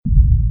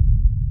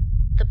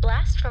The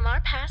Blast from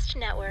Our Past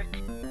Network.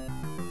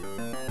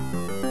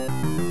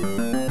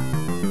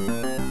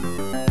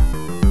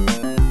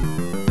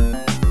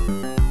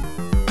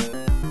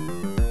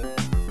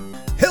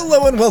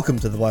 Hello and welcome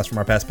to the Blast from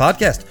Our Past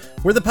podcast.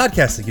 We're the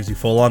podcast that gives you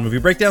full-on movie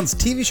breakdowns,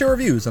 TV show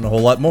reviews, and a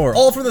whole lot more.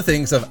 All from the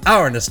things of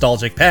our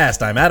nostalgic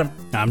past. I'm Adam.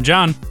 I'm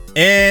John.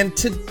 And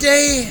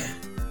today,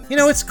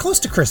 it's close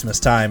to Christmas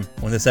time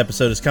when this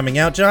episode is coming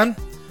out, John.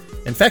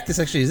 In fact, is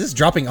this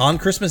dropping on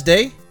Christmas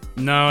Day?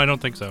 No, I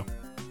don't think so.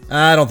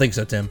 I don't think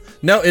so, Tim.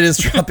 No, it is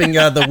dropping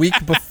the week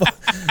before.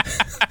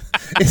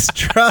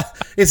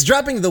 It's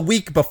dropping the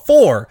week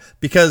before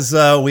because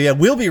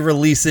we'll be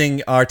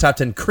releasing our top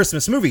 10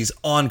 Christmas movies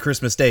on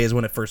Christmas Day is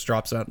when it first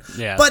drops out.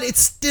 Yeah. But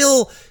it's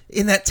still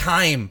in that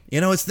time.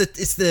 It's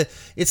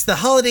the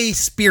holiday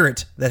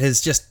spirit that has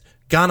just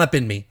gone up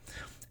in me.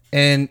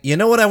 And you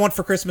know what I want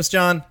for Christmas,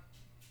 John?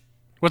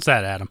 What's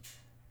that, Adam?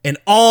 An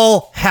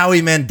all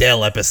Howie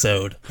Mandel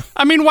episode.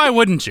 I mean, why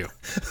wouldn't you?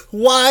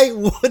 Why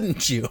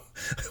wouldn't you?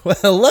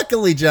 Well,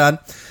 luckily, John,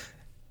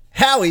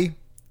 Howie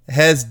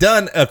has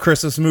done a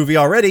Christmas movie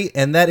already,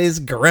 and that is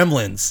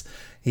Gremlins.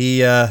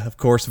 He, of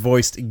course,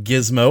 voiced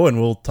Gizmo,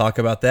 and we'll talk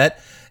about that.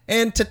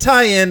 And to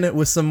tie in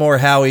with some more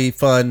Howie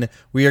fun,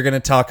 we are going to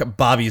talk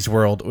Bobby's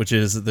World, which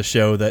is the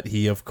show that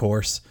he, of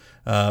course,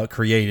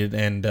 created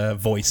and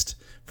voiced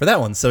for that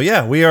one. So,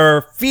 yeah, we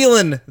are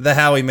feeling the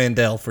Howie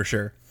Mandel for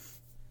sure.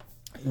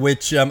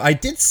 Which I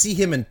did see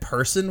him in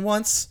person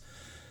once,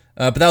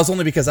 but that was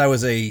only because I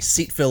was a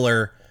seat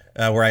filler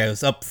where I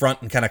was up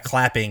front and kind of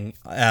clapping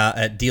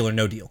at Deal or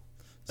No Deal.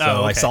 So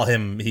okay. I saw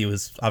him. He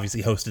was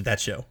obviously hosted that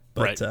show.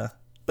 But, right.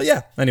 But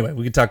yeah, anyway,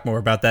 we can talk more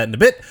about that in a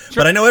bit.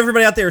 Sure. But I know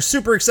everybody out there is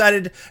super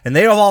excited, and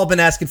they have all been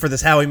asking for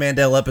this Howie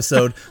Mandel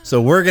episode, so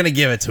we're going to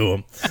give it to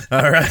them.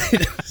 All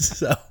right.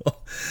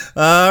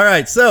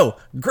 So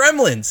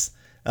Gremlins.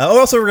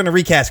 Also, we're going to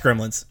recast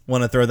Gremlins.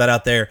 Want to throw that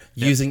out there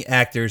using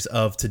actors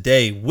of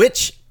today,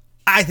 which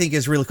I think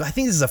is really cool. I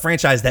think this is a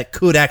franchise that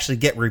could actually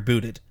get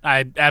rebooted.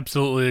 I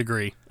absolutely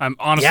agree. I'm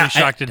honestly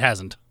shocked it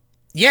hasn't.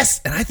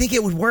 Yes, and I think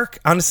it would work.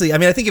 Honestly, I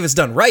think if it's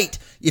done right,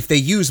 if they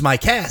use my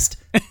cast,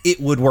 it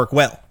would work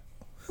well.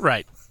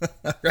 Right.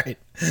 Right.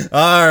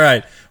 All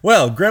right.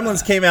 Well,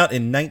 Gremlins came out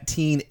in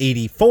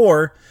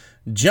 1984.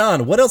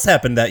 John, what else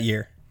happened that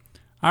year?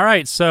 All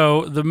right,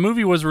 so the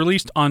movie was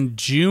released on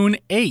June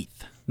 8th.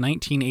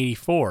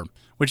 1984,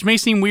 which may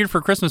seem weird for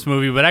a Christmas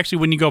movie, but actually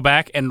when you go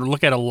back and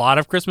look at a lot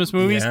of Christmas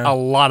movies, a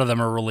lot of them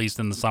are released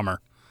in the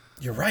summer.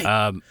 You're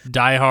right.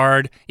 Die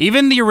Hard,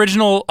 even the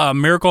original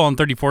Miracle on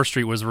 34th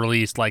Street was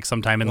released like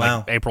sometime in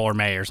like April or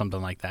May or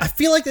something like that. I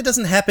feel like that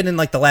doesn't happen in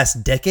like the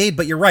last decade,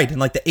 but you're right. In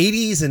like the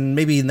 80s and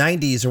maybe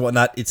 90s or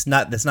whatnot, that's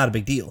not a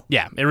big deal.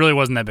 Yeah, it really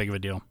wasn't that big of a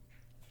deal.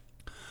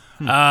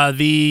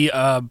 The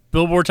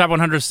Billboard Top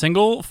 100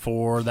 single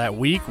for that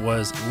week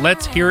was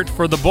Let's Hear It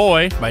for the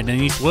Boy by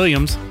Denise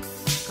Williams.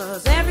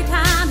 'Cause every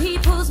time he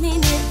pulls me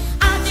near,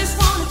 I just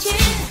want to cheer.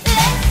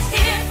 Let's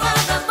hear it for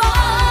the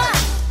boy.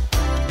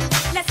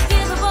 Let's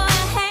give the boy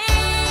a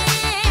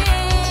hand.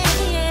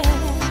 Yeah.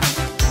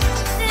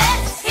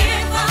 Let's hear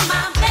it for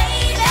my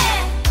baby.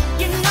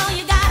 You know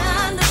you gotta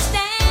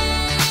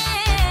understand.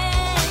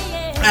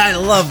 Yeah. I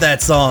love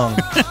that song.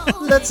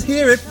 Let's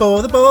hear it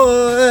for the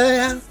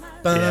boy.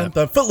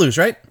 Footloose,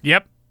 right?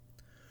 Yep.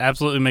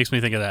 Absolutely makes me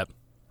think of that.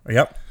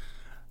 Yep.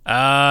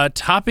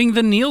 Topping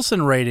the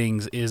Nielsen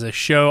ratings is a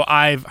show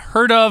I've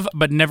heard of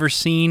but never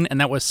seen,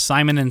 and that was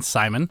Simon and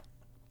Simon.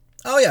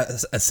 Oh, yeah.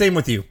 Same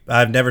with you.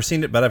 I've never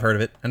seen it, but I've heard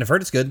of it, and I've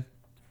heard it's good.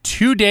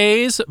 2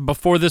 days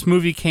before this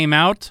movie came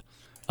out,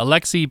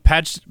 Alexei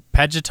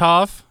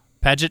Pajitnov,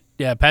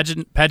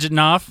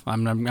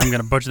 I'm going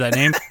to butcher that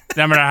name. I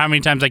don't know how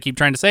many times I keep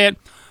trying to say it.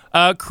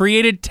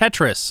 Created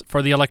Tetris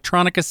for the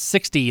Electronica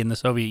 60 in the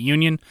Soviet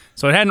Union.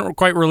 So it hadn't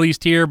quite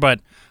released here, but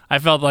I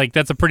felt like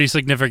that's a pretty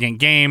significant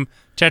game.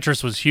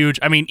 Tetris was huge.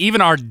 I mean,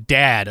 even our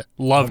dad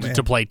loved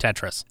to play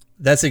Tetris.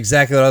 That's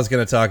exactly what I was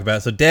going to talk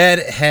about. So Dad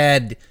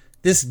had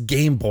this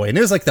Game Boy, and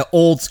it was like the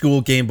old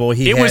school Game Boy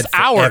he had It was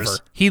forever. ours.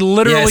 He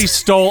literally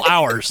stole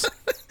ours.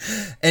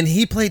 And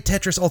he played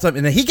Tetris all the time,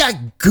 and he got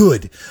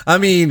good. I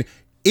mean,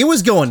 it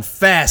was going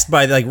fast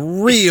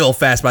real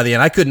fast by the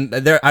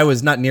end. I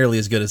was not nearly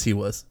as good as he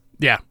was.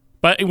 Yeah,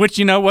 but which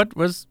you know what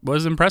was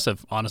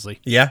impressive, honestly.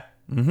 Yeah.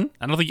 Mm-hmm.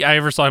 I don't think I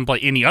ever saw him play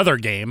any other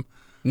game.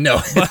 No,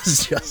 it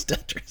was just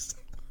Tetris.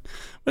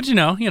 But you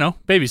know,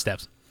 baby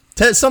steps.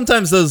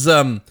 Sometimes those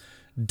dumb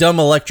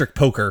electric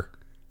poker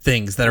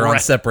things that are on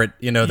separate,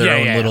 their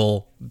own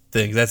little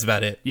things. That's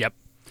about it. Yep.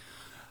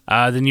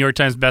 The New York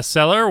Times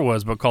bestseller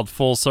was a book called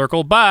Full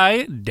Circle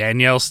by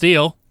Danielle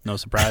Steele. No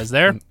surprise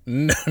there.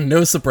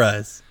 No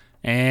surprise.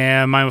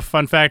 And my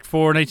fun fact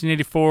for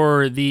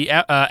 1984, the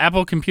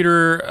Apple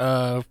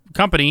Computer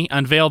Company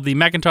unveiled the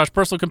Macintosh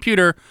personal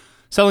computer,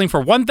 selling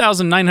for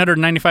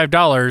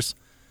 $1,995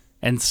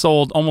 and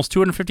sold almost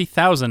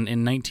 250,000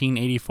 in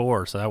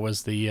 1984. So that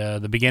was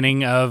the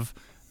beginning of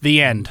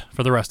the end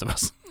for the rest of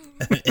us.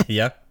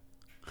 Yeah.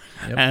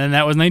 Yep. And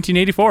that was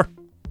 1984.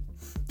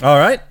 All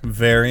right.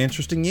 Very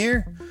interesting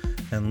year.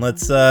 and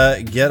let's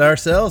get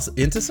ourselves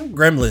into some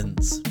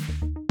Gremlins.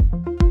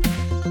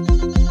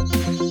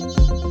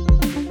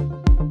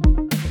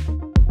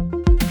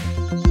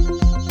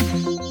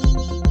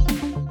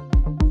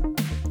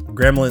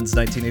 Gremlins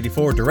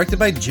 1984, directed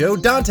by Joe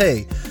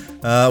Dante.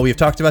 We have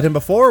talked about him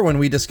before when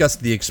we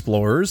discussed The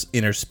Explorers,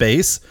 Inner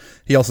Space.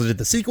 He also did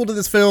the sequel to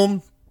this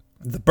film,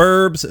 The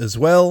Burbs, as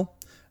well.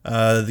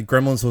 The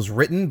Gremlins was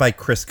written by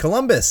Chris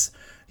Columbus.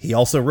 He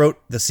also wrote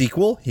the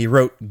sequel. He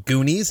wrote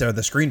Goonies, or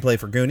the screenplay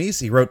for Goonies.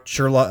 He wrote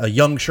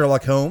Young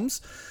Sherlock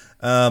Holmes.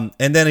 And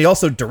then he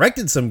also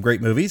directed some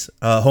great movies.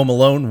 Home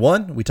Alone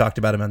 1, we talked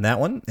about him on that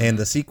one. And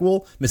the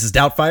sequel, Mrs.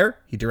 Doubtfire,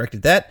 he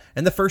directed that.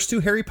 And the first 2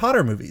 Harry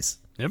Potter movies.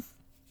 Yep.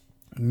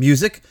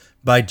 Music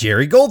by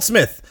Jerry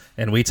Goldsmith,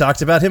 and we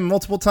talked about him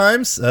multiple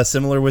times,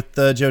 similar with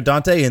Joe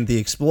Dante in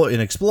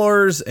in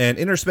Explorers and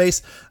Inner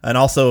Space, and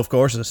also, of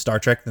course, Star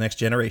Trek: The Next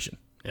Generation.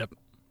 Yep.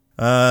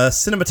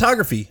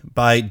 Cinematography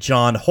by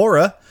John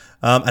Hora,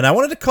 and I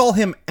wanted to call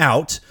him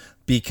out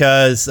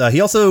because he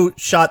also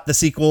shot the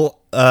sequel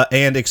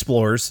and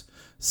Explorers,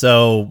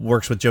 so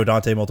works with Joe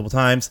Dante multiple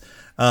times.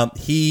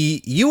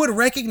 You would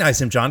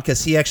recognize him, John,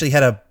 because he actually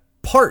had a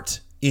part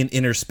in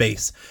Inner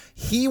Space.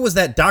 He was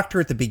that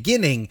doctor at the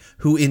beginning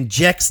who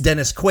injects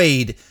Dennis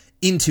Quaid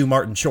into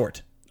Martin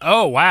Short.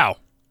 Oh, wow.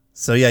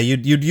 So yeah,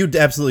 you'd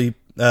absolutely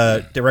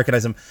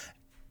recognize him.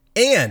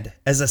 And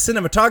as a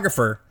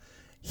cinematographer,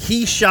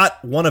 he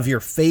shot one of your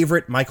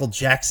favorite Michael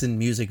Jackson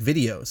music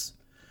videos.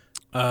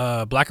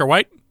 Black or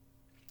White?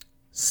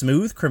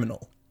 Smooth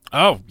Criminal.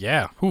 Oh,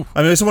 yeah. Whew.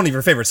 I mean, it's one of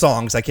your favorite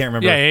songs. I can't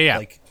remember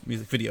like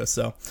music videos.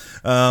 So,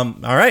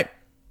 all right.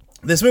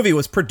 This movie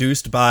was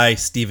produced by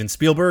Steven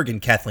Spielberg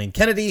and Kathleen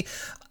Kennedy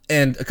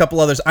and a couple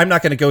others. I'm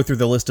not going to go through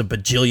the list of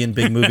bajillion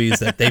big movies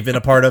that they've been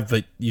a part of,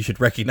 but you should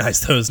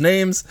recognize those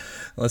names.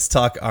 Let's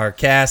talk our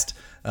cast.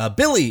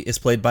 Billy is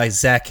played by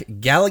Zach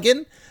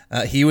Galligan.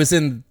 He was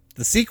in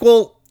the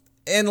sequel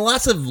and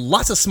lots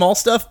of small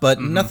stuff, but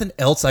nothing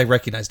else I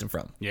recognized him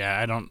from.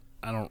 Yeah,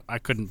 I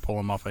couldn't pull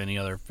him off any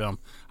other film.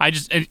 I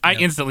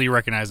instantly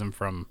recognize him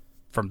from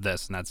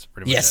this, and that's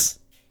pretty much it.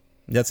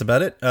 That's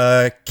about it.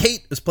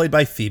 Kate is played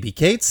by Phoebe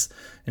Cates,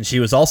 and she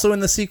was also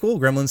in the sequel,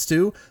 Gremlins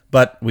 2,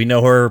 but we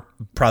know her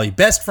probably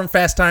best from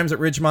Fast Times at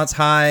Ridgemont's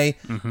High,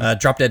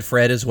 Drop Dead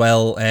Fred as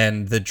well,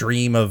 and the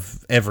dream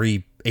of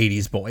every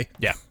 80s boy.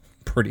 Yeah.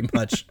 Pretty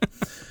much.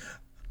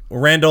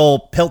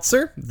 Randall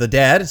Peltzer, the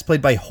dad, is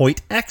played by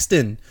Hoyt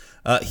Axton.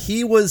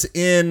 He was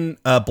in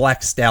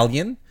Black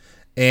Stallion,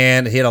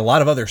 and he had a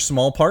lot of other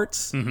small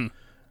parts.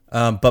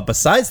 But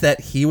besides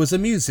that, he was a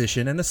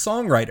musician and a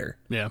songwriter.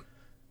 Yeah.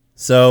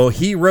 So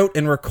he wrote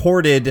and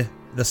recorded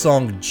the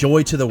song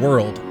Joy to the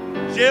World.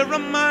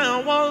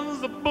 Jeremiah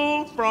was a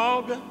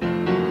bullfrog.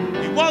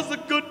 He was a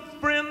good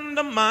friend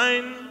of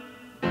mine.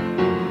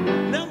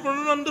 Never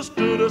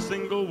understood a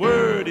single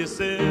word he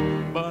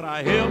said, but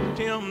I helped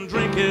him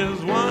drink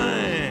his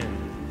wine.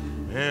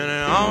 And he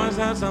always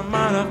had some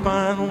mighty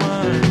fine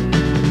wine.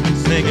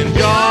 Singing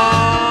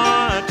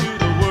joy to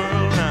the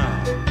world now.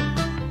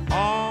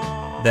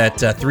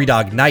 That Three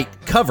Dog Night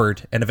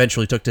covered and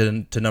eventually took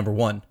to number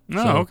 1.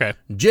 Oh, okay.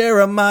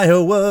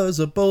 Jeremiah was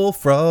a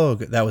bullfrog.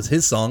 That was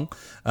his song.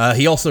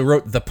 He also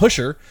wrote The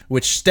Pusher,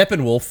 which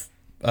Steppenwolf,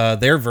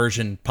 their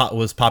version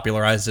was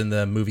popularized in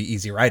the movie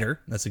Easy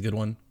Rider. That's a good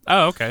one.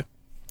 Oh, okay.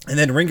 And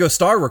then Ringo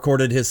Starr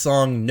recorded his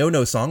song No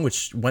No Song,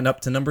 which went up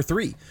to number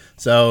 3.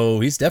 So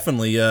he's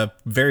definitely a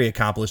very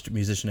accomplished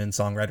musician and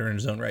songwriter in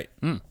his own right.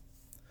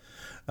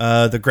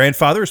 The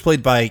grandfather is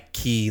played by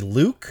Key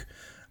Luke.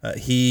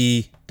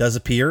 He does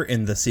appear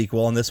in the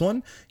sequel on this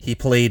one. He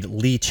played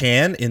Lee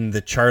Chan in the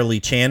Charlie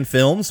Chan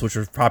films, which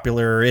were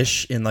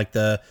popular-ish in like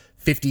the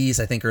 50s,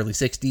 I think early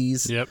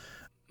 60s. Yep.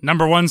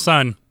 Number one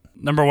son.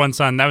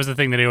 That was the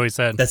thing that he always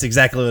said. That's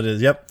exactly what it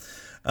is. Yep.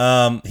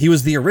 He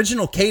was the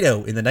original Kato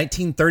in the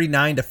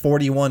 1939 to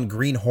 41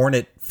 Green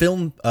Hornet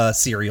film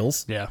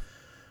serials. Yeah.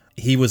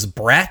 He was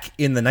Brack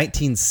in the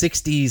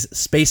 1960s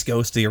Space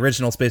Ghost, the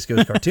original Space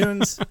Ghost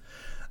cartoons.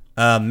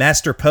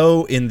 Master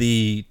Po in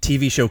the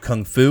TV show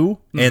Kung Fu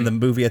and the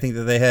movie I think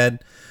that they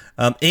had.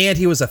 And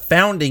he was a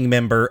founding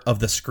member of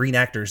the Screen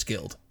Actors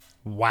Guild.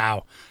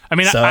 Wow. I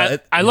mean, So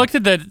I looked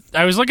at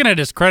I was looking at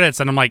his credits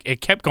and I'm like,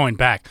 it kept going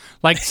back.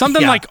 Like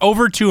something Yeah. like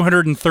over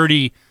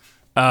 230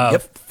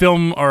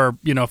 film or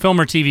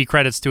TV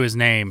credits to his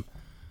name.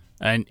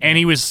 And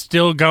he was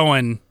still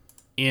going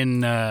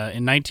in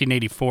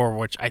 1984,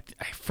 which I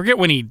forget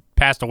when he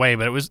passed away,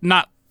 but it was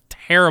not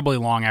terribly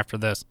long after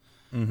this.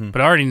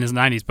 But already in his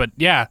 90s. But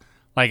yeah,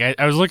 like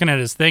I was looking at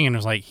his thing and it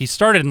was like he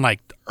started in like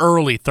the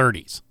early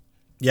 30s.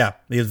 Yeah,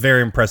 he has a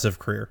very impressive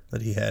career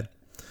that he had.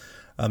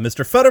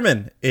 Mr.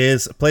 Futterman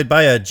is played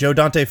by a Joe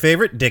Dante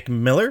favorite, Dick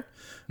Miller.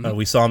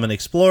 We saw him in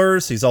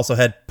Explorers. He's also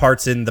had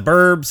parts in The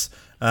Burbs,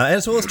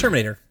 as well as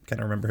Terminator.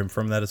 Kind of remember him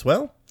from that as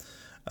well.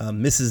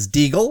 Mrs.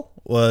 Deagle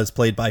was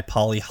played by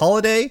Polly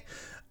Holliday,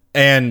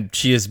 and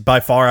she is by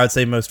far, I'd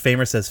say, most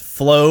famous as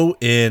Flo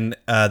in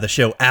the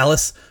show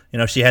Alice. You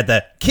know, she had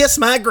that "Kiss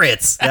My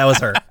Grits." That was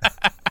her.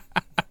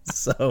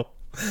 So,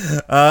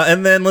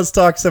 And then let's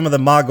talk some of the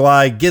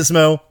Mogwai.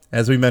 Gizmo,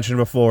 as we mentioned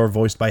before,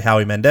 voiced by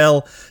Howie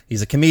Mandel.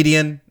 He's a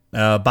comedian.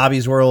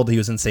 Bobby's World, he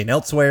was in St.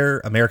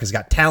 Elsewhere, America's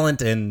Got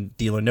Talent, and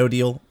Deal or No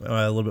Deal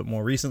a little bit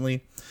more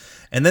recently.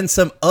 And then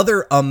some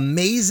other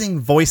amazing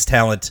voice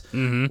talent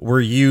were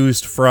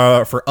used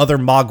for other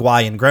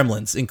Mogwai and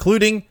Gremlins,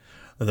 including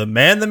the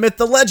man, the myth,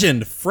 the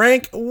legend,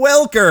 Frank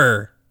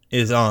Welker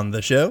is on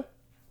the show.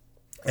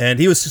 And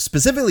he was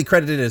specifically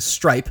credited as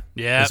Stripe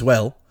as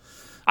well.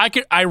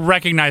 I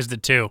recognized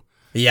it too.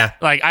 Yeah.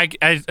 Like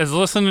I was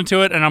listening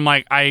to it and I'm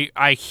like, I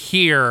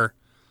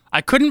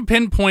couldn't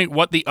pinpoint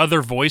what the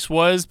other voice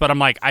was, but I'm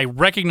like, I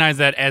recognize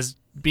that as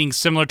being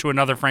similar to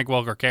another Frank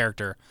Welker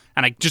character,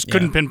 and I just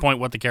couldn't pinpoint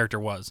what the character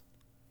was.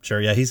 Sure,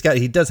 yeah,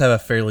 he does have a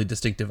fairly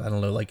distinctive, I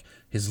don't know, like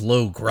his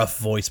low, gruff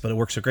voice, but it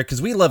works so great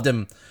because we loved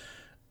him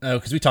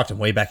because we talked to him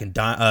way back in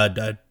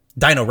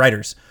Dino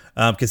Riders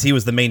because he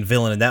was the main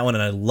villain in that one,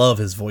 and I love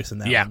his voice in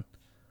that one.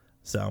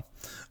 So,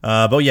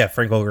 but yeah,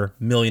 Frank Welker,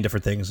 million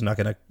different things. I'm not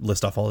going to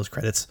list off all his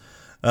credits.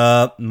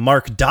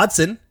 Mark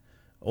Dodson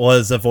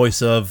was a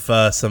voice of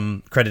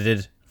some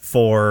credited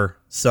for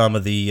some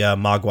of the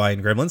Mogwai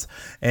and Gremlins.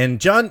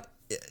 And John,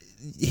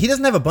 he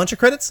doesn't have a bunch of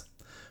credits,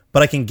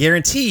 but I can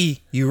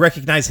guarantee you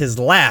recognize his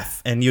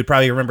laugh, and you'd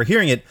probably remember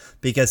hearing it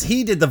because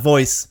he did the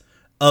voice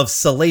of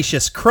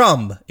Salacious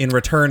Crumb in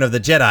Return of the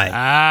Jedi.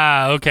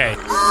 Ah, okay.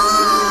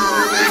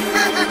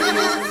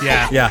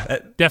 Yeah,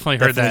 definitely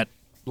heard that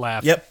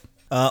laugh. Yep.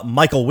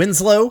 Michael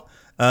Winslow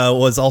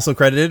was also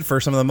credited for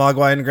some of the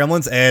Mogwai and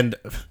Gremlins, and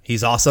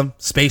he's awesome.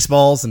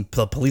 Spaceballs and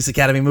the Police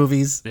Academy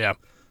movies. Yeah.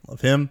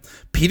 Love him.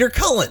 Peter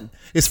Cullen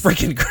is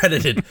freaking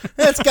credited.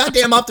 That's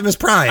goddamn Optimus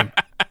Prime.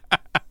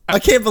 I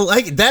can't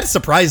believe that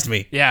surprised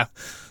me. Yeah.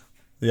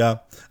 Yeah.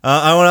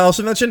 I want to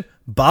also mention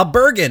Bob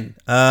Bergen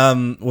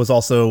was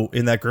also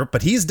in that group,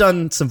 but he's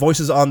done some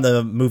voices on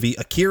the movie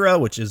Akira,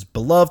 which is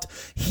beloved.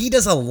 He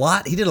did a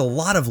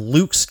lot of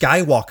Luke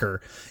Skywalker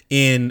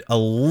in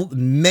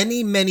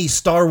many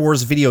Star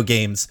Wars video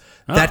games.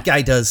 Oh. That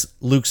guy does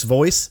Luke's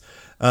voice.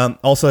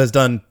 Also has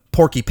done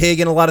Porky Pig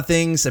in a lot of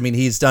things. I mean,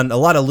 he's done a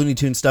lot of Looney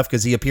Tunes stuff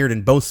because he appeared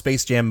in both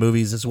Space Jam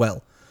movies as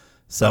well.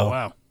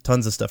 So,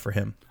 tons of stuff for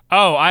him.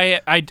 Oh,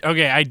 I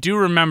do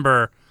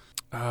remember.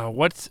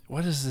 What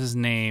is his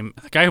name?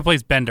 The guy who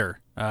plays Bender.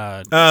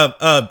 John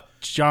DiMaggio.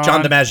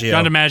 John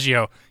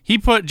DiMaggio.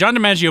 John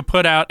DiMaggio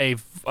put out a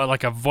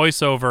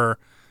voiceover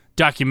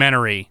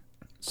documentary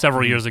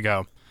several years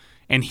ago,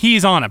 and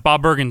he's on it.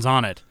 Bob Bergen's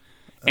on it,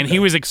 and he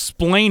was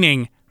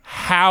explaining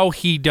how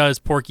he does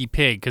Porky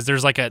Pig because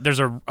there's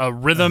a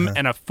rhythm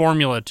and a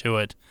formula to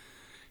it,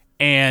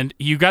 and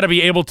you got to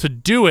be able to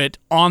do it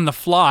on the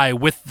fly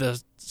with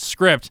the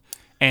script.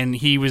 And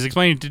he was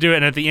explaining to do it,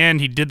 and at the end,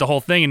 he did the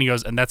whole thing, and he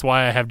goes, and that's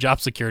why I have job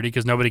security,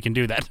 because nobody can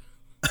do that.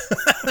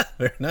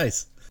 Very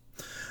nice.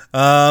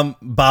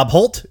 Bob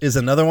Holt is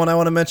another one I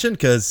want to mention,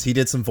 because he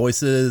did some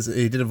voices.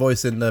 He did a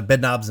voice in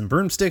Bedknobs and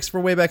Broomsticks for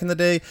way back in the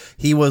day.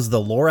 He was the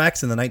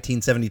Lorax in the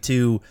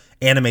 1972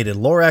 animated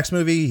Lorax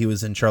movie. He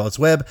was in Charlotte's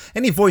Web,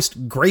 and he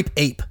voiced Grape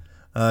Ape,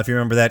 if you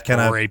remember that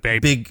kind of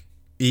big...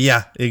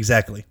 Yeah,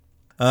 exactly.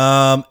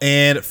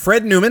 And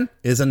Fred Newman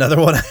is another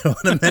one I want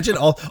to mention.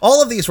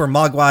 All of these were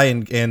Mogwai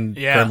and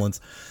Gremlins.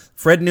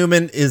 Fred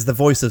Newman is the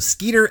voice of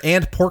Skeeter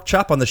and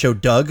Porkchop on the show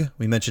Doug.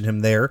 We mentioned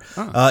him there.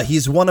 Oh.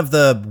 He's one of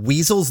the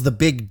weasels, the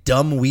big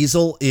dumb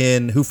weasel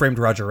in Who Framed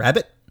Roger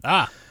Rabbit.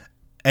 Ah.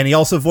 And he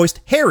also voiced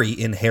Harry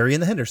in Harry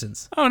and the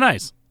Hendersons. Oh,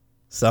 nice.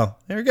 So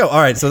there we go.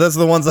 All right, so those are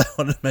the ones I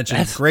wanted to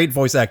mention. Great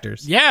voice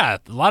actors. Yeah,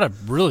 a lot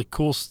of really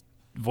cool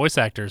voice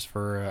actors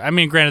for... I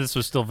mean, granted, this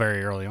was still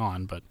very early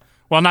on, but...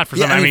 Well, not for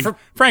some. I mean,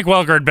 Frank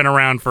Welker had been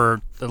around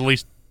for at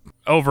least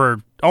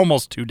over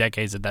almost 2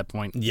 decades at that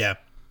point. Yeah,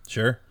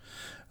 sure.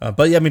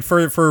 But yeah, I mean,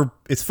 for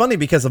it's funny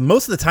because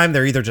most of the time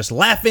they're either just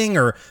laughing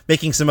or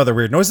making some other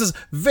weird noises.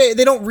 They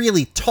don't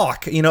really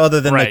talk,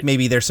 other than like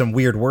maybe there's some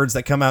weird words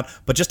that come out.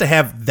 But just to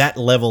have that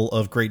level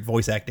of great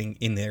voice acting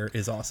in there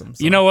is awesome.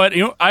 So. You know what?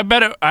 I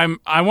bet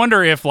I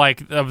wonder if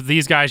like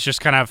these guys just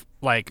kind of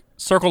like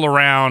circled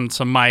around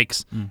some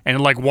mics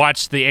and like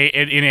watched in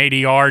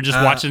ADR,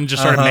 just watching,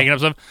 just started making up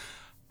stuff.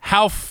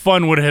 How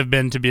fun would it have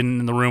been to be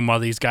in the room while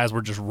these guys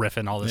were just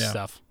riffing all this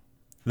stuff?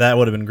 That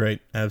would have been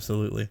great.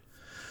 Absolutely.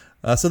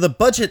 So the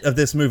budget of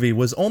this movie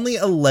was only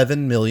 $11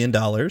 million.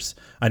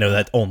 I know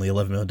that only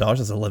 $11 million.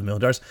 That's $11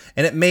 million.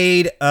 And it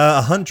made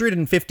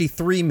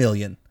 $153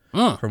 million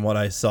from what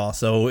I saw.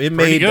 So it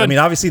made, I mean,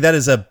 obviously that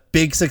is a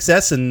big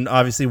success and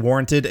obviously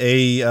warranted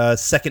a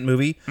second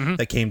movie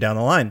that came down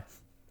the line.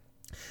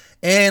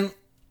 And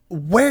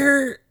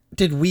where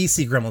did we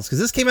see Gremlins? Because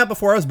this came out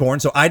before I was born,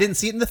 so I didn't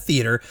see it in the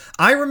theater.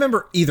 I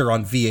remember either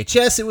on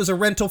VHS, it was a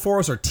rental for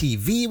us, or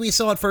TV we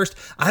saw it first.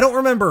 I don't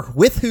remember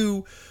with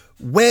who,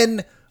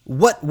 when,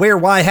 what, where,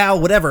 why, how,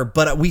 whatever,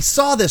 but we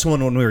saw this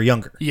one when we were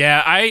younger.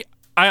 Yeah, I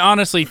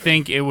honestly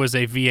think it was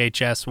a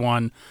VHS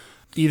one,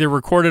 either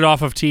recorded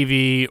off of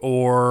TV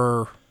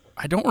or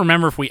I don't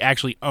remember if we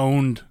actually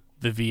owned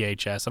the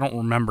VHS. I don't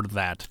remember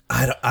that.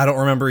 I don't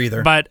remember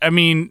either. But I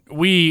mean,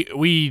 we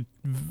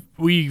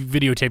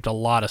videotaped a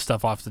lot of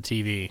stuff off the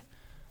TV.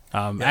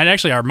 And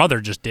actually, our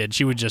mother just did.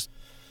 She would just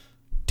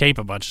tape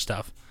a bunch of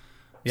stuff.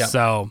 Yeah.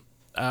 So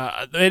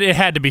it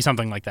had to be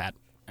something like that.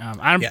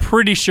 I'm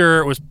pretty sure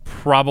it was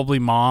probably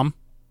Mom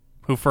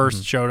who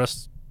 1st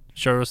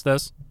showed us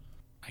this.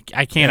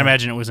 I can't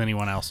imagine it was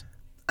anyone else.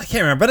 I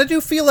can't remember, but I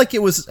do feel like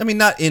it was, I mean,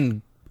 not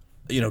in,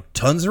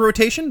 tons of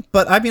rotation,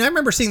 but I mean, I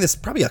remember seeing this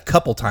probably a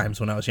couple times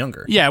when I was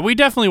younger. Yeah, we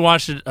definitely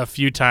watched it a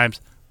few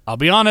times. I'll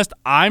be honest,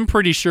 I'm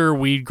pretty sure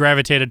we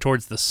gravitated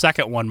towards the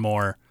second one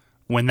more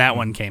when that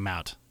one came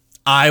out.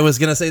 I was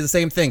going to say the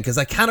same thing, because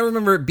I kind of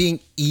remember it being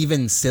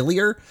even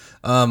sillier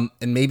and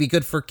maybe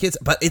good for kids,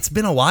 but it's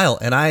been a while,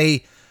 and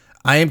I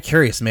am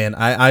curious, man.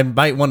 I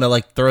might want to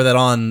like throw that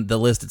on the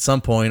list at some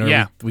point,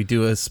 or we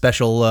do a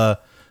special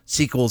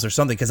sequels or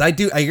something, because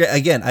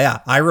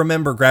I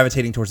remember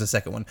gravitating towards the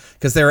second one,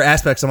 because there are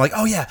aspects I'm like,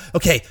 oh yeah,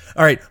 okay,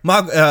 all right,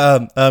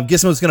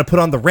 Gizmo's gonna put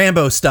on the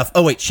Rambo stuff.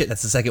 Oh wait, shit,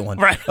 that's the second one.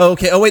 Right. Oh,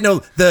 okay. Oh wait,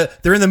 no,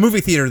 they're in the movie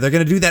theater. They're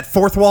gonna do that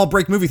fourth wall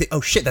break movie thing. Oh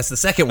shit, that's the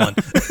second one.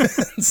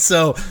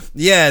 So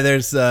yeah,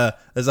 there's a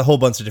whole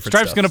bunch of different.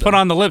 Stripe's stuff, gonna put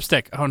on the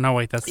lipstick. Oh no,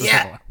 wait, that's the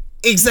second one.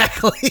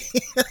 Exactly.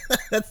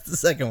 That's the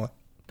second one.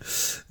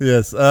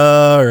 Yes.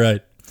 All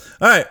right.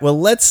 All right, well,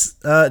 let's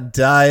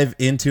dive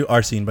into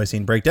our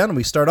scene-by-scene breakdown, and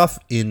we start off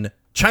in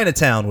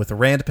Chinatown with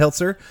Rand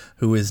Peltzer,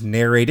 who is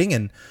narrating,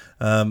 and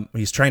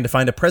he's trying to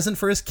find a present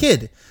for his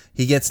kid.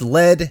 He gets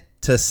led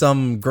to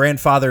some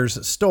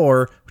grandfather's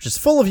store, which is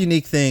full of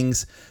unique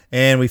things,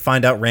 and we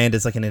find out Rand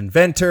is like an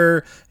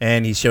inventor,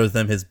 and he shows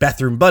them his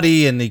bathroom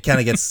buddy, and he kind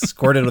of gets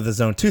squirted with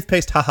his own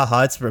toothpaste. Ha ha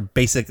ha! It's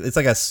basic. It's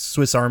like a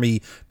Swiss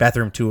Army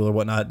bathroom tool or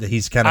whatnot.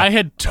 He's kind of. I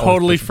had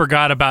totally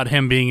forgot about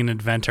him being an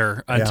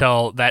inventor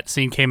until that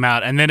scene came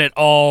out, and then it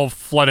all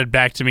flooded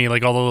back to me,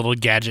 like all the little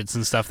gadgets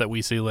and stuff that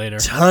we see later.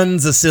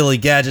 Tons of silly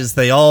gadgets.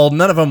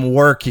 None of them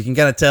work. You can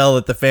kind of tell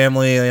that the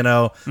family, they're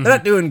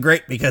not doing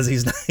great, because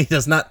he's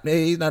not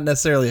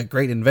necessarily a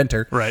great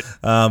inventor. Right.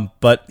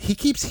 But he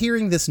keeps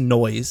hearing this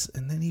noise,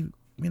 and then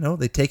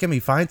they take him. He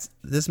finds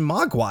this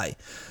mogwai,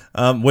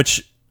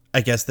 which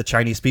I guess the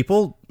Chinese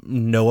people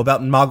know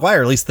about mogwai,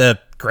 or at least the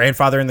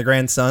grandfather and the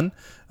grandson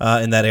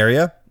in that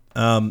area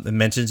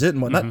mentions it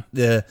and whatnot.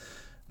 The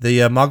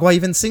mogwai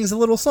even sings a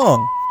little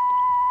song.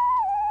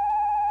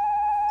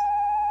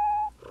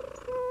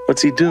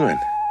 What's he doing?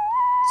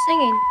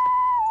 Singing.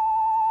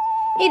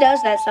 He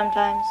does that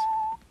sometimes.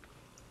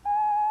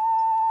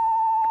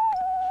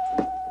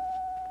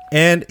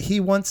 And he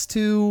wants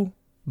to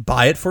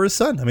buy it for his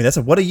son. I mean,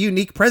 what a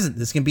unique present.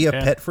 This can be a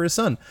pet for his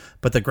son.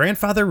 But the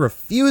grandfather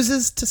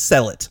refuses to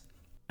sell it.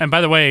 And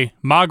by the way,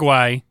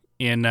 Mogwai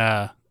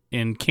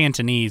in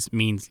Cantonese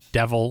means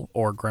devil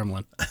or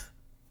gremlin.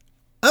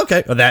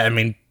 Okay.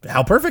 Well,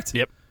 how perfect.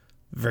 Yep.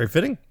 Very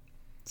fitting.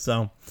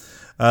 So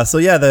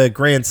yeah, the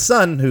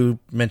grandson, who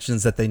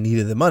mentions that they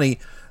needed the money,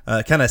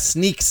 kind of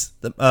sneaks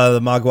the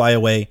Mogwai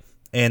away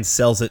and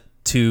sells it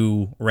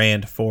to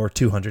Rand for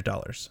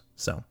 $200.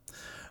 So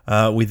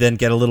we then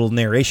get a little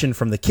narration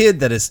from the kid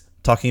that is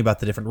talking about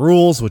the different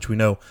rules, which we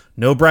know: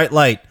 no bright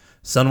light,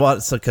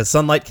 because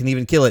sunlight can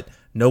even kill it;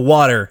 no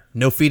water,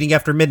 no feeding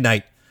after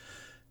midnight.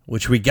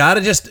 Which we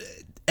gotta just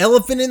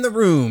elephant in the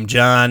room,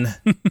 John.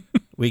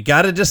 We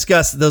gotta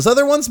discuss those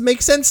other ones.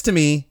 Make sense to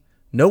me.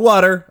 No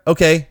water,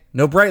 okay.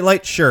 No bright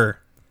light, sure.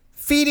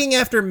 Feeding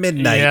after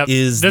midnight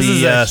is the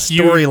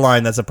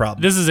storyline that's a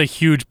problem. This is a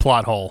huge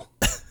plot hole.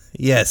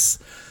 Yes.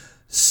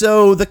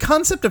 So the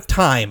concept of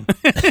time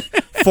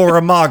for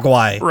a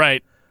mogwai.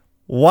 Right.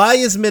 Why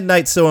is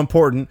midnight so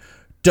important?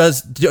 Do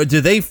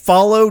they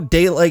follow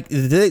daylight?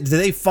 Do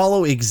they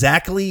follow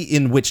exactly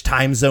in which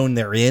time zone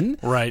they're in?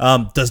 Right.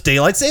 Does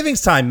daylight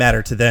savings time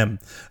matter to them?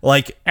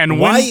 And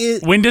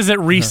when does it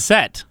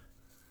reset?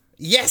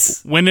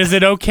 Yes. When is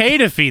it okay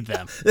to feed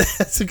them?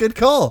 That's a good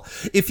call.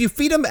 If you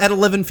feed them at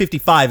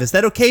 11:55, is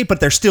that okay? But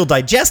they're still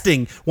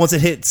digesting once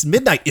it hits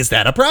midnight. Is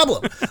that a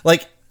problem?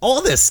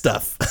 All this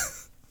stuff.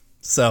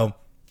 So,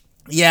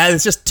 yeah,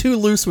 it's just too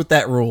loose with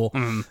that rule.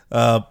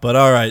 But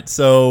all right.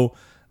 So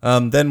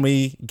then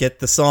we get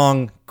the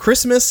song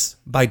Christmas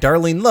by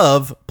Darlene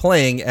Love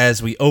playing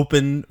as we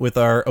open with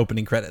our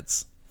opening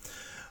credits.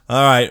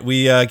 All right.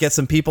 We get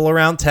some people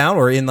around town,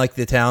 or in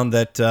the town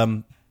that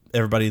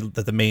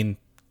that the main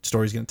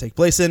story is going to take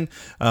place in.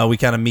 We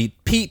kind of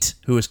meet Pete,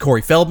 who is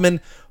Corey Feldman.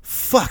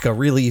 Fuck, a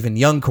really even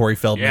young Corey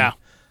Feldman. Yeah.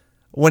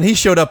 When he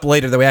showed up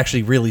later, that we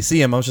actually really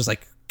see him, I was just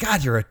like,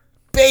 God, you're a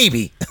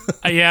baby.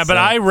 Yeah, but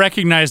I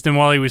recognized him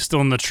while he was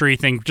still in the tree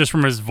thing, just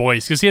from his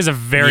voice, because he has a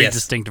very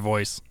distinct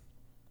voice.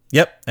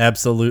 Yep,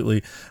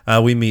 absolutely.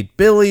 We meet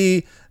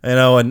Billy,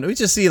 and we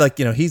just see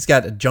he's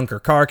got a junker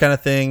car kind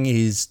of thing.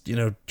 He's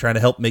trying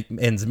to help make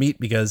ends meet,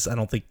 because I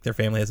don't think their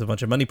family has a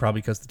bunch of money,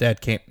 probably because the dad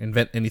can't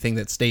invent anything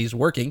that stays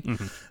working.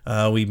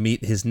 Mm-hmm. We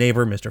meet his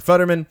neighbor, Mr.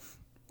 Futterman.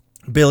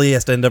 Billy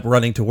has to end up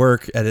running to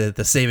work at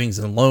the savings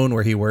and loan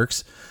where he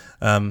works.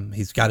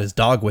 He's got his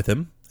dog with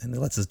him, and he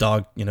lets his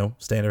dog,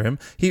 stay under him.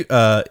 He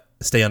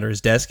stay under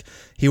his desk.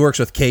 He works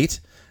with Kate,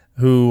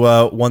 who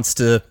wants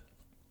to.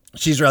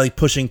 She's really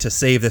pushing to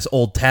save this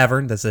old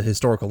tavern that's a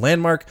historical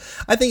landmark.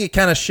 I think it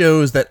kind of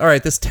shows that, all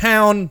right, this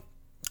town,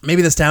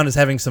 maybe this town is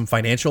having some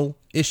financial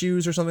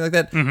issues or something like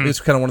that. It's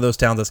kind of one of those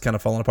towns that's kind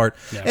of falling apart.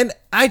 Yeah. And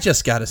I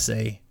just got to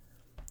say,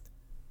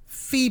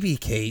 Phoebe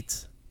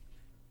Cates,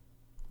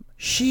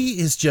 she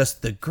is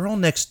just the girl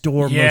next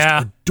door,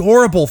 most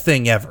adorable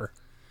thing ever.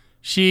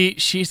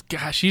 She's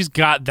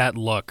got that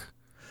look.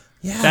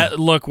 Yeah. That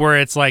look where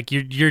it's like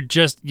you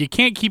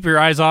can't keep your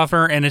eyes off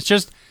her, and it's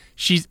just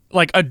she's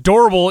like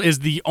adorable is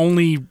the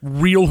only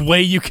real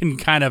way you can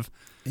kind of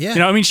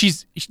I mean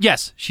she's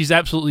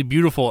absolutely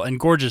beautiful and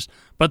gorgeous,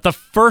 but the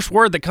first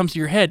word that comes to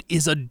your head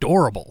is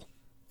adorable.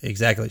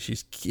 Exactly.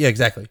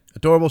 Exactly.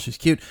 Adorable, she's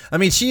cute. I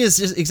mean, she is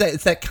just exactly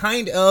it's that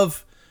kind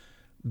of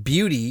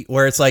beauty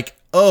where it's like,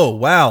 "Oh,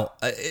 wow."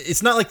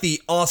 It's not like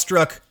the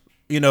awestruck,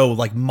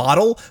 like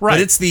model, right. But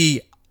it's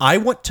the I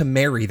want to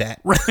marry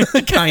that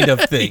kind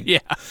of thing. Yeah.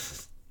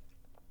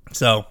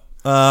 So,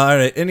 all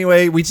right.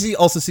 Anyway, we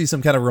also see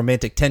some kind of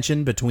romantic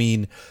tension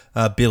between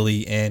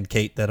Billy and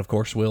Kate that, of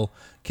course, will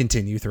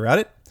continue throughout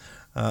it.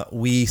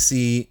 We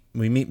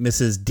meet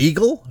Mrs.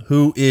 Deagle,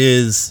 who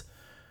is,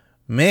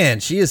 man,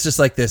 she is just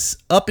like this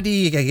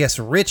uppity, I guess,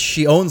 rich.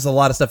 She owns a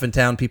lot of stuff in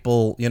town.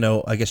 People,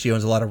 I guess she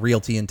owns a lot of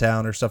realty in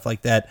town or stuff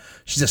like that.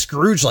 She's a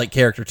Scrooge-like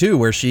character, too,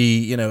 where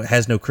she,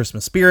 has no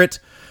Christmas spirit.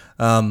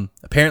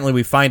 Apparently,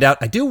 we find out,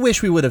 I do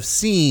wish we would have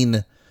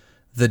seen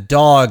the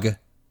dog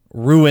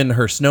ruin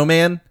her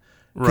snowman.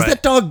 Because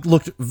that dog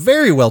looked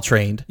very well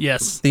trained.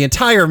 Yes. The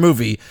entire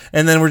movie.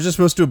 And then we're just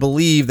supposed to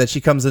believe that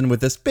she comes in with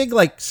this big,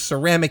 like,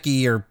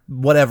 ceramic-y or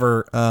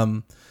whatever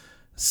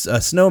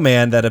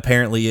snowman that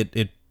apparently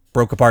it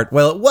broke apart.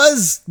 Well, it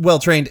was well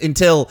trained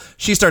until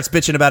she starts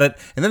bitching about it,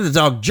 and then the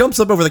dog jumps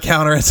up over the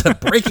counter and ends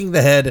up breaking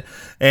the head,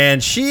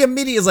 and she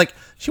immediately is like,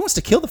 she wants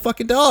to kill the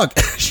fucking dog.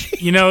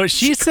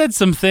 She said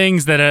some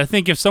things that I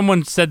think if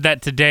someone said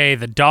that today,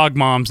 the dog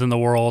moms in the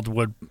world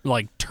would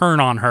like turn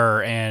on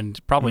her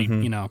and probably,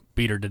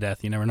 beat her to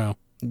death. You never know.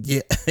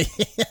 Yeah.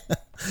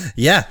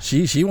 Yeah,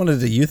 she wanted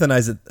to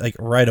euthanize it like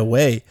right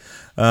away.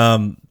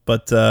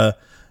 But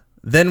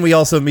then we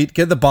also meet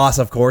the boss,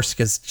 of course,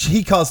 because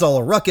he caused all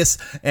a ruckus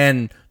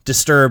and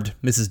disturbed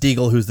Mrs.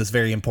 Deagle, who's this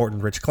very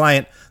important rich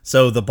client.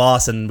 So the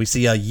boss, and we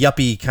see a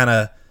yuppie kind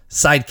of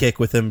sidekick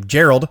with him,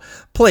 Gerald,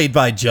 played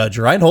by Judge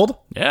Reinhold.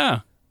 Yeah.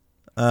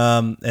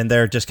 And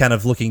they're just kind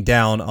of looking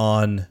down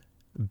on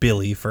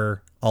Billy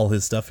for all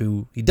his stuff,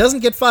 who he doesn't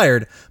get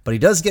fired, but he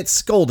does get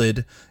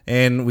scolded.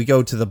 And we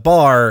go to the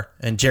bar,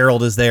 and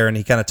Gerald is there, and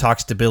he kind of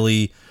talks to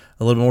Billy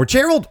a little bit more.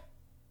 Gerald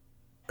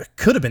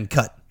could have been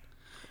cut.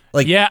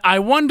 Like, yeah, I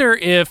wonder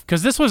if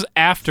because this was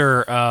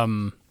after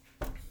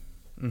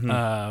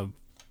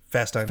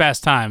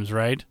Fast Times,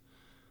 right?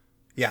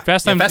 Yeah,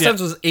 Fast Times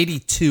was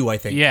 82, I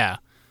think. Yeah,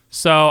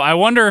 so I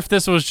wonder if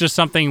this was just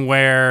something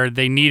where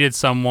they needed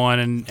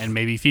someone, and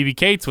maybe Phoebe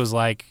Cates was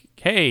like,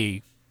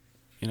 "Hey,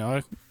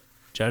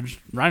 Judge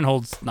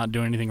Reinhold's not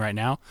doing anything right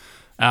now,"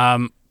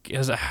 and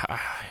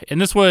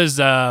this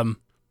was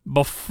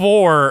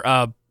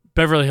before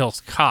Beverly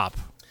Hills Cop.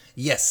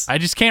 Yes. I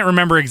just can't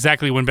remember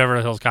exactly when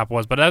Beverly Hills Cop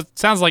was, but that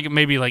sounds like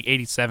maybe like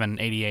 87,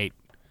 88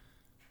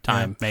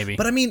 time, maybe.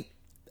 But I mean,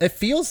 it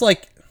feels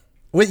like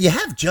you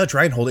have Judge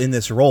Reinhold in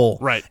this role.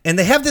 Right. And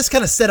they have this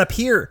kind of setup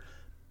here.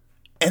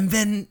 And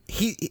then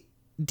I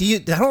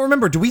don't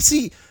remember, do we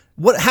see,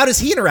 how does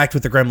he interact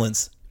with the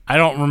Gremlins? I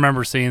don't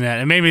remember seeing that.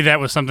 And maybe that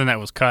was something that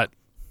was cut.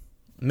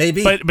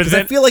 Maybe. But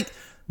I feel like.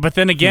 But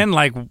then again,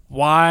 like,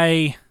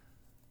 why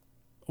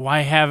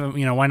have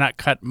him, why not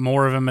cut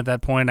more of him at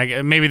that point?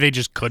 Maybe they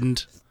just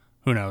couldn't.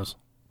 Who knows?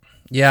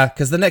 Yeah,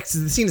 because the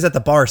scene is at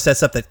the bar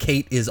sets up that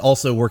Kate is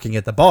also working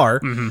at the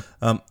bar,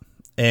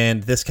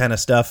 and this kind of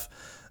stuff.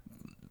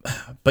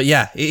 But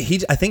yeah,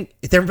 I think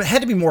there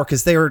had to be more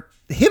because they were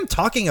him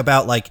talking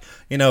about like,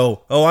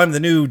 I'm the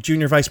new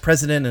junior vice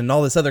president and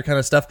all this other kind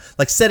of stuff,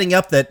 like setting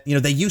up that,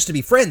 they used to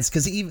be friends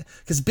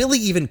because Billy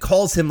even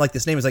calls him like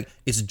this name is like,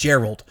 it's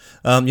Gerald.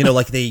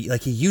 Like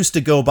he used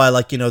to go by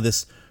like,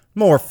 this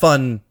more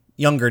fun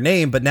younger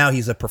name, but now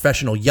he's a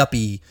professional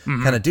yuppie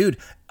kind of dude.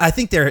 I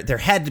think there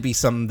had to be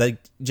some that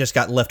just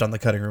got left on the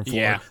cutting room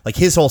floor, like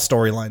his whole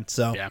storyline.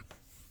 So,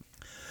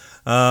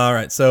 all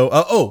right.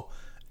 So,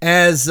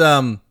 as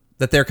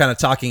that they're kind of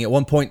talking at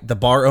one point, the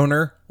bar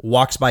owner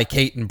walks by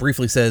Kate and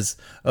briefly says,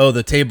 "Oh,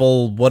 the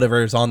table,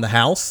 whatever is on the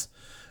house."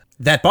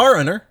 That bar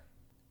owner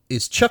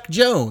is Chuck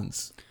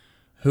Jones,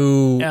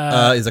 who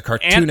is a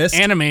cartoonist,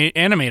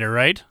 animator,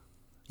 right?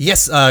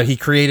 Yes, he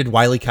created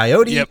Wile E.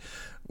 Coyote. Yep.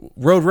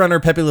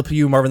 Roadrunner, Pepe Le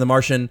Pew, Marvin the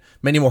Martian,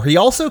 many more. He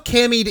also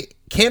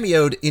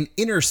cameoed in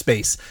Inner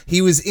Space. He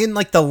was in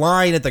like the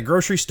line at the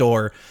grocery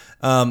store.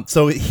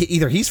 So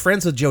either he's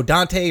friends with Joe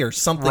Dante or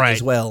something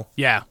as well.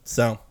 Yeah.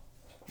 So,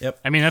 yep.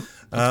 I mean,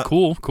 that's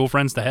cool. Cool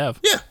friends to have.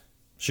 Yeah,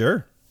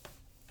 sure.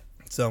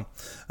 So,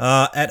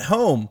 at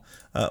home,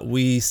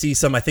 we see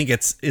some, I think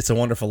It's a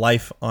Wonderful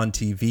Life on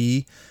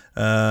TV.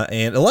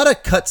 And a lot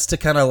of cuts to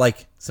kind of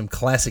like some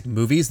classic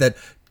movies that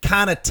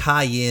kind of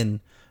tie in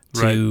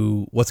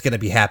to what's going to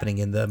be happening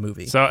in the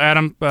movie. So,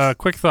 Adam,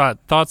 quick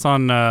thoughts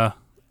on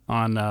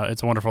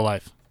It's a Wonderful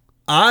Life.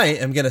 I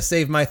am going to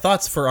save my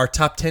thoughts for our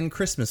top 10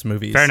 Christmas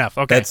movies. Fair enough.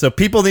 Okay. So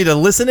people need to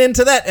listen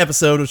into that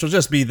episode, which will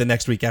just be the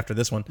next week after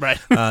this one. Right.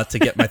 To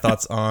get my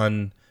thoughts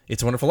on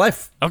It's a Wonderful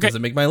Life. Okay. Does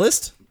it make my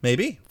list?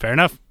 Maybe. Fair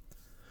enough.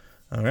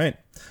 All right.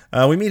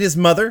 We meet his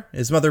mother.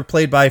 His mother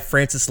played by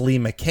Frances Lee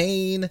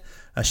McCain.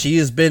 She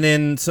has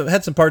been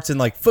had some parts in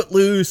like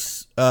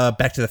Footloose,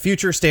 Back to the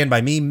Future, Stand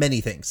By Me,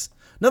 many things.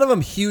 None of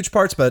them huge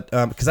parts, but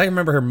because I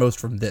remember her most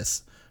from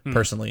this,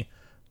 personally.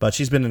 But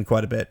she's been in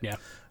quite a bit. Yeah.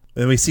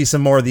 And we see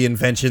some more of the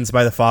inventions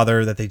by the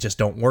father that they just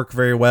don't work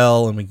very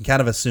well, and we can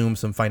kind of assume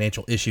some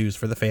financial issues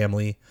for the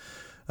family.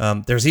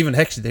 There's even,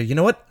 actually, you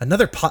know what?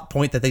 Another plot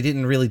point that they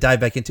didn't really dive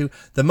back into.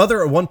 The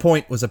mother at one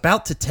point was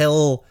about to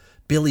tell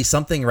Billy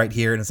something right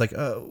here, and it's like,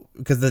 oh,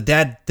 because the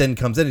dad then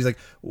comes in, he's like,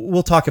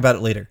 we'll talk about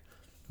it later.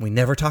 We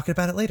never talk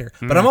about it later.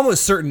 But I'm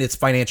almost certain it's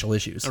financial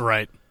issues.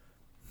 Right.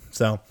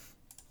 So,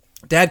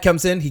 dad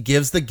comes in, he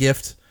gives the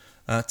gift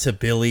to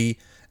Billy,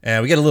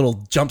 and we get a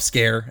little jump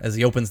scare as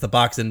he opens the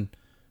box, and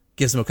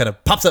Gizmo kind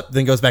of pops up,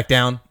 then goes back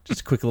down.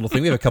 Just a quick little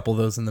thing. We have a couple of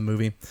those in the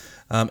movie.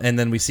 And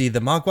then we see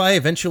the Mogwai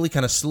eventually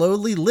kind of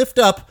slowly lift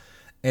up,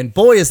 and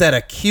boy, is that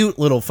a cute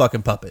little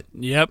fucking puppet.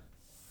 Yep.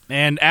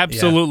 And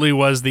absolutely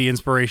was the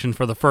inspiration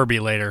for the Furby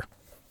later.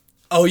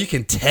 Oh, you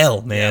can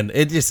tell, man.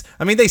 It just,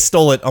 I mean, they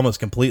stole it almost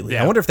completely.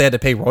 Yeah. I wonder if they had to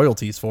pay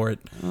royalties for it.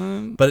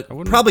 But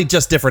probably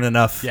just different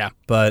enough. Yeah.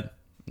 But,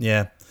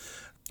 yeah.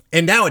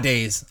 And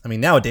nowadays,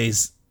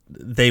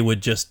 they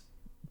would just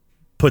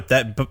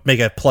make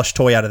a plush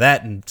toy out of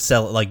that and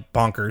sell it like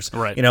bonkers.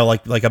 Right. You know,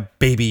 like a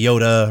baby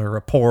Yoda or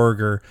a Porg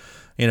or,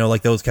 you know,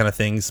 like those kind of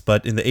things.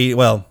 But in the 80s,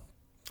 well,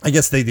 I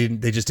guess they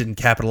just didn't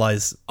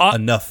capitalize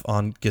enough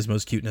on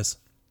Gizmo's cuteness.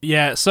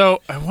 Yeah,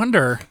 so I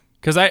wonder,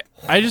 because I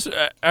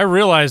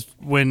realized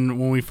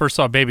when we first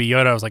saw Baby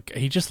Yoda, I was like,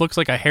 he just looks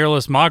like a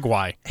hairless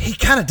Mogwai. He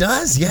kind of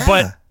does,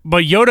 yeah.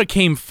 But Yoda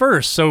came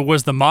first, so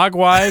was the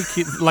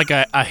Mogwai like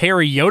a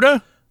hairy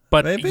Yoda?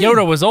 But Maybe.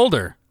 Yoda was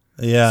older.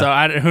 Yeah.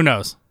 So who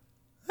knows?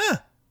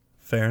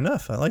 Fair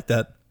enough. I like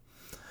that.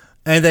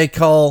 And they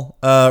call,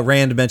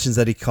 Rand mentions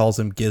that he calls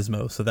him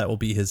Gizmo, so that will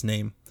be his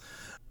name.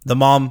 The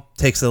mom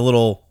takes a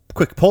little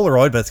quick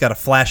Polaroid, but it's got a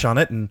flash on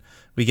it, and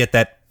we get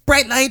that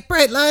bright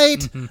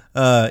light.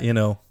 Mm-hmm. You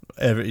know,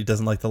 he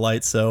doesn't like the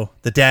light, so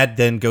the dad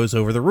then goes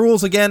over the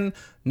rules again.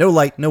 No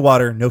light, no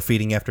water, no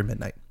feeding after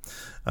midnight.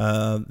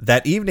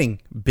 That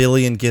evening,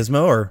 Billy and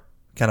Gizmo are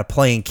kind of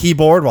playing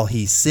keyboard while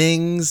he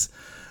sings,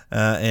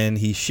 and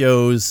he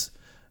shows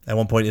at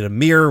one point in a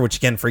mirror, which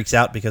again freaks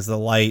out because the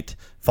light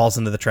falls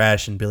into the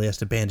trash, and Billy has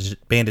to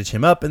bandage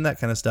him up and that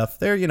kind of stuff.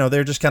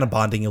 They're just kind of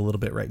bonding a little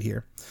bit right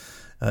here.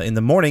 In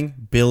the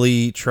morning,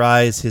 Billy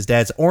tries his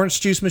dad's orange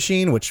juice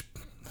machine, which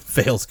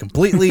fails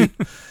completely.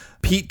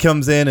 Pete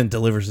comes in and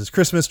delivers his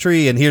Christmas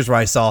tree, and here's where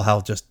I saw how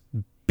just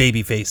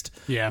baby-faced,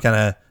 kind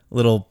of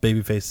little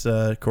baby-faced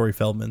Corey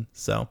Feldman.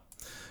 So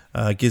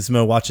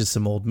Gizmo watches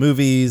some old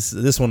movies.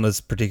 This one was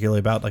particularly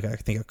about, like, I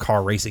think a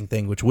car racing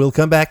thing, which will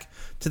come back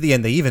to the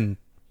end. They even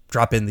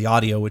drop in the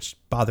audio, which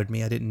bothered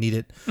me. I didn't need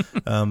it,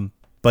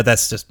 but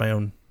that's just my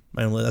own.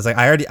 I was like,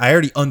 I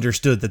already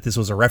understood that this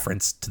was a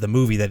reference to the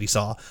movie that he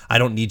saw. I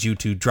don't need you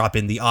to drop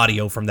in the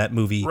audio from that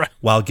movie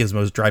while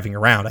Gizmo's driving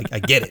around. I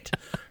get it,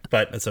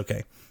 but it's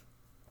okay.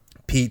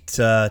 Pete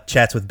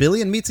chats with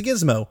Billy and meets a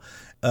Gizmo.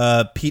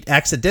 Pete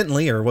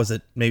accidentally, or was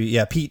it maybe,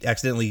 Pete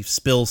accidentally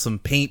spills some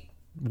paint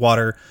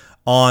water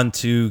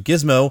onto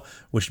Gizmo,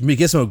 which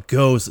Gizmo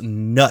goes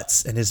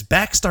nuts, and his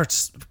back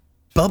starts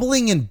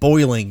bubbling and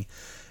boiling.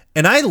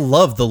 And I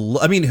love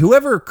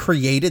whoever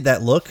created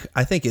that look,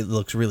 I think it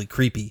looks really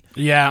creepy.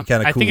 Yeah,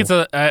 kind of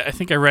cool. I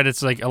think I read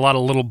it's like a lot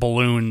of little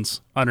balloons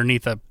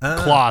underneath a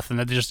cloth, and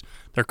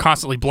they're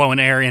constantly blowing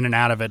air in and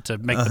out of it to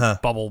make the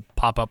bubble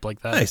pop up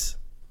like that. Nice,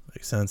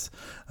 makes sense.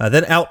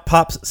 Then out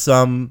pops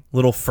some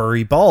little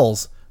furry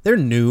balls. They're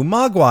new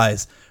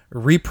Mogwais.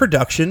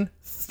 Reproduction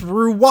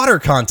through water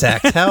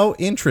contact. How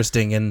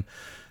interesting and.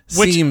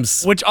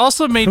 Which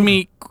also made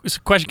me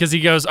question, because he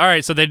goes, all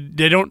right, so they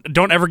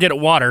don't ever get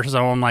water.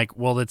 So I'm like,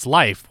 well, it's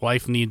life.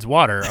 Life needs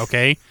water.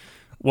 Okay.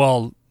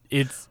 Well,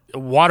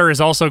 water is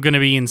also going to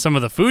be in some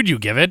of the food you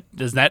give it.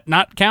 Does that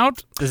not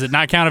count? Does it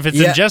not count if it's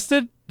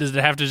ingested? Does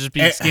it have to just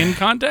be skin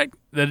contact?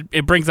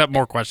 It brings up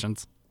more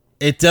questions.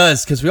 It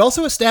does, because we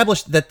also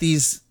established that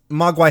these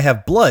Mogwai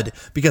have blood,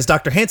 because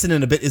Dr. Hansen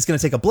in a bit is going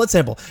to take a blood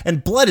sample,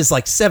 and blood is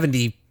like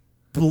 70+%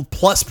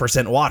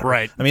 water.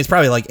 Right. I mean, it's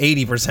probably like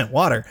 80%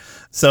 water.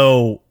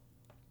 So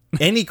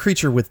any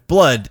creature with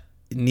blood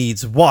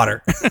needs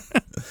water.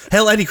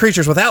 Hell, any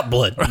creatures without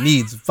blood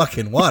needs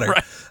fucking water.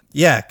 Right.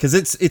 Yeah, because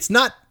it's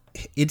not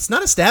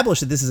established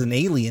that this is an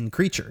alien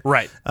creature.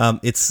 Right.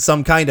 It's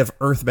some kind of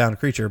earthbound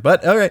creature.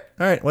 But all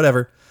right,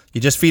 whatever.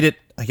 You just feed it,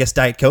 I guess,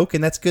 Diet Coke,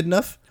 and that's good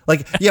enough.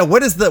 Like, yeah,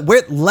 what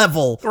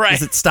level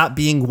does it stop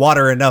being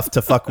water enough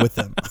to fuck with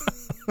them?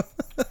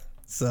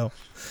 So.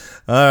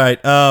 All right,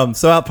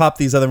 so out pop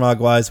these other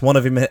Mogwais. One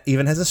of them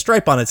even has a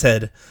stripe on its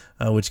head,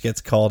 which gets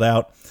called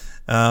out.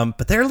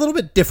 But they're a little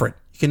bit different.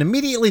 You can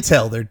immediately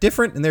tell they're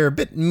different, and they're a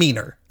bit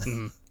meaner.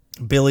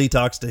 Billy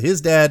talks to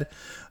his dad,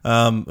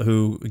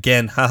 who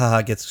again,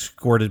 gets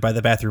squirted by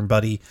the bathroom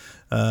buddy,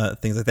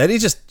 things like that.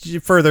 He's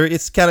just further.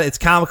 It's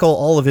comical.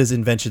 All of his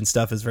invention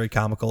stuff is very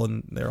comical,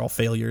 and they're all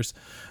failures.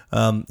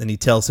 And he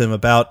tells him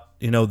about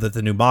that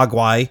the new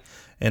Mogwai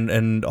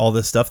and all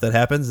this stuff that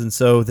happens. And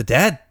so the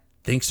dad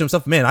thinks to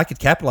himself, "Man, I could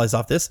capitalize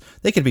off this.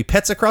 They could be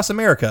pets across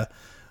America."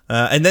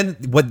 And then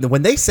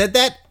when they said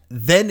that,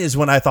 then is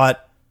when I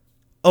thought,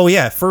 "Oh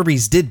yeah,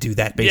 Furbies did do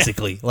that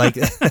basically." Like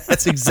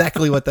that's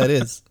exactly what that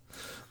is.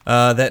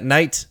 That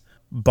night,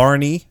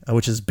 Barney,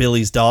 which is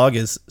Billy's dog,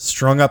 is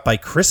strung up by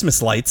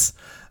Christmas lights,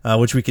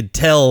 which we could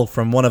tell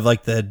from one of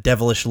like the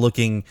devilish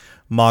looking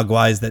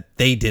Mogwais that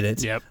they did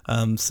it. Yep.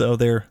 So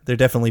they're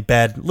definitely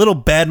little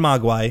bad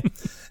Mogwai.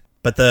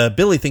 But the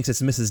Billy thinks it's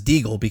Mrs.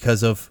 Deagle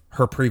because of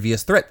her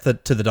previous threat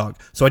to the dog.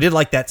 So I did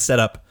like that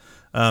setup,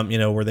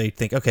 where they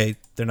think, okay,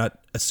 they're not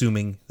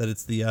assuming that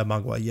it's the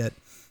Mogwai yet.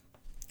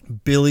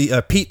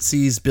 Pete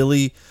sees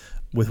Billy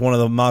with one of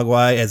the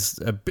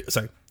Mogwai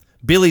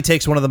Billy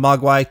takes one of the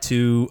Mogwai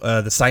to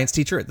the science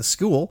teacher at the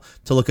school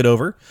to look it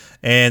over,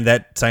 and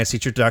that science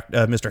teacher,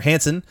 Mr.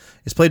 Hansen,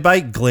 is played by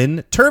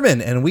Glenn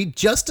Turman, and we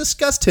just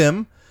discussed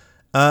him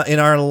in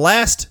our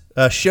last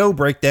show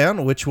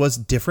breakdown, which was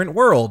Different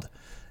World.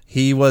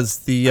 He was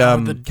the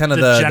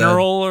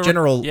general.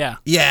 General.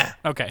 Yeah.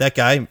 Okay. That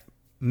guy,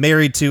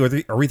 married to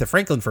Aretha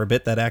Franklin for a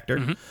bit, that actor.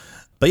 Mm-hmm.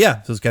 But yeah,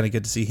 so it was kind of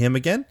good to see him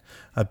again.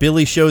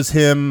 Billy shows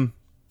him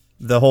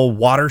the whole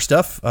water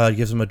stuff,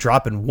 gives him a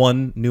drop and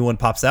one new one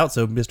pops out.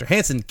 So Mr.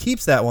 Hansen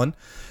keeps that one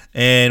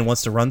and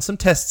wants to run some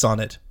tests on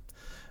it.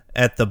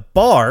 At the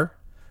bar,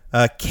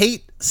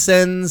 Kate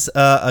sends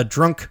a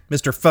drunk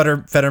Mr.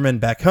 Fetterman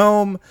back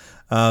home,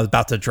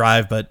 about to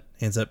drive, but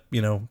ends up,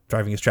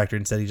 driving his tractor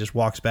instead. He just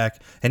walks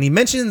back. And he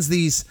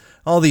mentions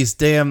all these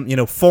damn,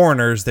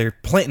 foreigners. They're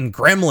planting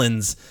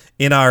gremlins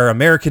in our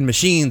American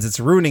machines. It's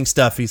ruining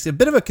stuff. He's a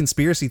bit of a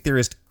conspiracy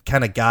theorist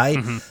kind of guy.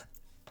 Mm-hmm.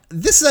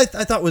 This I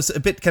thought was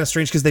a bit kind of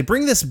strange because they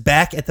bring this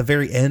back at the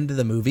very end of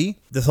the movie.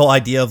 This whole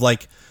idea of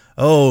like,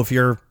 oh, if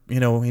you're,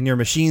 in your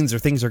machines or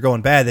things are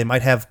going bad, they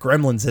might have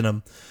gremlins in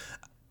them.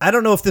 I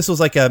don't know if this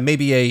was like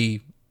maybe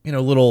a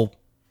little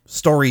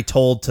story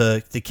told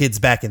to the kids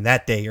back in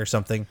that day or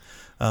something,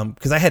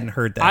 because I hadn't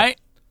heard that.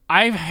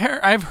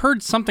 I've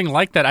heard something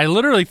like that. I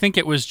literally think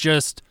it was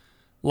just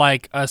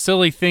like a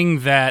silly thing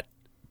that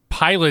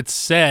pilots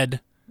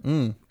said.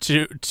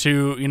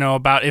 To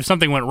about if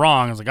something went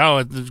wrong, it's like,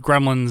 oh, the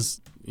gremlins,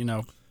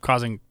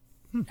 causing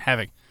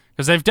havoc,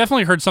 because I've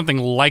definitely heard something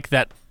like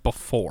that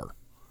before.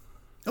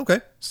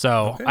 Okay.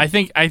 So okay.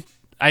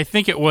 I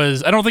think it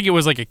was. I don't think it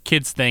was like a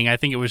kids thing. I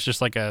think it was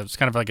just it's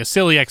kind of like a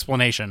silly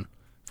explanation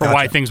for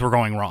why things were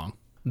going wrong.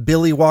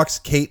 Billy walks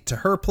Kate to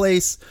her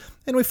place,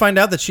 and we find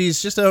out that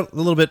she's just a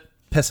little bit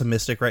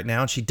pessimistic right now,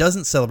 and she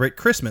doesn't celebrate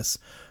Christmas,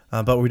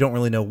 but we don't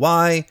really know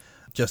why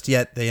just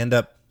yet. They end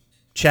up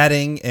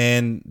chatting,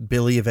 and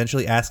Billy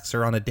eventually asks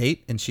her on a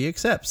date, and she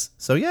accepts.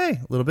 So yay,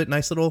 a little bit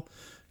nice little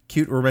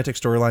cute romantic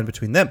storyline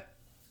between them.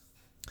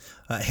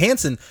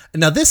 Hansen.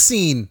 Now this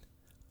scene,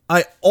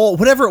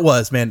 whatever it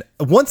was, man.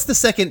 Once the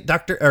second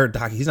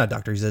he's not a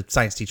doctor, he's a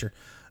science teacher.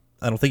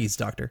 I don't think he's a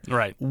doctor.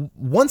 Right.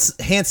 Once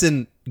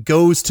Hansen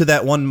goes to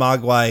that one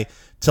Mogwai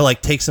to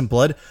like take some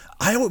blood,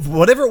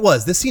 whatever it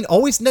was, this scene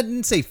always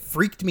didn't say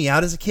freaked me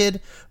out as a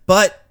kid,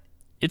 but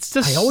it's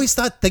just I always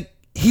thought that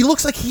he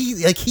looks like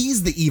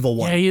he's the evil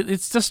one. Yeah,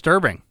 it's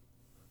disturbing.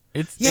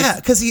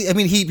 Because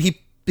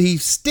he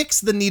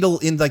sticks the needle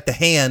in like the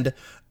hand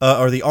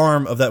or the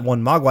arm of that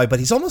one Mogwai, but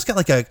he's almost got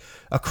like a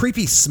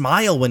creepy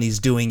smile when he's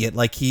doing it.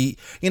 Like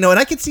and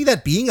I could see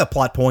that being a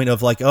plot point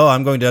of like, oh,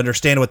 I'm going to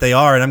understand what they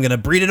are and I'm going to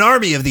breed an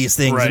army of these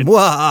things. Right. And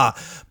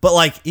but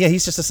like, yeah,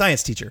 he's just a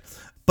science teacher.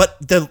 But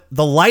the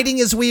lighting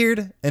is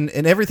weird and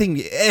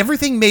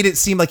everything made it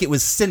seem like it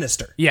was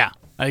sinister. Yeah,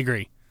 I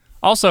agree.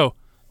 Also,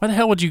 why the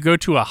hell would you go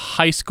to a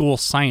high school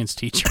science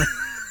teacher?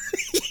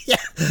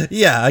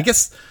 Yeah. I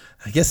guess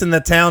in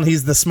that town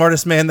he's the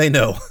smartest man they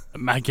know.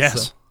 I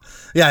guess. So,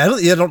 yeah,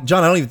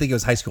 John. I don't even think it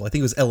was high school. I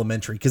think it was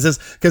elementary because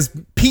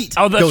Pete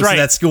goes to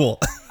that school.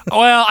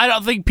 Well, I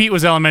don't think Pete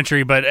was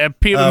elementary, but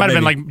Pete might have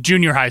been like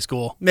junior high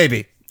school.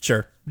 Maybe,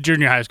 sure.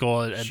 Junior high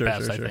school at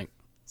best, I think.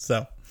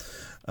 So,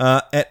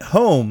 at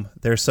home,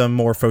 there's some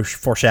more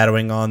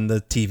foreshadowing on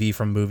the TV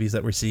from movies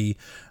that we see.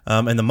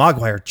 And the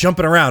Mogwai are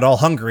jumping around, all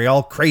hungry,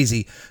 all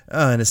crazy.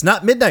 And it's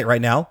not midnight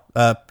right now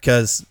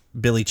because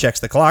Billy checks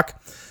the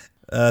clock.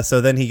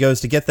 So then he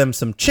goes to get them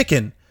some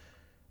chicken.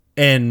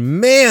 And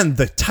man,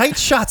 the tight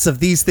shots of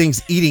these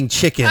things eating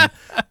chicken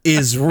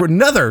is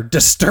another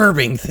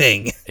disturbing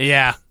thing.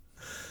 Yeah.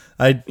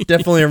 I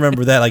definitely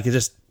remember that. Like,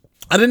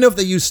 I didn't know if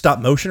they used stop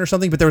motion or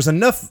something, but there was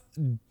enough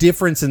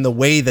difference in the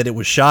way that it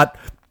was shot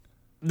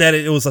that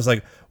it was just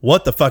like,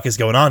 what the fuck is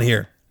going on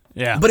here?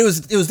 Yeah. But it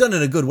was done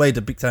in a good way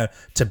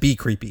to be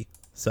creepy.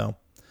 So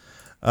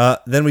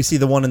then we see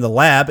the one in the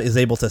lab is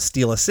able to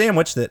steal a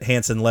sandwich that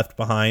Hansen left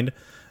behind.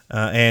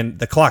 And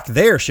the clock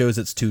there shows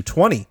it's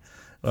 2:20.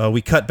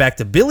 We cut back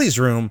to Billy's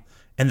room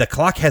and the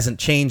clock hasn't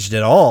changed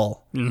at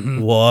all.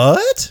 Mm-hmm.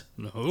 What?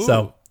 No.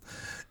 So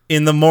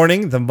In the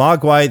morning, the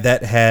Mogwai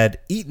that had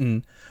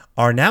eaten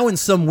are now in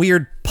some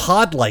weird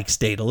pod-like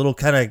state, a little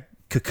kind of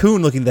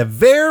cocoon looking that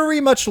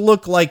very much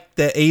look like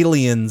the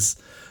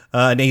aliens,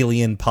 an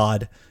alien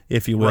pod,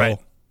 if you will. Right.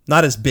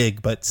 Not as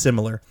big, but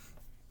similar.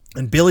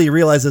 And Billy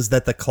realizes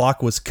that the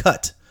clock was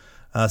cut,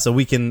 so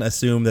we can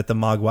assume that the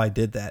Mogwai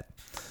did that.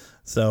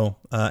 So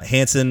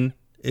Hansen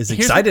is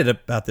excited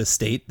about this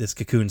state, this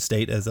cocoon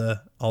state, as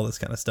all this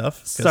kind of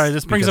stuff. Sorry,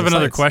 this brings up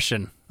another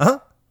question. Uh-huh.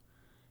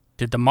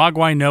 Did the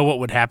Mogwai know what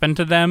would happen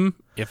to them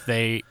if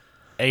they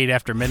ate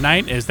after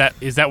midnight? Is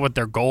that what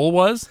their goal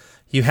was?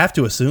 You have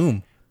to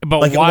assume. But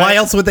like, why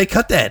else would they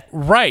cut that?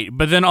 Right,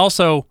 but then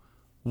also,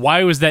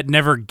 why was that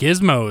never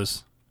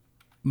Gizmo's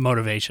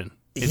motivation?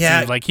 It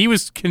seems like he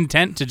was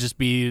content to just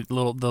be the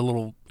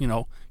little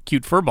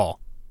cute furball.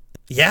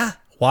 Yeah.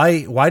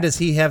 Why does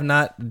he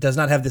does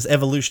not have this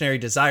evolutionary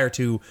desire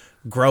to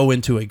grow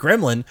into a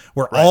gremlin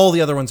where all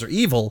the other ones are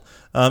evil,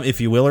 if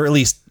you will, or at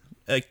least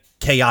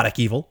chaotic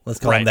evil? Let's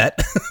call him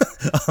that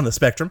on the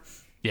spectrum.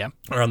 Yeah.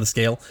 Or on the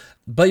scale.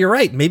 But you're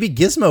right. Maybe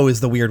Gizmo is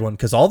the weird one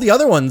because all the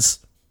other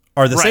ones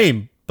are the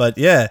same. But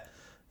yeah,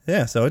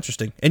 so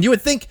interesting. And you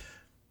would think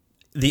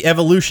the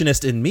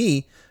evolutionist in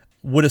me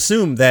would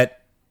assume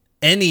that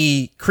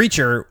any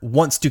creature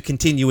wants to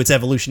continue its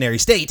evolutionary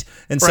state,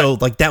 and so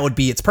like that would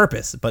be its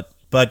purpose. But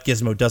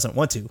Gizmo doesn't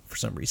want to for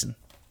some reason.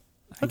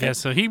 I guess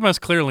so. He must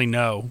clearly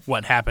know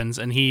what happens,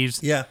 and he's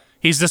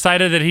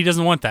decided that he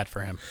doesn't want that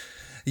for him.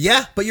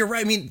 Yeah, but you're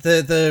right. I mean,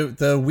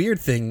 the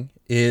weird thing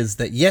is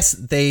that yes,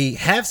 they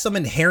have some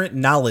inherent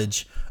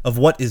knowledge of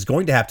what is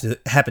going to have to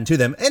happen to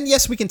them. And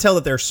yes, we can tell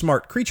that they're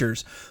smart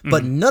creatures,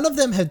 but none of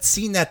them had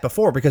seen that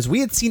before because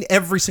we had seen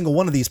every single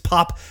one of these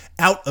pop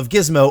out of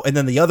Gizmo and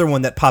then the other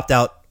one that popped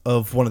out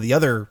of one of the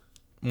other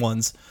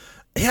ones.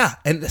 Yeah,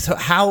 and so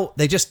how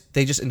they just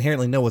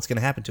inherently know what's going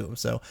to happen to them.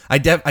 So I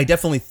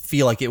definitely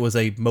feel like it was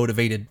a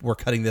motivated, we're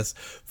cutting this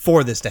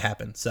for this to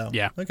happen. So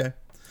yeah. Okay.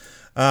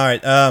 All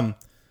right.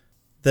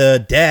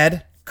 The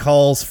dad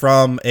calls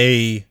from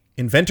a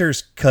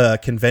inventors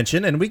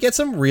convention, and we get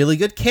some really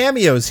good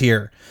cameos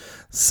here.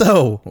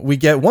 So we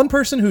get one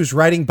person who's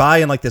riding by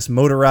in like this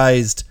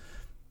motorized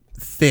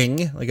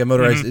thing, like a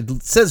motorized,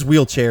 it says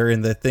wheelchair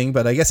in the thing,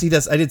 but I guess he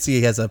does. I did see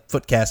he has a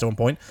foot cast at one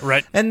point.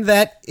 Right. And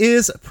that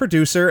is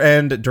producer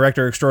and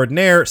director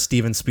extraordinaire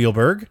Steven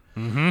Spielberg.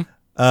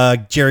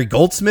 Jerry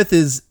Goldsmith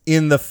is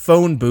in the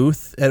phone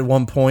booth at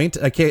one point.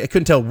 I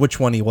couldn't tell which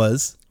one he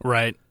was.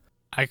 Right.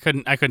 I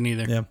couldn't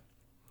either. Yeah.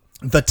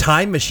 The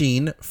time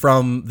machine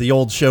from the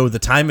old show, The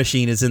Time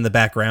Machine, is in the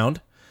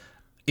background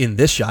in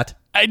this shot.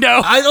 I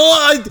know.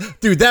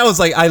 Dude, that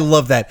was like, I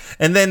love that.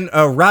 And then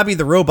Robbie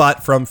the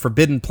robot from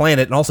Forbidden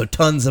Planet and also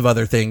tons of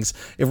other things.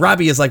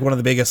 Robbie is like one of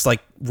the biggest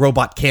like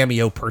robot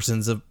cameo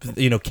persons of,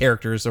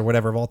 characters or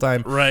whatever of all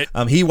time. Right.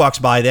 He walks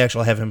by. They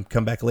actually have him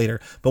come back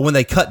later. But when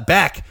they cut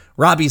back,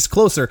 Robbie's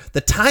closer. The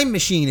time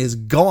machine is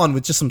gone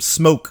with just some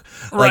smoke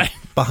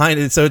behind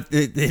it. So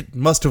it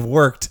must have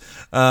worked.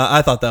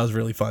 I thought that was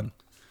really fun.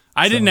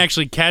 I didn't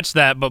actually catch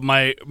that, but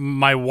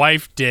my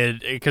wife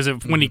did, because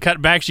when he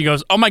cut back, she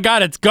goes, "Oh my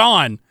God, it's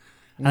gone!"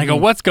 And I go,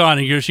 "What's gone?"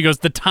 And she goes,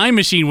 "The time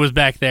machine was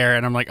back there."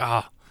 And I'm like,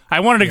 I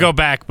wanted to go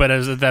back, but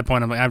at that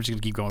point, I'm like, I'm just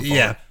gonna keep going forward.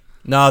 Yeah,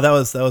 no, that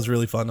was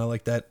really fun. I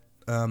like that.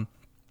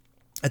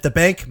 At the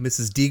bank,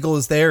 Mrs. Deagle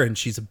is there, and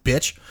she's a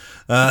bitch.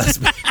 That's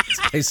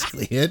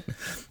basically it.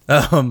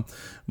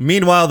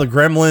 Meanwhile, the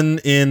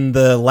gremlin in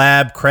the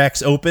lab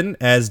cracks open,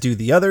 as do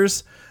the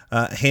others.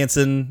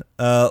 Hansen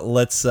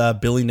lets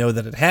Billy know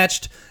that it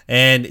hatched,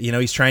 and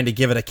he's trying to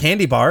give it a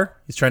candy bar.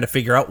 He's trying to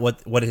figure out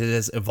what it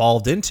has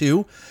evolved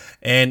into,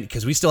 and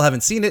because we still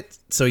haven't seen it,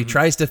 so he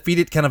tries to feed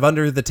it kind of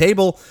under the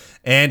table,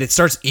 and it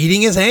starts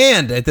eating his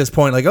hand at this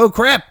point. Like, oh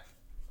crap!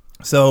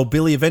 So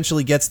Billy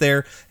eventually gets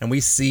there, and we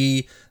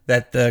see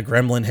that the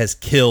gremlin has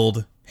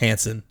killed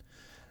Hansen.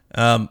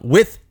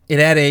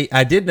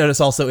 I did notice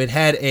also it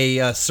had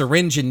a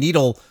syringe and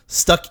needle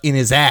stuck in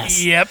his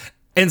ass. Yep.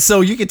 And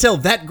so you can tell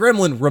that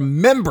gremlin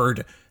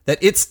remembered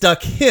that it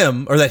stuck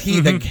him, or that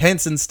that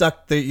Hansen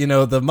stuck the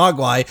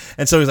Mogwai,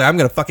 and so he's like, I'm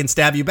gonna fucking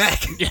stab you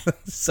back. Yeah.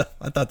 So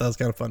I thought that was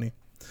kind of funny.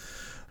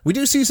 We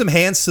do see some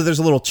hands, so there's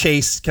a little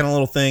chase, kind of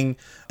little thing,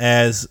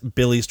 as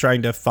Billy's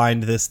trying to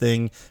find this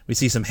thing. We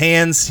see some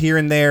hands here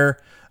and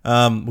there.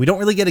 We don't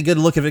really get a good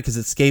look of it because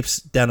it escapes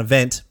down a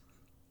vent.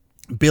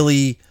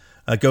 Billy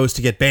goes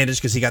to get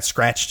bandaged because he got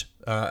scratched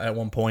at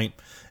one point,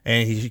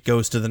 and he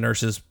goes to the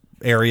nurse's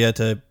area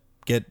to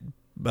get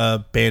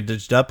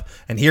bandaged up,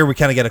 and here we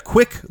kind of get a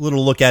quick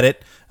little look at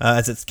it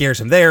as it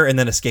scares him there and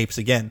then escapes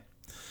again.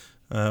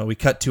 We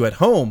cut to at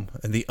home,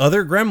 and the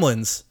other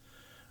gremlins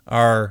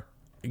are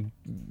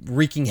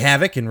wreaking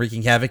havoc, and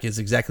wreaking havoc is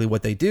exactly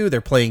what they do. They're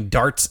playing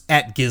darts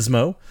at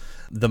Gizmo.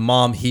 The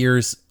mom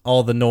hears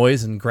all the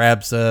noise and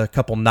grabs a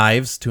couple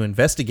knives to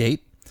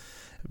investigate.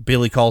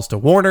 Billy calls to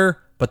warn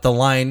her, but the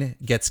line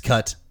gets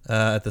cut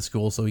at the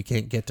school, so he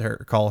can't get to her,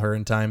 call her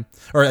in time.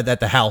 Or at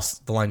the house,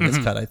 the line gets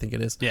cut, I think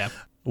it is. Yeah.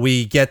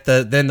 We get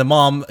then the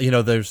mom,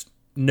 there's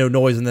no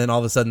noise, and then all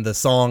of a sudden the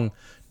song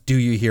Do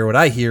You Hear What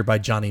I Hear by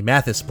Johnny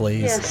Mathis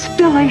plays. Yes.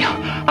 Billy,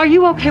 are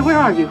you okay? Where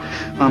are you?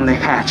 Mom, they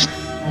hatched.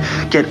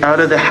 Get out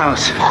of the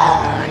house.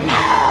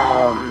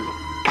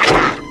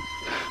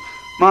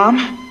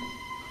 Mom?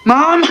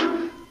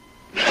 Mom?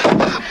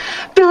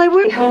 Billy,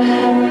 where...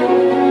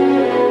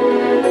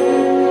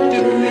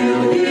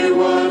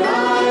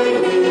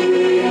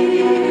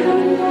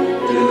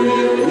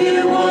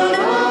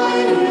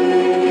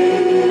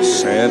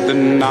 Said the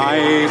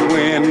night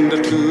wind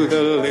to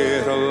the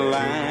little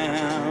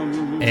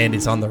lamb. And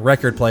it's on the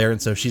record player,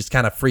 and so she's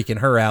kind of freaking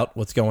her out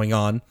what's going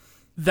on.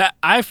 That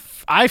I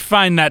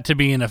find that to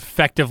be an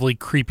effectively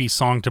creepy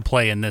song to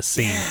play in this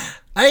scene.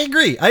 I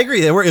agree.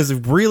 It was a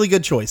really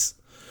good choice.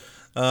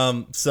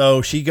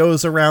 So she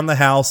goes around the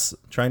house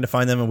trying to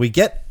find them, and we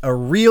get a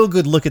real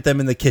good look at them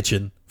in the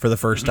kitchen for the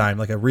first time,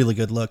 like a really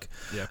good look.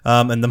 Yeah.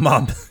 And the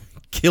mom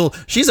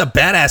she's a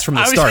badass from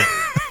the start.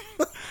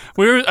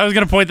 I was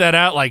going to point that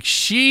out. Like,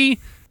 she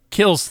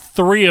kills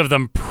 3 of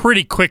them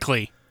pretty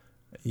quickly.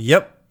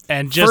 Yep.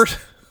 And just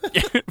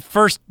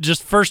first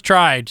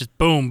try, just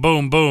boom,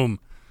 boom, boom.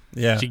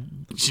 Yeah. She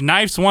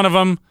knifes one of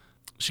them.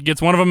 She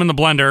gets one of them in the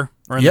blender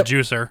or in the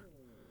juicer.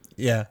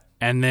 Yeah.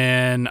 And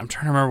then I'm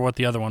trying to remember what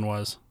the other one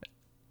was.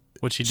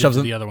 What she did Shoves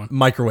to the other one.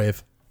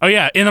 Microwave. Oh,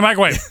 yeah, in the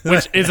microwave,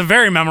 which is a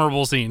very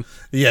memorable scene.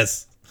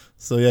 Yes.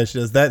 So, yeah, she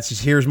does that. She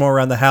hears more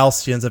around the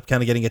house. She ends up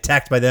kind of getting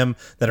attacked by them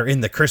that are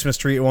in the Christmas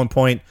tree at one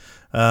point.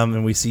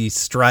 And we see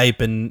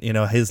Stripe and,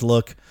 his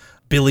look.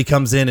 Billy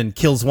comes in and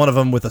kills one of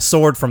them with a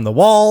sword from the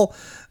wall.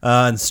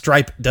 And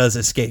Stripe does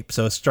escape.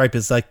 So Stripe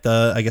is like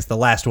the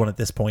last one at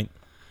this point.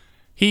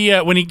 He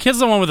when he kills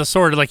someone with a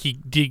sword, like he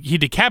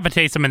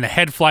decapitates him and the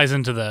head flies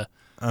into the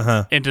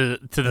into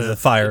the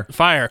fire.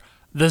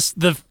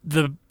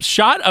 The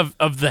shot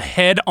of the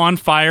head on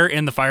fire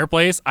in the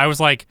fireplace, I was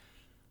like,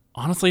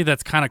 honestly,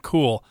 that's kind of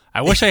cool.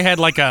 I wish I had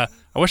like a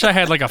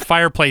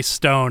fireplace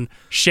stone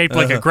shaped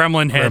like a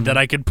gremlin head that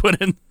I could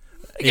put in.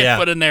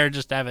 Put in there,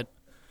 just have it.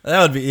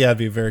 That would be it'd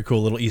be a very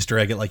cool little Easter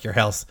egg at like your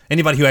house.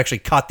 Anybody who actually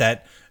caught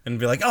that and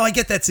be like, oh, I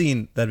get that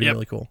scene. That'd be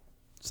really cool.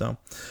 So,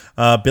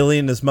 Billy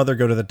and his mother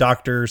go to the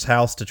doctor's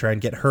house to try and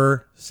get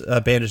her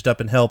bandaged up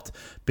and helped.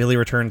 Billy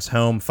returns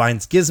home,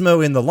 finds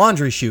Gizmo in the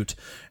laundry chute,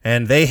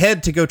 and they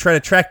head to go try to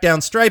track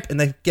down Stripe, and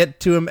they get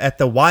to him at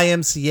the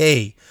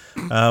YMCA,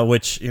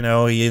 which,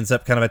 he ends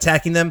up kind of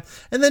attacking them,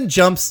 and then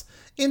jumps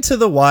into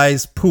the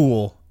Y's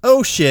pool.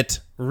 Oh shit,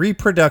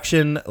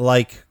 reproduction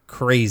like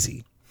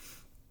crazy.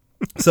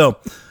 So,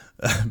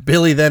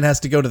 Billy then has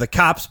to go to the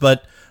cops,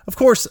 but of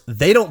course,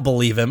 they don't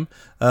believe him.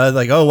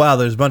 Like, oh, wow,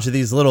 there's a bunch of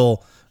these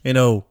little,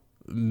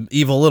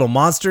 evil little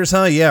monsters,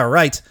 huh? Yeah,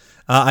 right.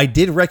 I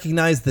did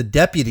recognize the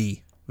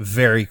deputy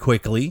very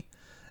quickly,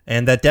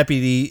 and that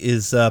deputy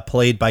is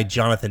played by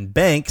Jonathan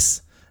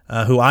Banks,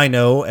 who I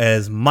know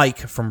as Mike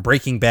from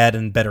Breaking Bad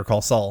and Better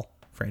Call Saul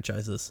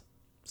franchises.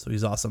 So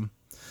he's awesome.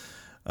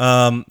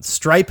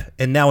 Stripe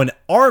and now an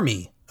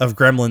army of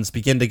gremlins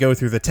begin to go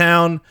through the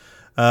town.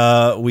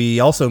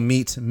 We also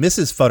meet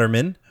Mrs.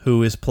 Futterman,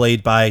 who is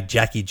played by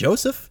Jackie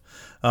Joseph.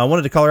 I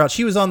wanted to call her out.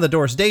 She was on the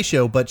Doris Day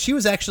Show, but she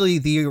was actually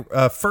the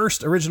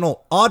first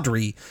original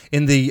Audrey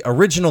in the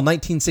original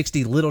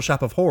 1960 Little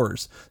Shop of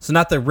Horrors. So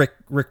not the Rick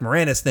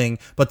Moranis thing,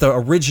 but the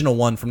original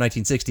one from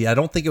 1960. I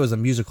don't think it was a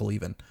musical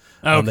even.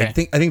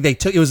 Okay. I think they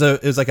took it was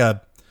like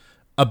a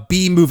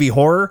B movie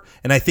horror,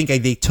 and I think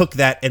they took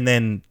that and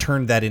then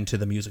turned that into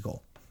the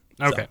musical.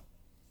 Okay.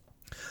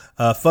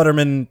 So,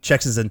 Futterman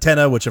checks his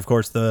antenna, which of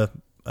course the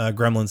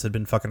gremlins had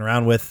been fucking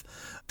around with.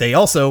 They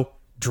also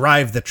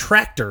drive the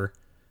tractor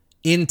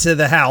into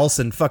the house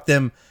and fuck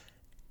them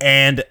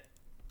and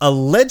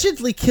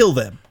allegedly kill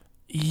them.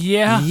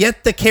 Yeah.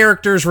 Yet the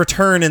characters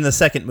return in the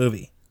second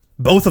movie.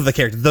 Both of the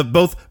characters,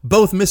 both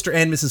Mr.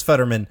 and Mrs.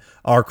 Futterman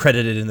are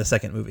credited in the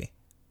second movie.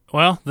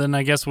 Well, then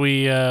I guess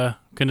we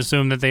can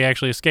assume that they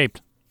actually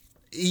escaped.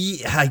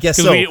 Yeah, I guess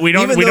so. We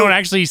don't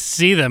actually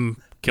see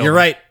them killed. You're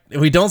right.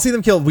 We don't see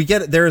them killed.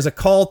 There is a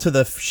call to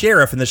the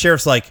sheriff, and the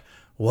sheriff's like,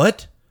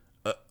 "What?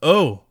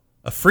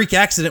 A freak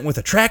accident with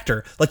a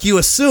tractor." Like, you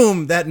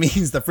assume that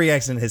means the freak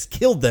accident has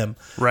killed them,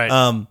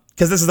 right?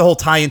 Because this is the whole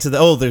tie into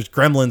there's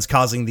gremlins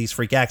causing these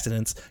freak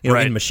accidents,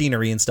 in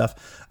machinery and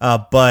stuff.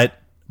 But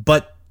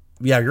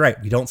yeah, you're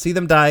right. We don't see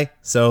them die,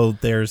 so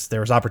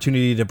there's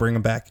opportunity to bring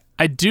them back.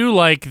 I do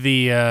like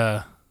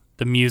the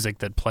music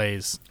that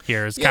plays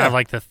here. It's kind of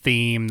like the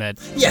theme that.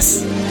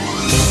 Yes.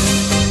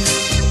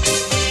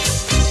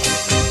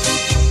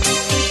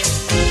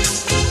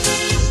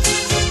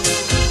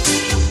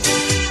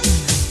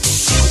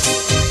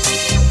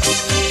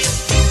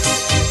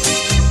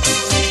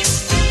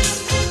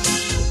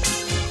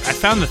 I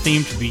found the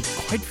theme to be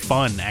quite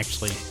fun,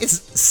 actually. It's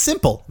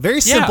simple,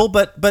 very simple,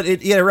 but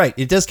right.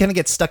 It does kind of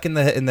get stuck in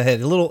the head,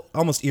 a little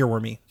almost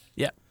earwormy.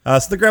 Yeah.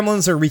 So the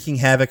gremlins are wreaking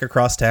havoc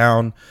across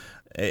town,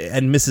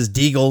 and Mrs.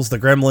 Deagle's the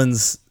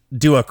gremlins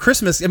do a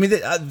Christmas. I mean,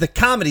 the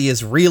comedy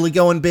is really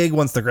going big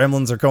once the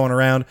gremlins are going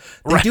around.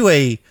 They do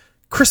a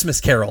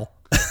Christmas Carol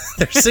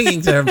they're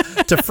singing to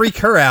her to freak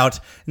her out,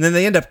 and then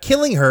they end up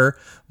killing her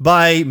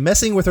by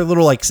messing with her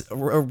little like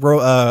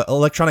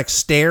electronic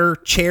stair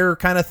chair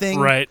kind of thing.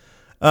 Right.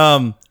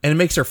 And it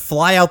makes her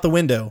fly out the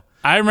window.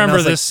 I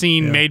remember this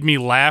scene made me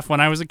laugh when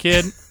I was a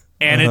kid,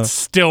 and it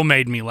still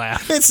made me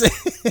laugh.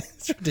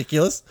 It's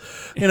ridiculous,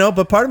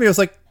 but part of me was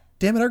like,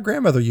 damn it, our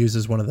grandmother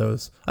uses one of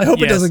those. I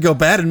hope it doesn't go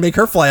bad and make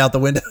her fly out the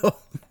window.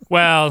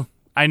 Well,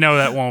 I know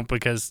that won't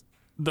because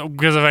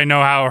if I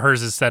know how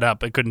hers is set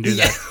up, it couldn't do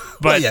that.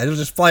 But it'll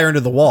just fly her into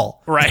the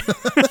wall. Right.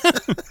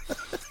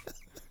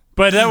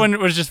 But that one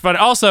was just fun.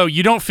 Also,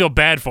 you don't feel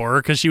bad for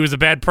her because she was a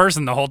bad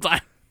person the whole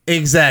time.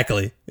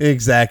 Exactly.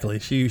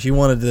 She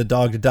wanted the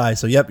dog to die.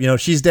 So,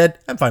 she's dead.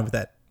 I'm fine with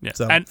that. Yeah.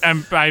 So. And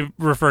I'm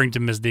referring to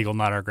Miss Deagle,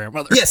 not our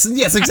grandmother. Yes,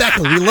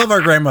 exactly. We love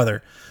our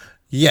grandmother.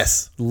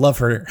 Yes, love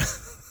her.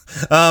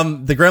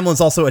 The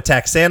Gremlins also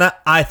attack Santa.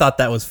 I thought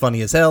that was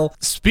funny as hell.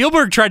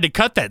 Spielberg tried to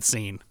cut that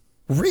scene.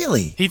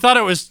 Really? He thought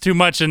it was too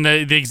much, and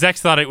the execs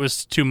thought it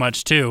was too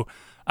much too.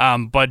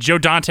 But Joe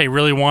Dante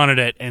really wanted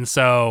it, and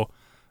so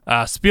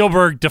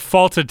Spielberg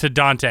defaulted to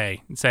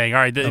Dante, saying, all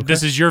right,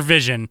 this is your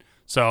vision.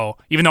 So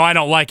even though I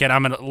don't like it,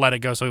 I'm going to let it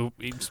go. So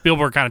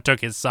Spielberg kind of took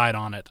his side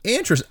on it.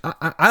 Interesting.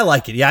 I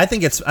like it. Yeah, I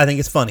think it's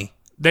funny.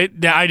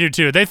 I do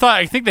too.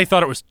 I think they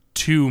thought it was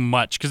too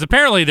much because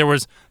apparently there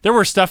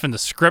were stuff in the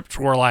script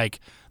where like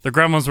the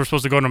Gremlins were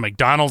supposed to go to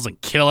McDonald's and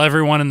kill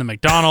everyone in the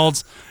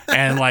McDonald's,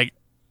 and like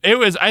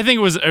I think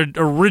it was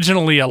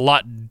originally a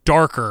lot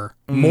darker,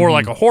 more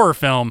like a horror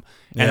film,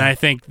 and I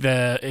think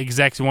the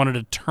execs wanted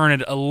to turn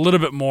it a little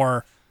bit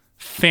more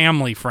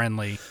family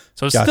friendly.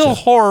 So it's still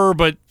horror,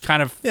 but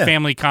kind of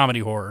family comedy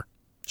horror.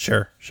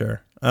 Sure.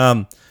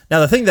 Now,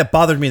 the thing that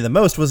bothered me the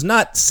most was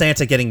not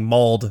Santa getting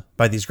mauled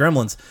by these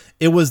gremlins.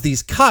 It was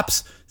these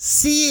cops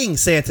seeing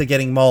Santa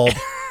getting mauled,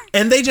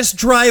 and they just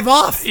drive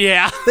off.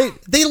 Yeah.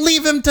 They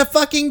leave him to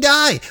fucking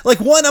die. Like,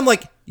 one, I'm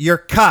like, you're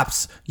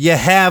cops. You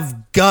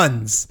have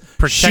guns.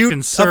 Protect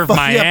and serve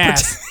my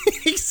ass.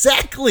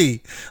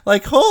 Exactly.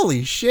 Like,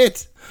 holy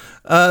shit.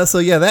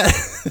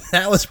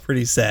 That was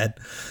pretty sad.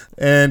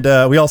 And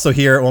we also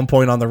hear at one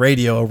point on the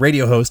radio, a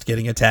radio host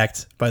getting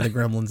attacked by the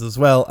gremlins as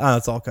well.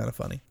 It's all kind of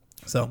funny.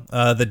 So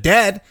the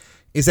dad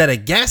is at a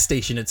gas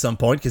station at some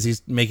point because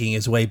he's making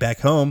his way back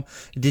home.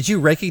 Did you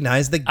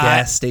recognize the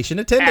gas station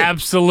attendant?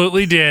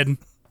 Absolutely did.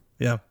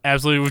 Yeah.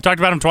 Absolutely. We've talked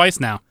about him twice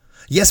now.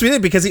 Yes, we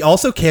did, because he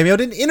also cameoed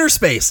in Inner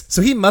Space.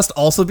 So he must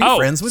also be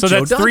friends with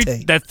Joe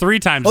Dante. That's three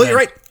times. Oh, you're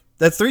right.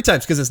 That's 3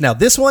 times because it's now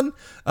this one,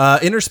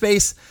 Inner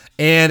Space,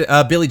 and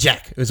Billy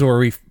Jack is where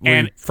we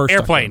first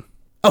Airplane.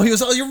 Oh,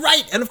 you're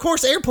right. And of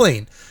course,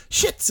 Airplane.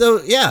 Shit.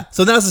 So, yeah.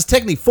 So now this is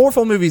technically 4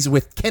 full movies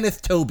with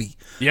Kenneth Tobey.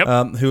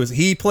 Yep.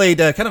 He played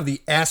kind of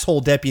the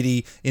asshole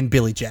deputy in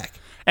Billy Jack.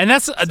 And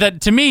that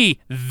to me,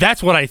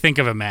 that's what I think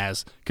of him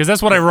as, because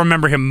that's what I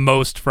remember him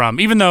most from.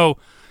 Even though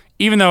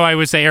I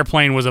would say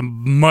Airplane was a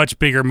much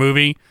bigger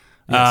movie,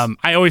 yes.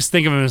 I always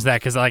think of him as that,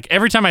 because like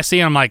every time I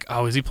see him, I'm like,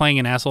 oh, is he playing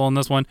an asshole in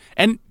this one?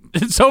 And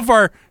so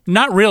far,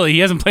 not really. He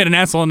hasn't played an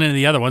asshole in any of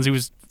the other ones. He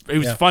was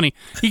funny.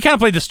 He kind of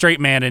played the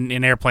straight man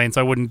in Airplane, so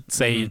I wouldn't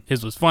say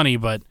his was funny,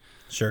 but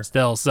sure,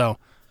 still. So,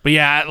 but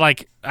yeah,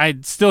 like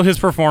his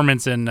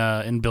performance in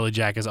Billy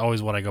Jack is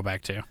always what I go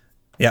back to.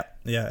 Yeah,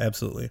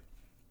 absolutely.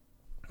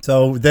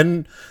 So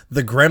then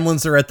the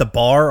Gremlins are at the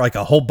bar, like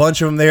a whole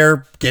bunch of them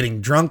there,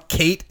 getting drunk.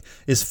 Kate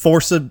is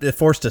forced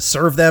to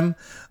serve them.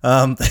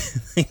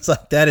 Things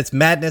like that. It's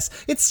madness.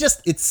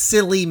 It's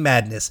silly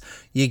madness.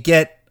 You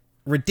get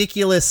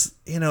ridiculous,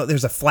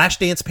 there's a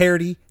Flashdance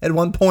parody at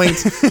one point.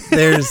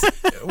 There's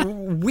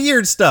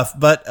weird stuff,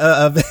 but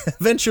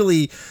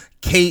eventually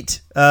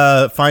Kate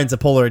finds a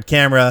Polaroid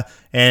camera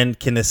and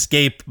can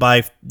escape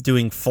by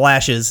doing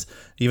flashes,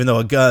 even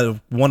though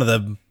one of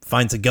them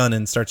finds a gun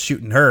and starts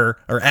shooting her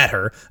or at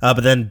her.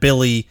 But then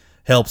Billy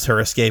helps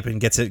her escape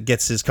and gets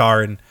his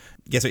car and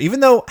gets her. Even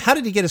though, how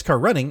did he get his car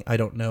running? I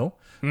don't know.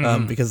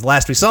 Because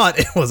last we saw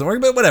it wasn't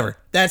working, but whatever.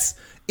 That's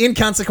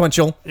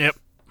inconsequential. Yep.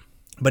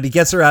 But he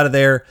gets her out of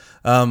there.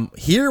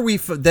 Here we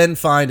then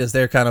find, as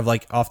they're kind of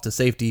like off to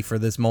safety for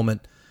this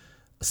moment,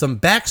 some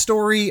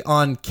backstory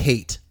on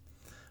Kate.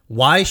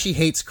 Why she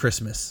hates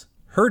Christmas.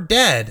 Her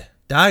dad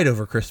died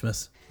over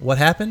Christmas. What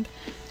happened?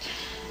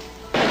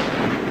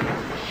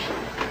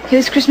 It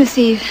was Christmas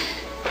Eve.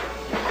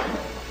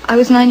 I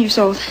was 9 years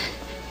old.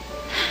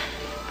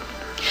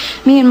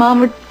 Me and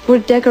Mom were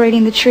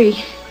decorating the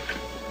tree,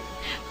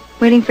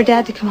 waiting for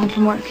Dad to come home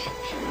from work.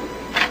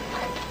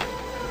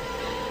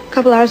 A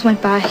couple hours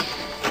went by.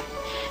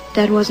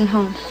 Dad wasn't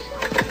home.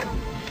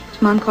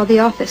 Mom called the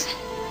office.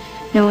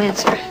 No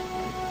answer.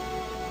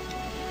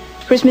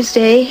 Christmas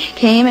Day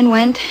came and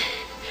went,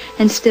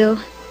 and still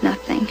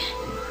nothing.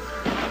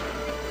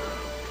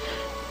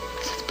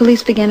 So the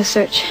police began a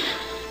search.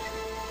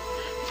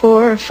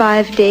 4 or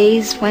 5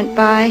 days went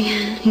by.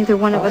 Neither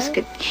one of us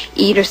could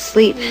eat or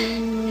sleep.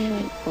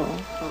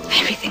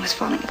 Everything was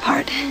falling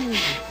apart.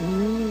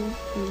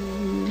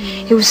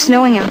 It was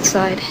snowing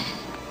outside.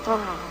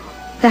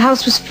 The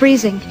house was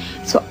freezing,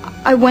 so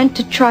I went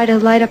to try to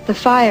light up the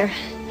fire.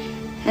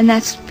 And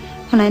that's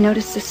when I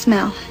noticed the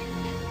smell.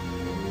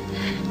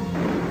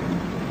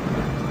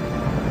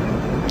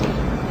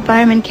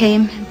 firemen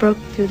came and broke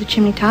through the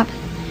chimney top.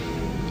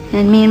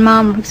 And me and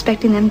Mom were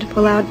expecting them to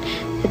pull out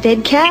a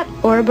dead cat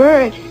or a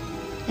bird.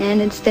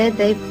 And instead,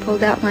 they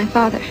pulled out my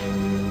father.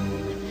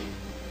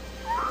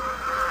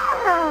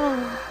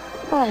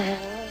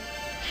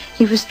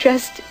 He was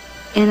dressed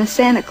in a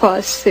Santa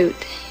Claus suit.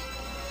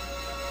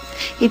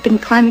 He'd been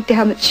climbing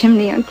down the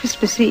chimney on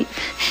Christmas Eve,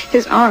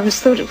 his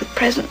arms loaded with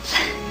presents.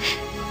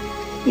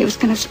 He was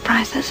going to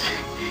surprise us.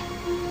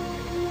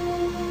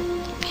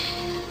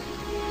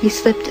 He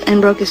slipped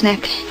and broke his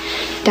neck.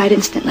 Died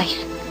instantly.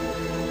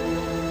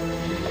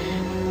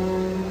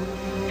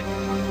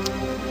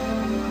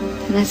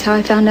 And that's how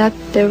I found out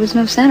there was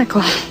no Santa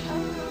Claus.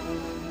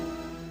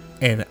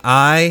 And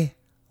I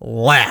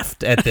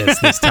laughed at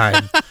this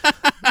time.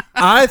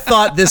 I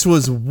thought this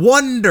was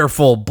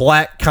wonderful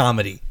black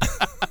comedy.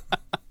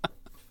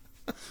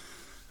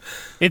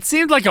 It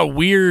seemed like a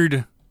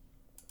weird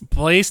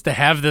place to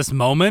have this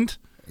moment.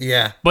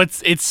 Yeah.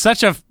 But it's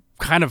such a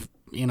kind of,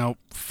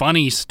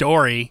 funny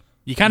story.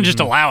 You kind of just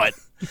allow it.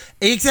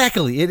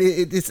 Exactly.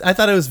 It's. I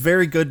thought it was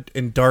very good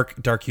and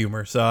dark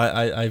humor. So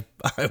I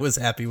was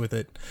happy with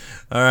it.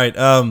 All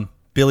right.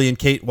 Billy and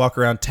Kate walk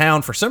around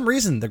town. For some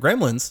reason, the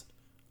Gremlins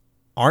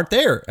aren't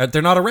there.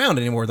 They're not around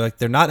anymore.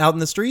 They're not out in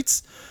the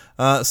streets.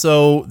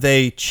 So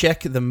they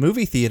check the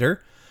movie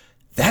theater.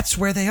 That's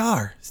where they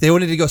are. They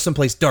wanted to go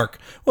someplace dark.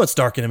 Well, it's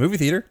dark in a movie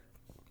theater.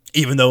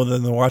 Even though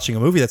they're watching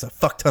a movie that's a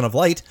fuck ton of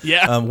light.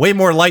 Yeah. Way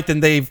more light than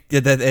they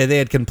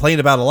had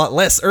complained about a lot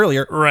less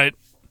earlier. Right.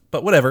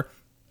 But whatever.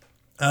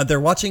 They're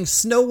watching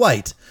Snow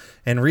White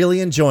and really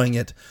enjoying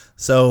it.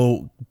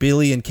 So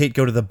Billy and Kate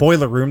go to the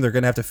boiler room. They're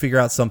going to have to figure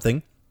out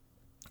something.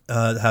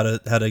 How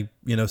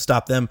to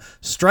stop them.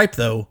 Stripe,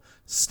 though,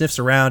 sniffs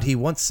around. He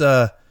wants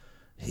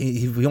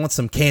he wants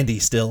some candy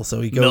still,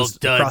 so he goes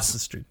across the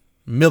street.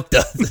 Milk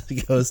Duds.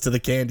 He goes to the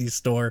candy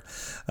store.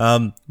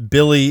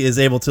 Billy is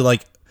able to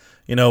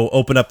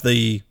open up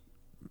the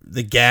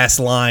gas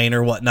line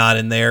or whatnot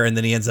in there, and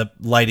then he ends up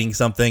lighting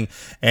something,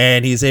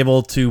 and he's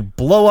able to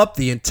blow up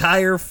the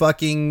entire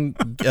fucking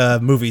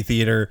movie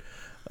theater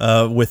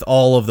with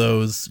all of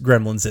those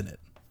gremlins in it.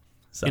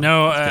 So,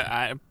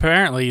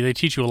 apparently they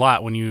teach you a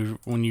lot when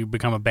you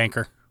become a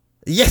banker.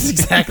 Yes,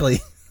 exactly.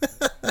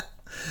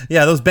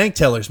 Yeah, those bank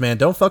tellers, man,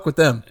 don't fuck with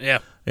them. Yeah.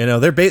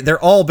 They're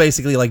all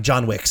basically like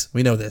John Wicks.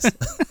 We know this.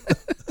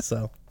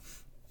 So,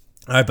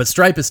 all right, but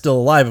Stripe is still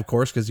alive, of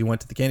course, because he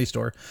went to the candy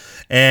store,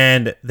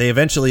 and they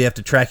eventually have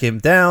to track him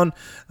down.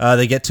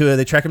 They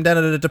track him down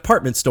at a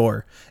department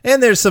store,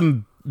 and there's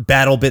some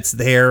battle bits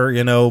there.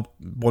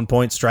 One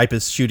point Stripe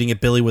is shooting at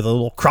Billy with a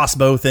little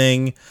crossbow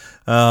thing,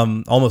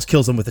 almost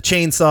kills him with a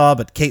chainsaw,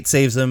 but Kate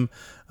saves him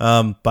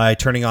by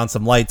turning on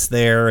some lights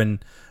there,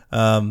 and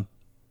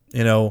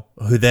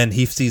who then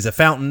he sees a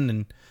fountain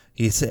and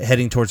he's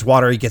heading towards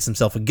water. He gets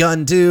himself a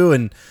gun too,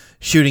 and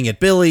shooting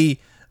at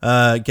Billy.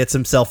 Gets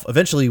himself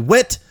eventually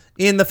wet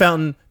in the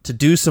fountain to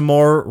do some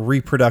more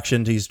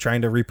reproduction. He's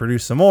trying to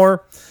reproduce some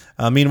more.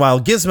 Meanwhile,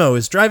 Gizmo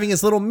is driving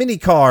his little mini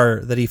car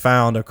that he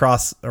found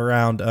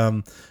around,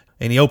 and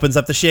he opens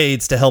up the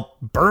shades to help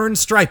burn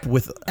Stripe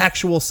with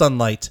actual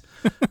sunlight.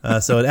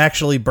 So it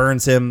actually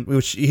burns him,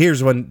 which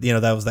here's when,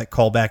 that was that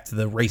callback to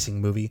the racing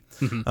movie.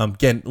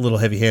 Again, a little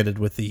heavy-handed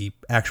with the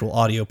actual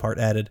audio part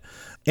added.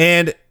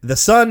 And the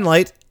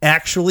sunlight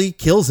actually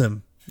kills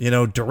him.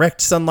 Direct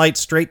sunlight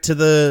straight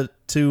to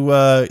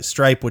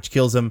Stripe, which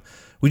kills him.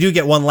 We do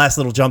get one last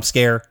little jump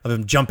scare of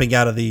him jumping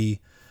out of the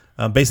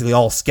basically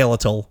all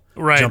skeletal,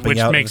 right? Jumping Which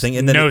out makes of the thing.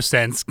 And then no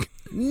sense.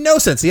 No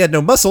sense. He had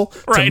no muscle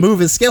to move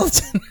his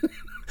skeleton,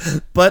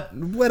 but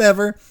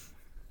whatever.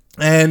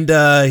 And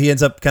he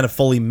ends up kind of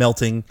fully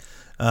melting,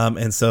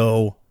 and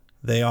so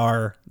they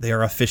are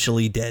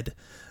officially dead.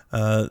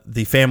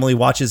 The family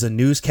watches a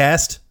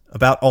newscast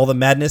about all the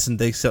madness, and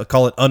they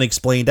call it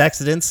unexplained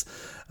accidents.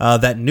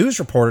 That news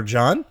reporter,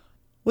 John,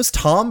 was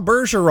Tom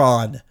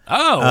Bergeron.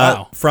 Oh,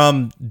 wow.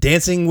 From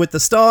Dancing with the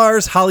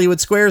Stars,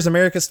 Hollywood Squares,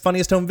 America's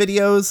Funniest Home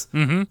Videos.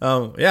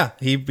 Mm-hmm. Yeah,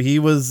 he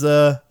was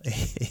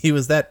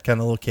that kind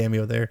of little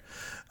cameo there.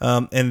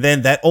 And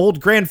then that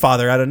old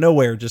grandfather out of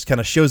nowhere just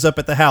kind of shows up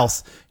at the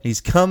house. And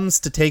he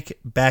comes to take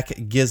back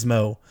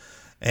Gizmo.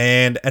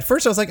 And at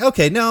first I was like,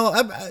 okay, no,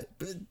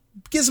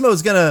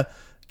 Gizmo's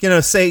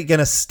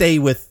gonna stay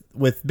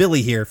with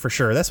Billy here for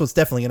sure. That's what's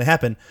definitely gonna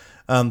happen.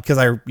 Because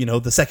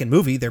the second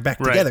movie they're back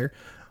together.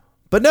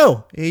 But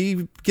no,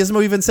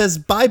 Gizmo even says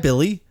bye,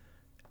 Billy,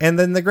 and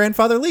then the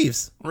grandfather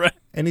leaves. Right.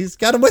 And he's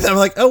got him with him. I'm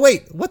like, oh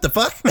wait, what the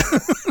fuck?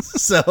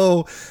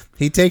 So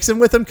he takes him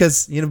with him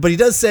because but he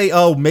does say,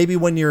 oh, maybe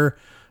when you're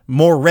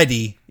more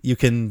ready, you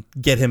can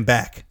get him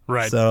back.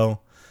 Right. So,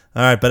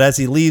 all right. But as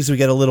he leaves, we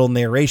get a little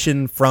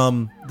narration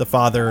from the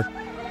father.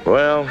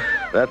 Well,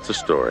 that's the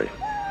story.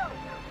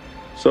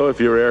 So if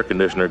your air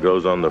conditioner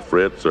goes on the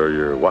fritz, or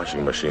your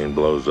washing machine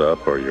blows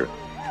up, or your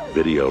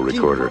video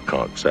recorder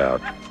conks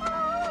out,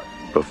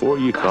 before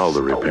you call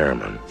the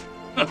repairman,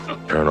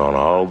 turn on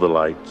all the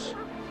lights,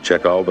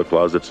 check all the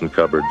closets and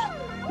cupboards,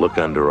 look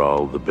under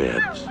all the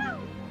beds,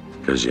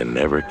 because you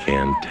never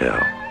can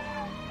tell.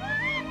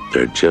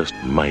 there just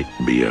might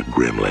be a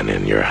gremlin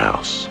in your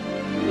house.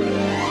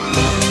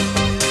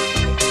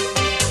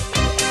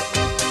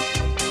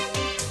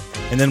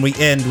 And then we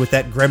end with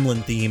that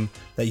gremlin theme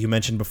that you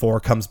mentioned before,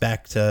 comes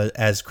back to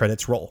as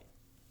credits roll.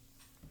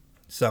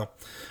 So,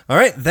 all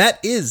right, that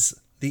is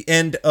the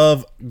end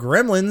of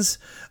Gremlins.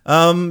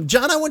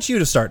 John, I want you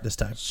to start this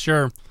time.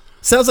 Sure.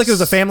 Sounds like it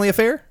was a family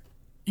affair?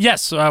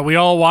 Yes, we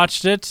all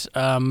watched it.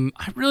 I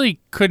really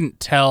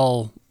couldn't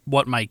tell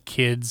what my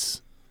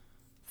kids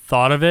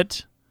thought of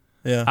it.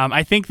 Yeah.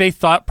 I think they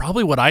thought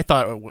probably what I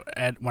thought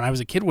when I was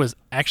a kid was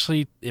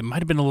actually it might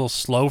have been a little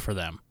slow for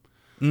them.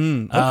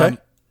 Okay.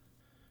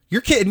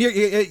 Your kid, and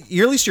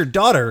you're at least your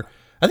daughter,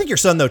 I think your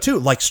son though too,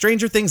 like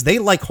Stranger Things, they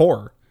like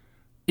horror.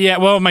 Yeah,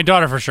 well, my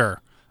daughter for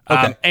sure.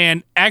 Okay.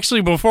 And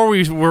actually, before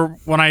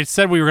when I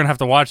said we were going to have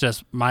to watch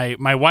this, my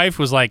wife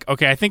was like,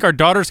 okay, I think our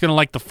daughter's going to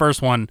like the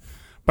first one,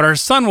 but our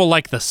son will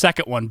like the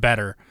second one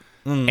better.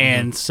 Mm-hmm.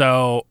 And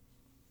so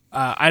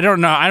I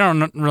don't know.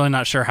 I'm really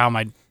not sure how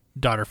my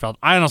daughter felt.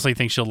 I honestly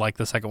think she'll like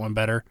the second one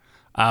better.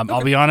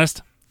 I'll be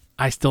honest.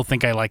 I still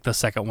think I like the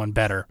second one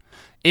better.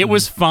 It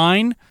was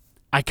fine.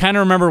 I kind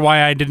of remember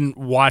why I didn't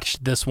watch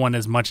this one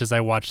as much as I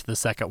watched the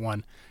second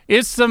one.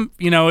 It's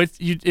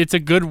it's a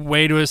good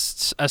way to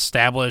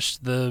establish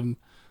the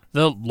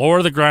lore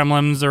of the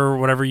Gremlins or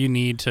whatever you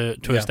need to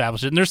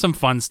establish it. And there's some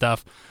fun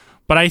stuff,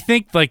 but I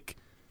think like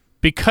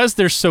because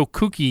they're so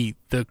kooky,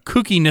 the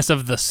kookiness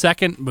of the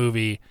second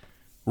movie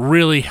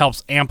really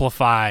helps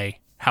amplify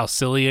how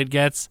silly it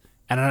gets.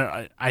 And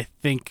I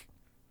think.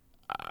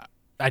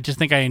 I just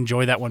think I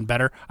enjoy that one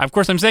better. Of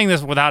course, I'm saying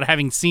this without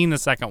having seen the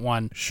second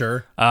one.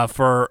 Sure.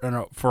 For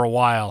a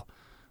while,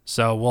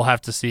 so we'll have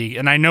to see.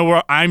 And I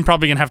know I'm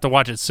probably gonna have to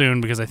watch it soon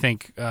because I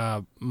think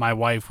my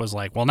wife was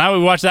like, "Well, now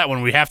we watch that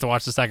one, we have to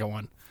watch the second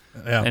one,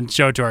 and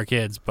show it to our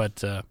kids."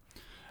 But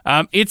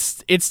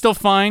it's still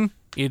fine.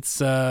 It's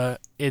got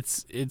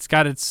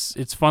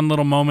its fun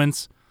little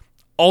moments.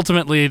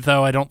 Ultimately,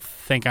 though, I don't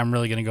think I'm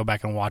really gonna go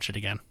back and watch it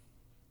again.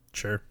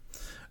 Sure.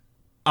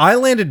 I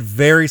landed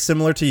very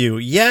similar to you.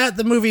 Yeah,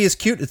 the movie is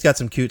cute. It's got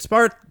some cute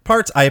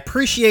parts. I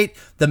appreciate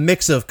the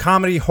mix of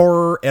comedy,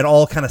 horror, and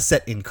all kind of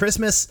set in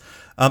Christmas.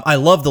 I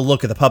love the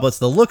look of the puppets,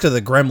 the look of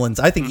the Gremlins.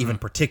 I think even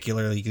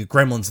particularly the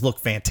Gremlins look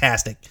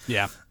fantastic.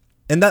 Yeah.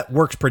 And that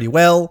works pretty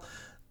well.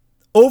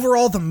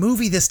 Overall, the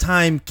movie this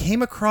time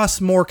came across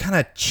more kind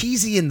of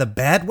cheesy in the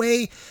bad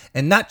way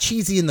and not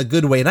cheesy in the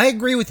good way. And I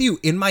agree with you.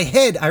 In my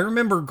head, I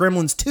remember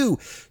Gremlins 2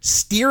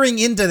 steering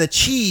into the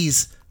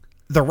cheese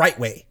the right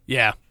way.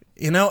 Yeah.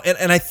 You know,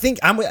 and I think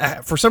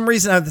for some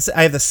reason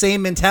I have the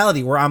same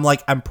mentality where I'm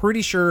like, I'm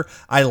pretty sure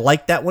I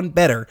like that one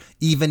better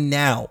even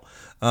now.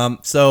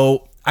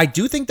 So I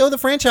do think though the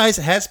franchise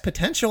has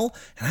potential,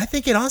 and I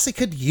think it honestly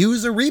could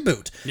use a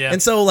reboot. Yeah.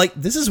 And so like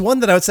this is one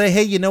that I would say,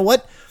 hey, you know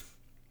what?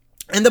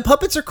 And the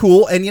puppets are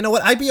cool, and you know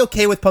what? I'd be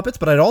okay with puppets,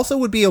 but I'd also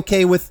would be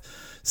okay with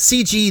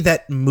CG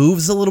that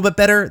moves a little bit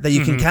better, that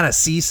you can kind of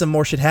see some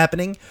more shit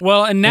happening.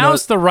 Well, and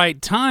now's the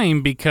right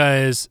time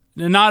because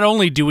not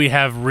only do we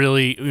have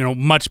really,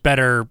 much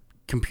better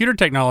computer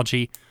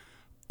technology,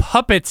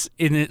 puppets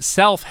in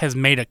itself has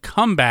made a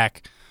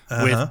comeback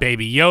with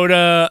Baby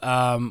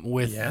Yoda,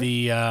 with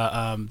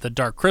the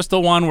Dark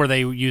Crystal one where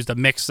they used a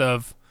mix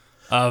of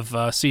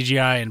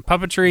CGI and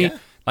puppetry. Yeah.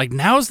 Like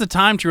now's the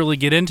time to really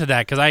get into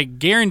that because I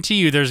guarantee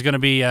you there's going to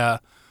be a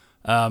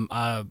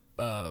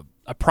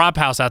prop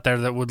house out there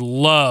that would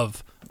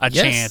love a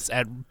chance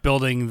at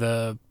building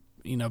the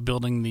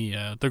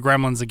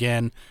Gremlins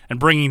again and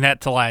bringing that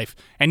to life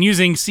and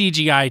using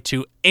CGI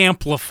to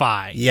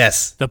amplify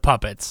the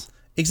puppets.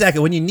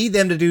 Exactly. When you need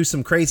them to do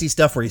some crazy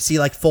stuff where you see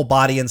like full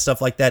body and stuff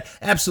like that,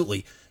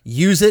 absolutely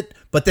use it.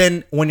 But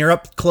then when you're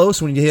up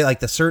close, when you hit like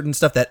the certain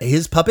stuff that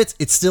is puppets,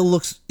 it still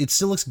looks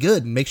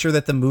good. Make sure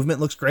that the movement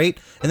looks great.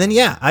 And then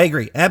I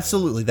agree.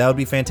 Absolutely. That would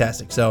be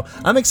fantastic. So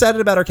I'm excited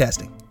about our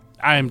casting.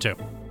 I am too.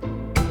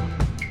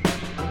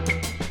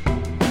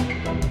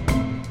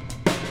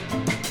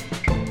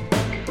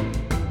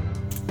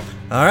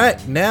 All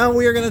right, now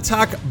we are going to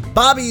talk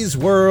Bobby's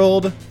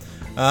World,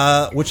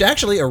 which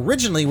actually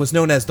originally was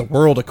known as The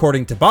World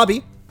According to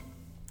Bobby.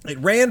 It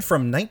ran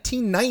from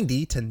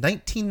 1990 to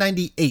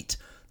 1998.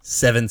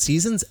 7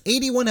 seasons,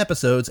 81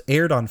 episodes,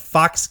 aired on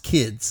Fox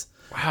Kids.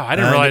 Wow, I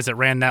didn't realize it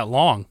ran that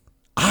long.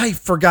 I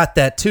forgot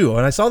that too.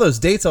 When I saw those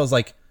dates, I was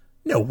like,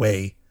 no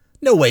way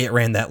it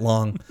ran that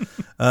long.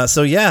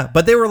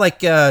 But they were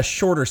like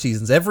shorter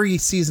seasons. Every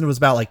season was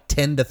about like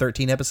 10 to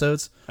 13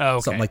 episodes. Oh,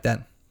 okay. Something like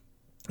that.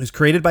 It was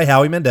created by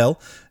Howie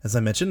Mandel, as I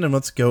mentioned, and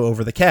let's go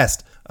over the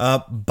cast.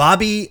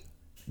 Bobby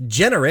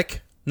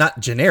Generic, not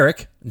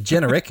generic,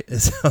 Generic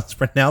is how it's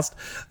pronounced,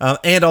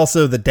 and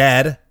also the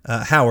dad,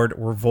 Howard,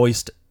 were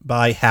voiced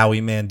by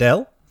Howie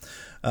Mandel.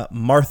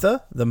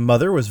 Martha, the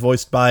mother, was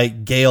voiced by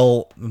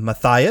Gail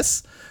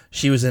Mathias.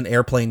 She was in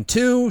Airplane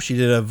 2. She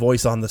did a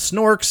voice on the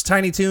Snorks,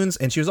 Tiny Toons,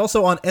 and she was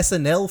also on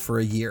SNL for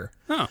a year.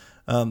 Huh.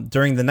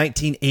 During the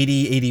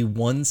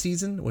 1980-81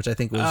 season, which I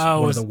think was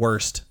one of the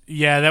worst.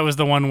 Yeah, that was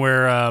the one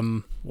where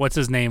what's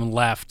his name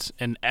left,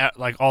 and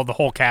the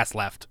whole cast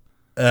left.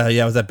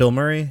 Was that Bill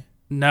Murray?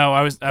 No,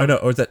 I was. Oh no,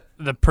 or is that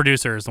the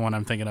producer is the one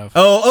I'm thinking of.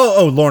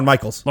 Oh, Lorne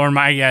Michaels.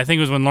 Yeah, I think it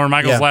was when Lorne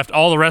Michaels Yeah. left.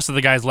 All the rest of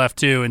the guys left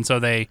too, and so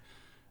a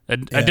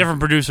different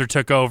producer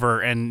took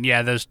over. And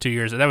yeah, those 2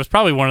 years. That was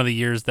probably one of the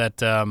years that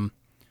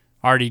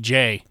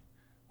RDJ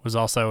was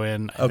also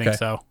in. I think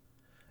so.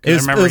 It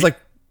was like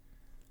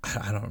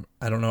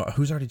I don't know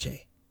who's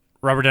RDJ.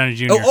 Robert Downey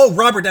Jr. Oh,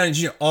 Robert Downey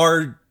Jr.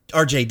 RJD.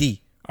 RJD.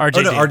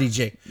 Oh no,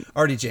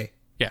 RDJ.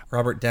 Yeah,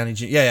 Robert Downey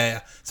Jr.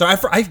 Yeah. So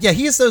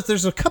he is those.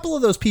 There's a couple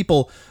of those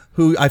people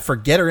who I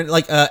forget are in,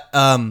 like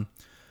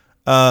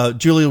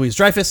Julia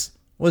Louis-Dreyfus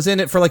was in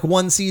it for like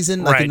one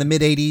season, like in the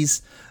mid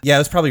 '80s. Yeah, it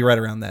was probably right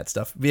around that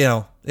stuff. You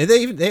know,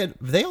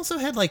 they also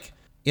had like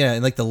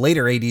in like the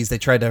later '80s they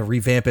tried to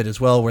revamp it as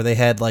well, where they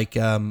had like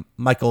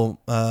Michael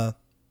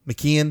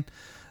McKean.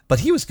 But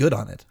he was good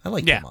on it. I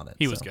liked him on it.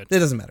 He was good. It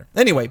doesn't matter.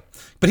 Anyway,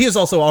 but he was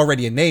also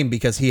already a name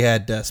because he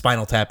had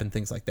Spinal Tap and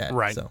things like that.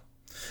 Right. So, all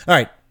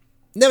right.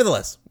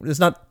 Nevertheless, it's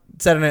not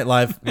Saturday Night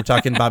Live. We're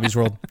talking Bobby's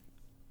World.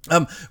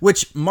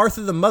 Which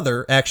Martha the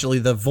Mother, actually,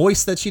 the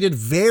voice that she did,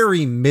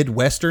 very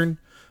Midwestern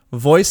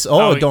voice.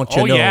 Don't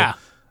you know? Yeah.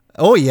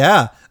 Oh,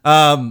 yeah.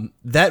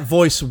 That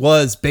voice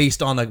was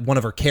based on one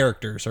of her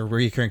characters, or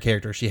recurring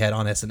character she had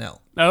on SNL.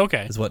 Oh,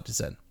 okay. Is what it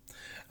said.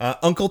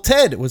 Uncle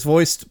Ted was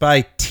voiced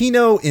by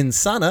Tino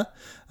Insana.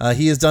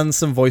 He has done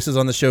some voices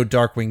on the show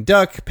Darkwing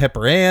Duck,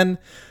 Pepper Ann,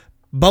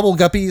 Bubble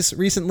Guppies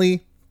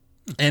recently,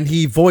 and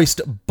he voiced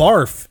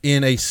Barf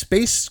in a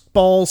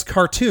Spaceballs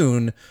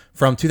cartoon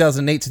from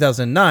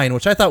 2008-2009,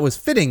 which I thought was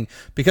fitting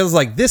because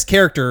like this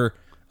character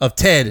of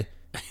Ted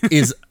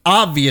is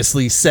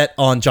obviously set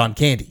on John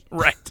Candy.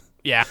 Right.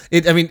 Yeah.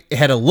 It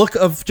had a look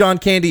of John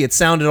Candy. It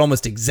sounded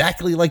almost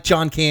exactly like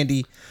John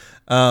Candy.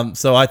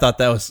 So I thought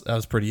that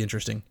was pretty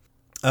interesting.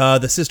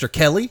 The sister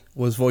Kelly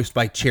was voiced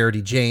by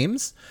Charity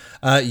James.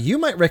 You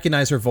might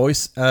recognize her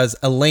voice as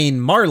Elaine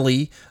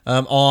Marley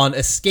on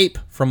Escape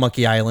from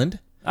Monkey Island.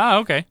 Oh,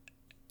 okay.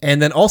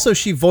 And then also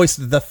she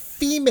voiced the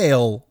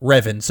female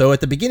Revan. So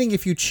at the beginning,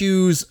 if you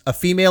choose a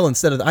female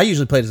instead of... I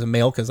usually played as a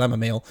male because I'm a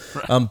male.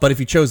 Right. But if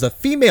you chose a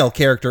female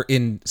character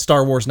in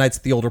Star Wars Knights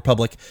of the Old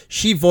Republic,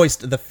 she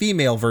voiced the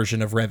female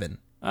version of Revan.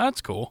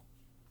 That's cool.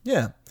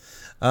 Yeah.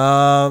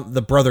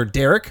 The brother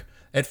Derek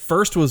at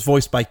first was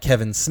voiced by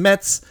Kevin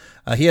Smets.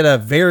 He had a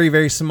very,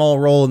 very small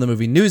role in the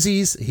movie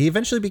Newsies. He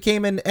eventually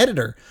became an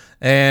editor,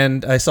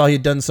 and I saw he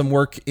had done some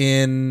work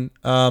in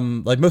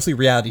like mostly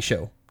reality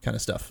show kind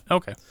of stuff.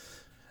 Okay.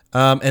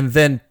 And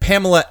then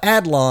Pamela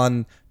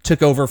Adlon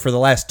took over for the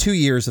last 2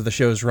 years of the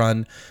show's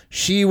run.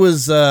 She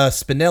was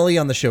Spinelli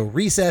on the show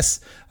Recess,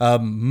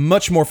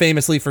 much more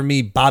famously for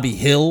me, Bobby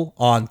Hill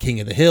on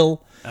King of the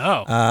Hill.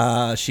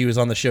 Oh. She was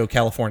on the show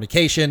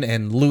Californication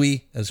and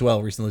Louie as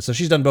well recently. So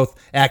she's done both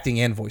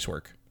acting and voice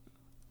work.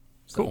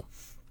 Cool.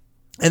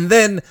 And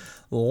then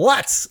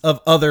lots of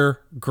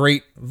other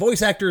great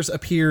voice actors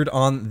appeared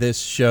on this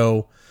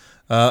show.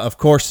 Of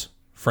course,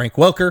 Frank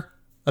Welker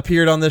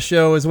appeared on this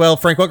show as well.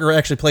 Frank Welker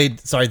actually played,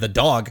 the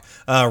dog.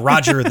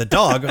 Roger the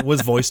dog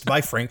was voiced by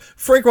Frank.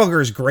 Frank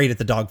Welker is great at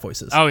the dog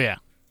voices. Oh, yeah.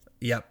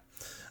 Yep.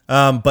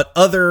 But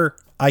other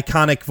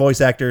iconic voice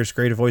actors,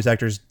 creative voice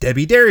actors,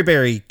 Debbie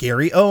Derryberry,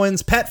 Gary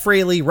Owens, Pat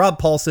Fraley, Rob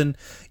Paulson,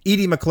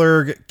 Edie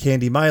McClurg,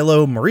 Candy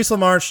Milo, Maurice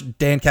LaMarche,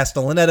 Dan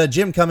Castellaneta,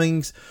 Jim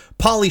Cummings,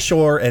 Pauly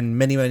Shore, and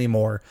many, many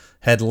more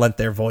had lent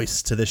their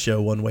voice to this show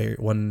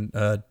one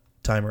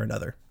time or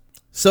another.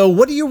 So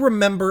what do you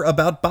remember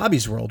about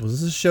Bobby's World?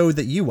 Was this a show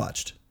that you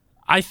watched?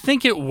 I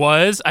think it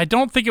was. I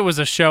don't think it was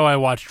a show I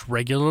watched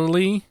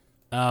regularly,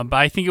 but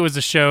I think it was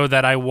a show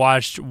that I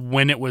watched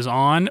when it was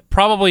on.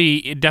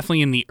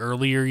 Definitely in the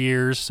earlier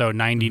years, so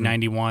 90,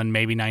 91,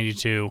 maybe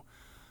 92.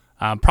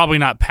 Probably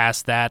not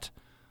past that.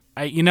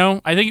 I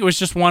think it was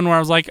just one where I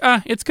was like,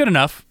 it's good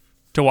enough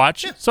to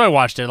watch. Yeah. So I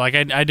watched it. Like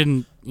I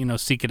didn't,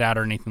 seek it out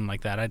or anything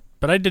like that.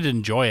 But I did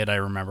enjoy it, I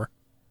remember.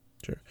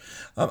 Sure.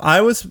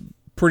 I was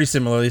pretty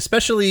similarly,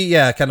 especially,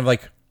 kind of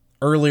like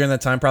earlier in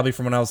that time, probably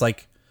from when I was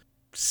like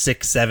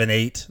 6, 7,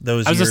 8,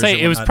 those years. I was going to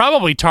say, it was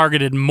probably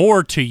targeted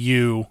more to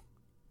you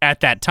at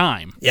that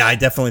time. Yeah, I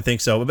definitely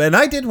think so. And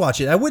I did watch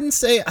it. I wouldn't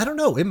say, I don't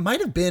know, it might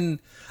have been,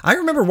 I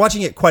remember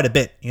watching it quite a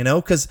bit,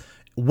 because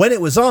when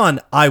it was on,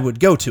 I would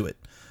go to it.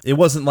 It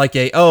wasn't like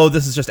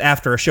this is just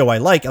after a show I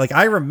like. Like,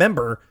 I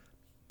remember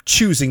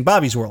choosing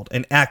Bobby's World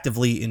and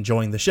actively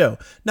enjoying the show.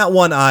 Not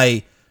one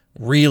I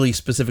really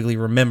specifically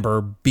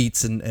remember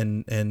beats and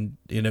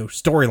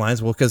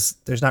storylines. Well, because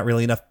there's not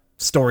really enough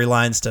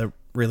storylines to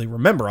really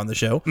remember on the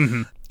show.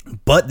 Mm-hmm.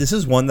 But this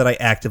is one that I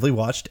actively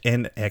watched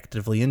and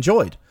actively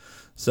enjoyed.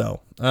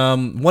 So,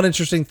 one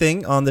interesting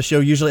thing on the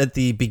show, usually at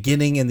the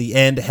beginning and the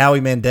end,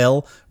 Howie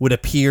Mandel would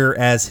appear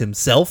as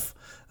himself,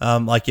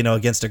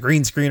 against a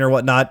green screen or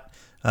whatnot,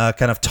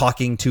 kind of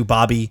talking to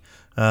Bobby,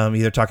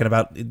 either talking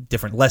about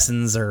different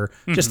lessons or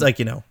just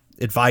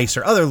advice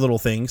or other little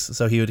things.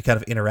 So he would kind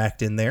of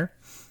interact in there.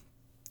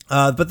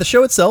 But the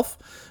show itself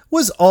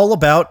was all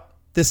about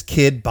this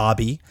kid,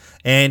 Bobby,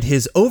 and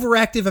his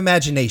overactive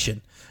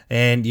imagination.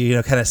 and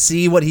you kind of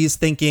see what he's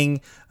thinking,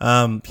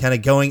 kind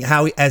of going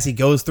as he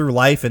goes through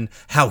life and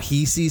how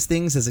he sees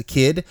things as a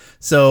kid.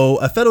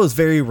 So I felt it was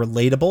very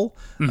relatable,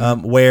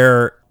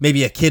 where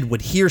maybe a kid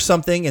would hear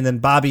something and then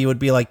Bobby would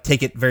be like,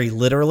 take it very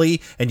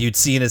literally, and you'd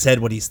see in his head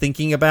what he's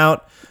thinking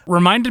about.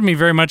 Reminded me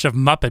very much of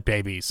Muppet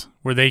Babies,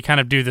 where they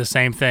kind of do the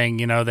same thing.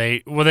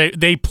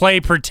 They play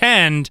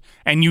pretend,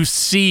 and you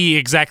see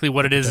exactly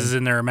what it is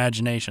in their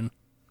imagination.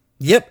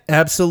 Yep,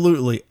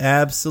 absolutely.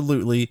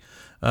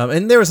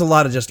 And there was a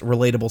lot of just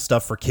relatable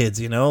stuff for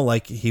kids,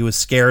 like he was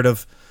scared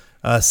of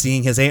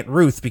seeing his Aunt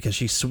Ruth because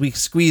she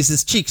squeezed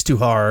his cheeks too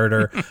hard,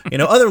 or,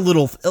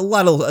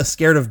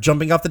 scared of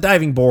jumping off the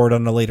diving board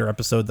on a later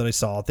episode that I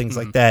saw, things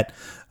like that.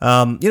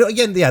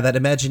 That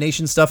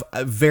imagination stuff,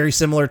 very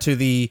similar to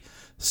the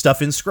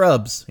stuff in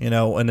Scrubs, in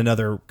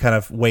another kind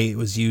of way it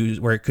was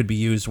used, where it could be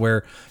used,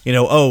 where,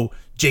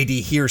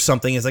 JD hears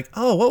something, is like,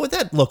 oh, what would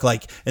that look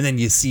like? And then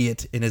you see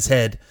it in his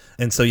head.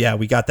 And so, yeah,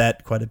 we got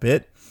that quite a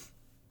bit.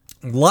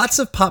 Lots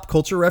of pop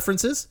culture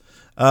references,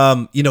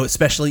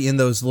 especially in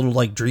those little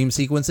like dream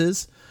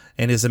sequences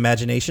and his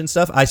imagination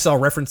stuff. I saw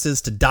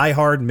references to Die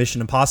Hard, Mission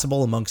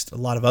Impossible, amongst a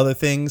lot of other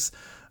things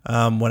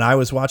when I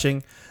was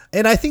watching.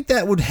 And I think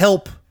that would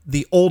help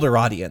the older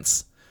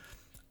audience.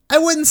 I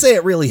wouldn't say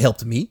it really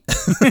helped me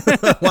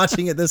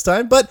watching it this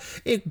time, but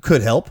it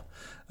could help.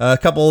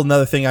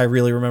 Another thing I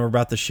really remember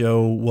about the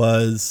show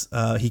was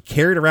he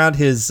carried around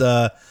his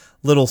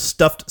little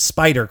stuffed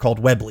spider called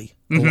Webley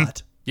a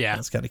lot. Yeah.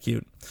 That's kind of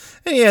cute.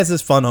 And he has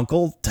his fun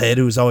uncle, Ted,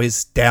 who's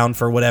always down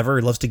for whatever.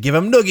 He loves to give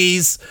him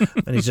noogies.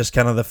 And he's just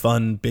kind of the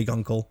fun big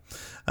uncle.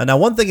 Now,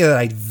 one thing that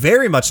I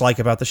very much like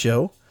about the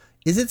show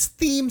is its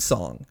theme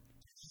song.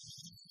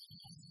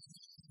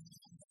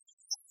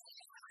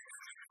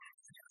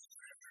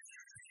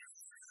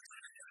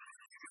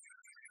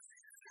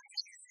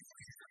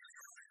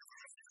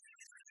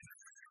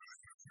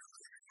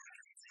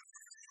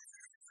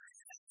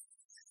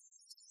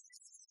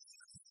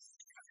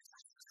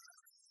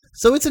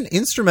 So it's an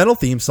instrumental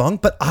theme song,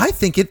 but I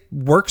think it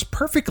works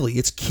perfectly.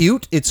 It's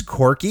cute, it's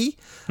quirky,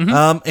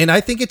 and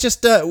I think it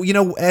just,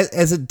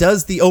 as it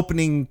does the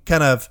opening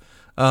kind of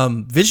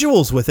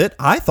visuals with it,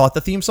 I thought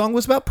the theme song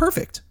was about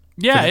perfect.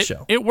 Yeah, for the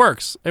show. It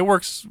works. It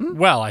works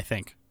well, I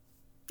think.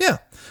 Yeah,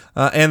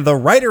 and the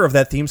writer of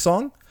that theme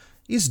song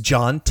is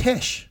John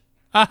Tesh.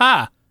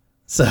 Aha.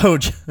 So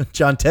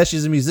John Tesh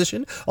is a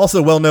musician,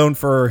 also well known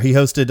for he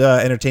hosted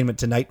Entertainment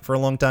Tonight for a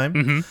long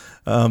time.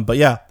 But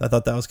yeah, I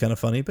thought that was kind of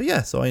funny. But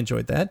yeah, so I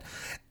enjoyed that.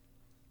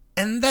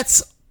 And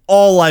that's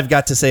all I've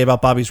got to say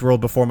about Bobby's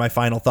World before my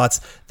final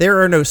thoughts.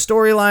 There are no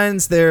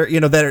storylines there,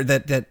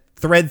 that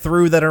thread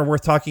through that are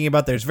worth talking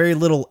about. There's very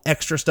little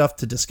extra stuff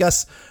to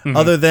discuss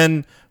other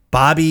than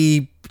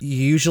Bobby.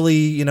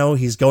 Usually,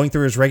 he's going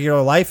through his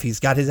regular life. He's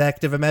got his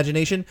active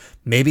imagination.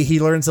 Maybe he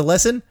learns a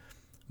lesson.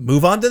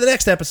 Move on to the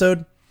next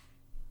episode.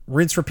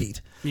 Rinse,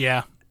 repeat.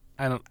 Yeah,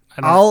 I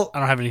don't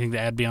have anything to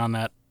add beyond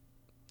that.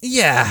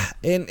 Yeah,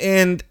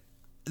 and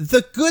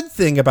the good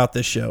thing about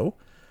this show,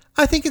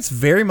 I think it's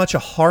very much a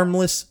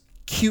harmless,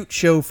 cute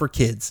show for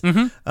kids.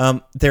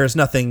 There's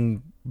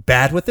nothing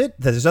bad with it.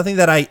 There's nothing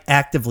that I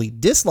actively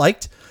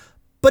disliked,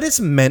 but it's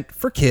meant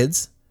for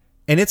kids,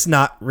 and it's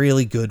not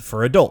really good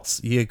for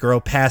adults. You grow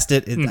past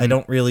it. I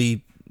don't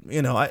really.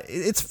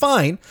 It's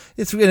fine.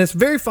 It's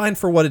very fine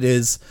for what it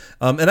is.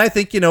 And I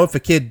think if a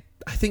kid,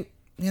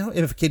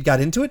 if a kid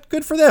got into it,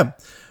 good for them.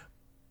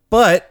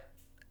 But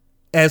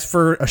as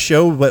for a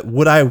show,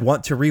 would I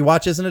want to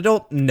rewatch as an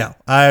adult? No,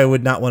 I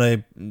would not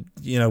want to,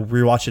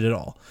 rewatch it at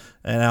all.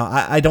 And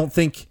I don't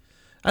think,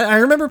 I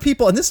remember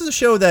people, and this is a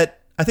show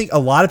that I think a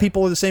lot of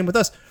people are the same with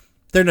us.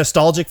 They're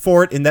nostalgic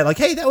for it in that, like,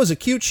 hey, that was a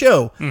cute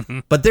show.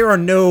 But there are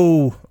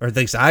no, or at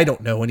least I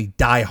don't know any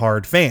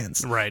diehard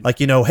fans. Right. Like,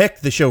 heck,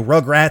 the show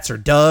Rugrats or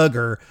Doug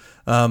or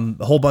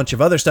a whole bunch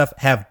of other stuff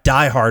have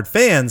diehard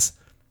fans.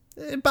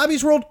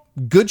 Bobby's World,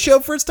 good show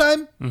for its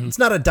time. It's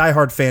not a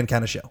diehard fan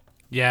kind of show.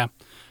 Yeah,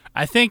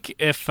 I think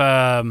if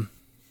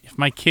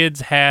my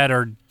kids had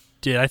or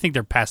did, I think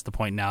they're past the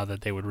point now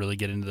that they would really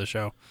get into the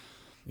show.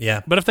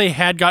 Yeah, but if they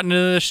had gotten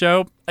into the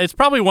show, it's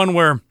probably one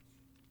where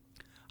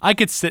I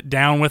could sit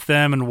down with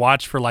them and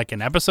watch for like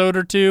an episode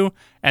or two,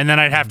 and then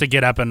I'd have to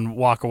get up and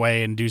walk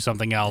away and do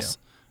something else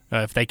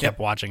if they kept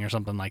watching or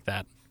something like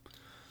that.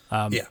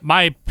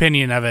 My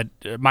opinion of it,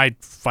 my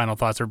final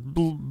thoughts are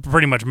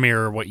pretty much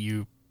mirror what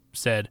you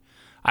said.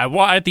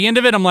 At the end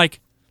of it, I'm like,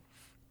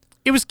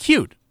 it was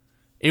cute.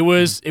 It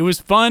was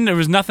fun. There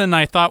was nothing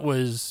I thought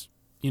was,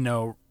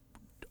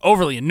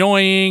 overly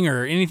annoying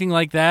or anything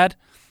like that.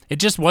 It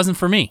just wasn't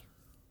for me.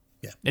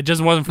 Yeah. It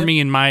just wasn't for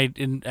me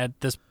at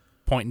this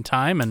point in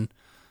time. And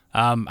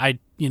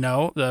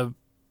the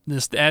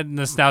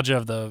nostalgia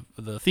of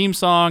the theme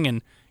song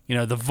and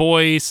the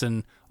voice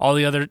and all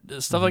the other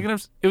stuff like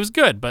that. It was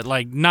good, but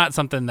like not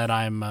something that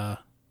I'm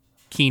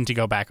keen to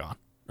go back on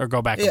or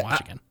go back and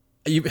watch again.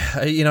 I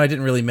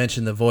didn't really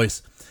mention the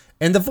voice,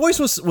 and the voice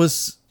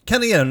was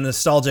kind of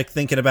nostalgic,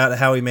 thinking about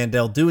Howie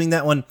Mandel doing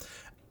that one.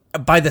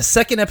 By the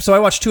second episode, I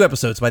watched 2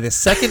 episodes. By the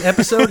second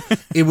episode,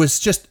 it was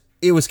just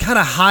it was kind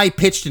of high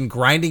pitched and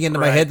grinding into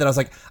my head that I was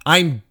like,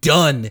 I'm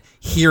done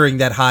hearing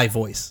that high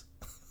voice.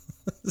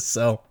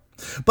 So,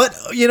 but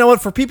you know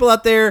what? For people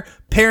out there,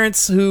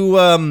 parents who,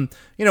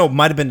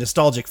 might have been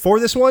nostalgic for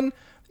this one,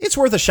 it's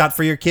worth a shot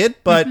for your kid.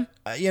 But,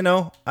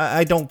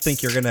 I don't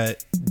think you're going to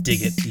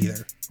dig it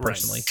either,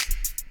 personally.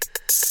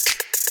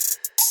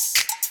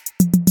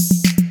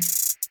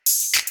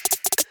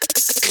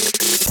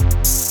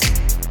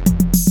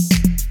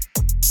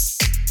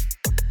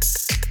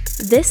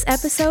 This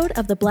episode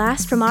of the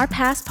Blast from Our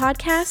Past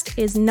podcast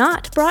is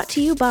not brought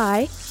to you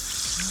by...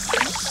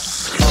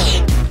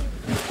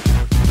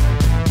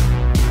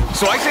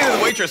 So I say to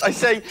the waitress,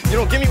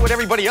 give me what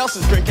everybody else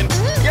is drinking.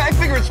 Yeah, I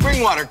figure it's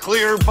spring water,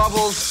 clear,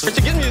 bubbles. But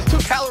she gives me this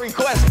 2-calorie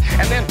Quest,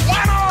 and then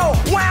whammo,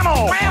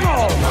 whammo,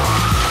 whammo.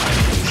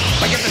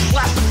 I get this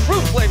blast of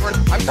fruit flavor.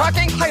 I'm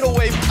talking tidal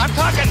wave.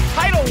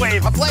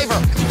 A flavor.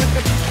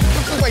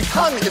 This is my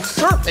tongue. It's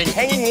surfing,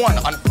 hanging one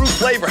on fruit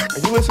flavor. Are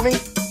you listening?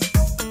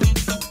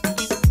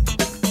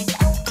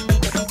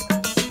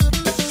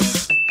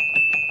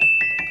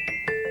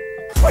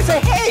 I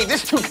say, hey,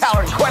 this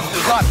 2-calorie Quest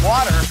is not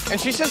water.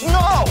 And she says,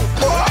 no.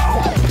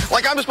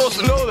 Like I'm supposed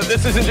to know that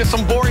this isn't just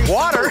some boring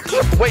water.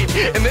 Wait,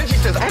 and then she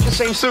says, I have the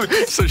same suit.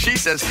 So she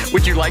says,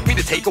 would you like me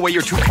to take away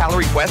your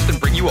 2-calorie Quest and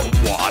bring you a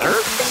water?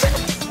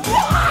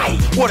 Why?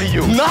 What are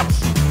you, nuts?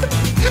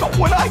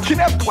 When I can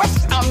have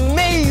Quest's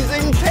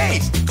amazing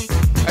taste.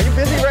 Are you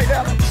busy right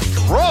now?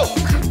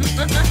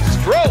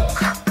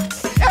 Stroke.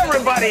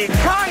 Everybody,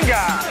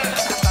 conga.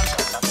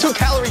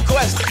 2-calorie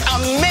Quest,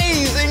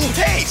 amazing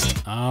taste.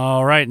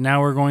 All right, now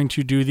we're going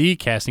to do the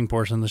casting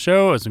portion of the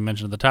show. As we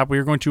mentioned at the top, we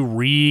are going to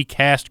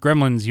recast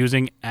Gremlins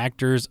using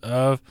actors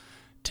of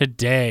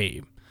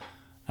today.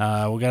 We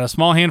got a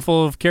small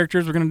handful of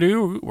characters we're going to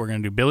do. We're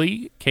going to do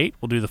Billy, Kate.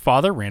 We'll do the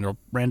father,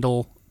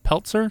 Randall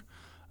Peltzer.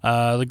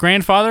 The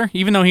grandfather,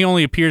 even though he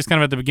only appears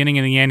kind of at the beginning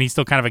and the end, he's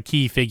still kind of a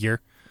key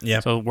figure. Yeah.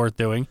 So worth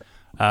doing.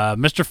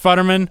 Mr.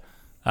 Futterman,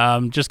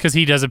 just because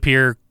he does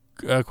appear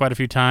quite a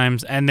few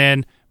times. And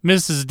then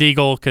Mrs.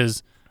 Deagle,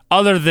 because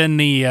other than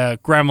the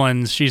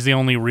Gremlins, she's the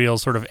only real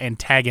sort of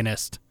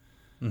antagonist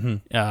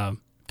kind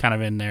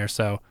of in there.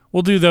 So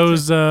we'll do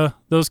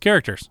those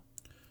characters.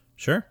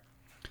 Sure.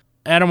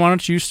 Adam, why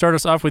don't you start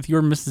us off with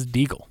your Mrs.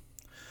 Deagle?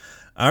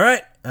 All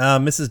right.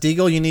 Mrs.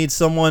 Deagle, you need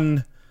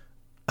someone...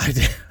 I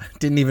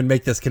didn't even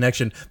make this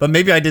connection, but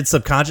maybe I did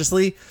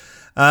subconsciously.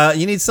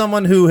 You need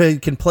someone who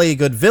can play a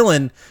good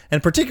villain,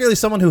 and particularly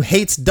someone who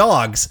hates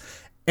dogs.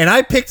 And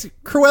I picked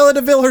Cruella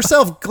de Vil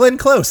herself, Glenn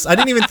Close. I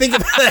didn't even think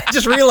about that. I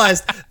just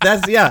realized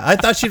I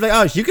thought she'd be like,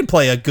 oh, you can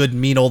play a good,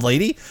 mean old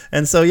lady.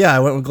 And so, I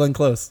went with Glenn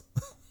Close.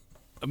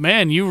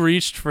 Man, you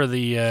reached for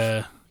the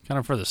kind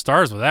of for the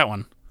stars with that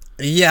one.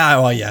 Yeah,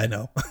 well, I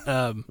know.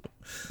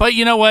 But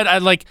you know what?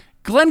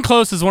 Glenn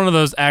Close is one of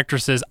those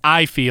actresses,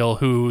 I feel,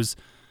 who's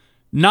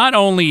not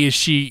only is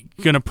she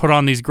going to put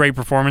on these great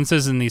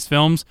performances in these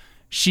films,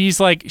 she's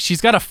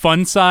got a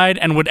fun side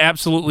and would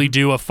absolutely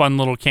do a fun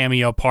little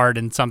cameo part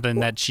in something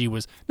that she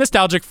was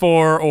nostalgic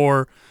for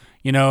or,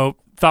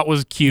 thought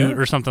was cute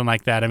or something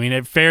like that. I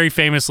mean, very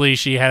famously,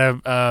 she had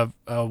a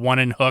one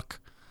in Hook.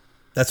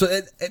 That's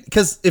what,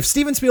 because if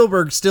Steven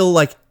Spielberg still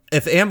if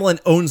Amblin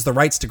owns the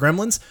rights to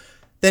Gremlins,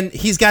 then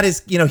he's got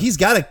he's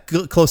got a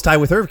close tie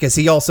with her because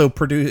he also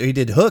he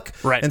did Hook.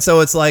 Right. And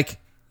so it's like,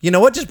 you know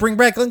what? Just bring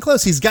back Glenn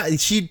Close.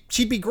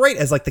 She'd be great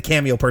as the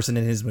cameo person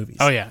in his movies.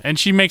 Oh yeah, and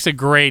she makes a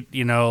great,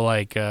 mean.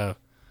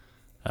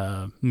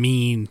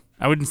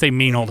 I wouldn't say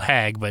mean old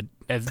hag, but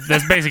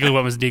that's basically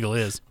what Miss Deagle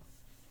is.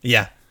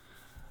 Yeah.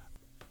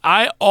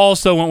 I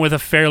also went with a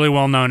fairly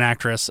well-known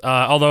actress,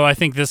 although I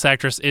think this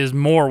actress is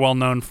more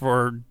known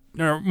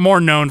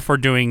for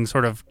doing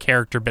sort of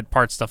character bit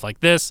part stuff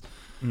like this.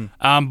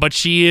 But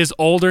she is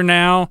older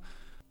now.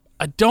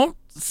 I don't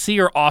see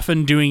her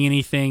often doing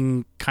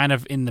anything kind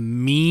of in the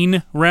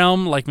mean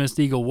realm like Miss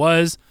Deagle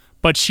was,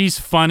 but she's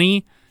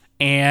funny,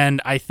 and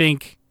I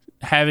think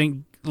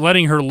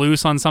letting her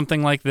loose on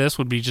something like this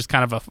would be just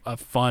kind of a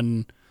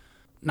fun,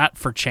 not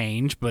for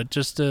change, but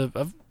just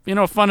a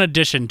fun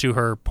addition to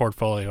her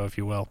portfolio, if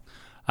you will.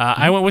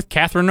 I went with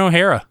Catherine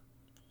O'Hara.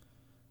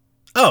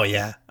 Oh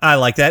yeah, I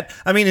like that.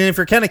 I mean, and if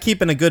you're kind of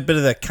keeping a good bit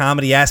of the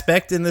comedy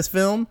aspect in this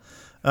film,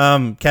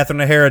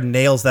 Catherine O'Hara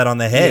nails that on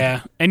the head.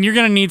 Yeah, and you're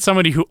going to need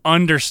somebody who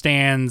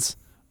understands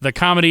the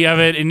comedy of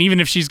it, and even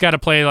if she's got to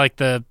play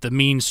the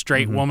mean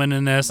straight woman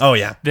in this,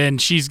 then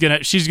she's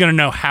gonna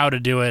know how to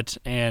do it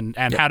and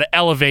how to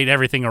elevate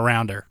everything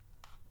around her.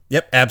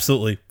 Yep,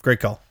 absolutely, great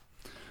call.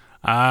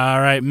 All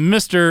right,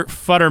 Mr.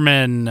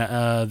 Futterman,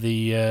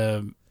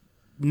 the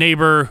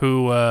neighbor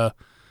who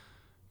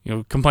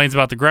complains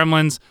about the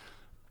Gremlins.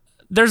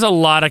 There's a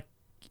lot of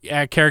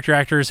character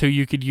actors who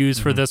you could use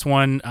for this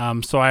one.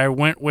 So I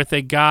went with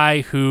a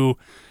guy who,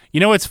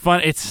 it's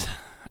fun. It's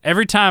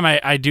every time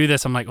I do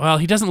this, I'm like, well,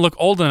 he doesn't look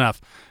old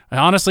enough. And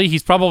honestly,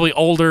 he's probably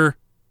older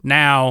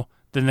now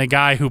than the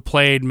guy who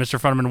played Mr.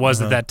 Futterman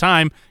was at that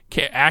time.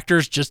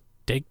 Actors just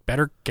take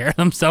better care of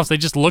themselves. They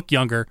just look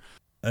younger.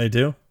 I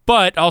do.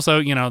 But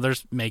also,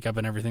 there's makeup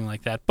and everything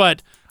like that.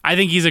 But I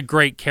think he's a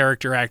great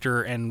character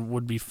actor and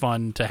would be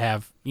fun to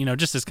have,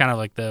 just as kind of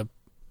like the,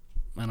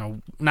 I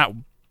don't know,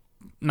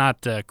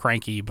 not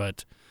cranky,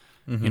 but,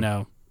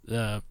 kooky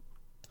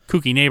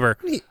neighbor.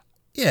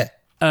 Yeah.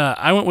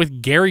 I went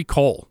with Gary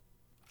Cole.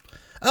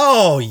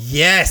 Oh,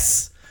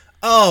 yes.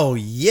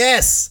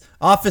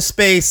 Office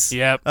Space.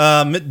 Yep.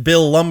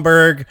 Bill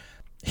Lumbergh.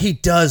 He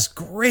does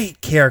great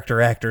character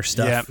actor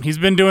stuff. Yeah, he's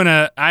been doing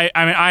I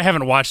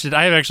haven't watched it.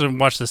 I have actually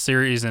watched the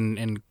series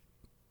in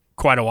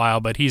quite a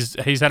while, but he's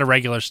had a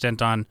regular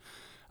stint on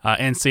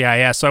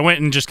NCIS. So I went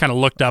and just kind of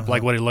looked up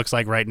like what he looks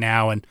like right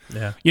now, and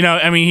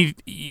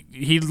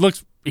he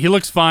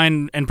looks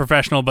fine and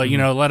professional, but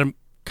let him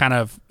kind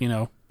of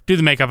do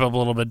the makeup up a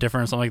little bit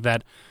different or something like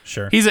that.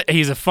 Sure.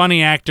 He's a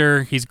funny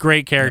actor. He's a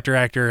great character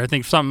actor. I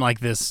think something like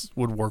this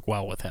would work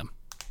well with him.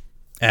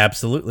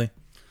 Absolutely.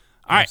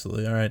 All right.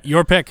 Absolutely. All right.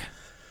 Your pick.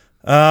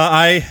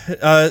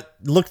 I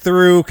looked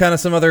through kind of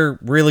some other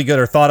really good,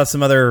 or thought of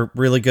some other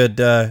really good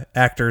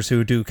actors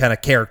who do kind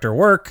of character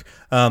work,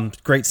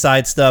 great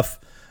side stuff.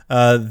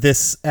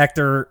 This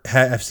actor,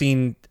 I've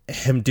seen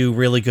him do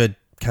really good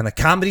kind of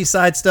comedy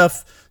side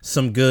stuff,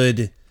 some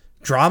good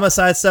drama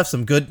side stuff,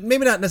 some good,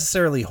 maybe not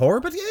necessarily horror,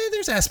 but yeah,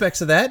 there's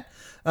aspects of that.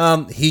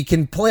 He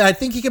can play, I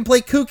think he can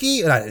play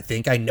kooky,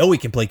 and I know he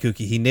can play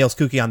kooky. He nails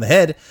kooky on the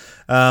head.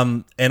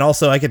 And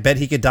also I could bet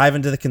he could dive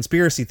into the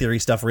conspiracy theory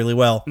stuff really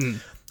well.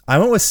 I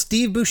went with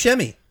Steve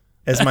Buscemi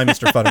as my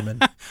Mr.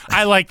 Futterman.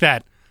 I like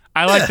that.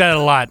 I like that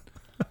a lot.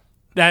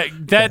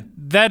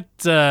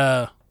 That's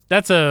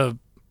a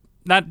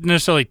not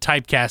necessarily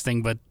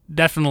typecasting, but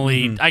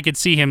definitely I could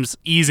see him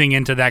easing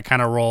into that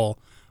kind of role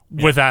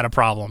without a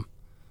problem.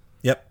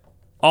 Yep.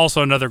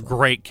 Also another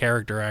great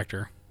character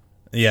actor.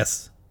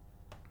 Yes.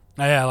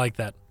 Yeah, I like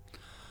that.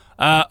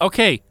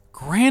 Okay,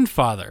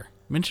 grandfather.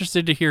 I'm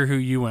interested to hear who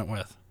you went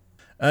with.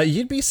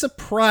 You'd be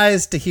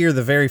surprised to hear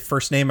the very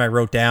first name I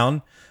wrote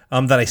down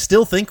that I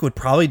still think would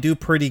probably do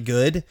pretty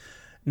good.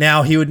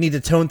 Now, he would need to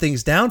tone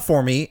things down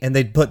for me, and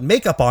they'd put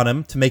makeup on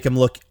him to make him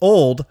look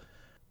old.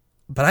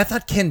 But I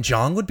thought Ken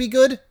Jeong would be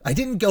good. I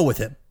didn't go with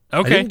him.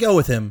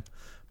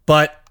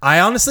 But I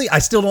honestly, I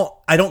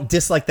don't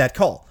dislike that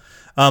call.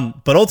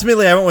 But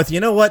ultimately, I went with,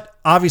 you know what?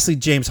 Obviously,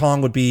 James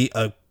Hong would be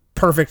a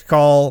perfect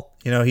call.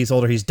 He's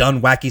older. He's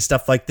done wacky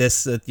stuff like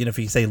this. If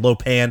you say Lo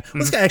Pan.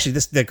 Well, this guy actually,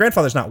 the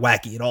grandfather's not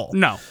wacky at all.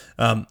 No.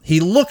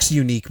 He looks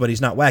unique, but he's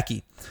not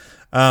wacky.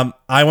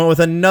 I went with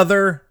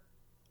another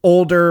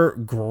older,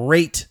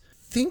 great,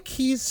 I think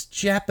he's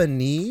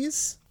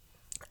Japanese,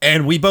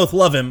 and we both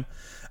love him.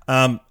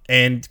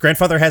 And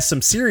grandfather has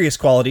some serious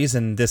qualities,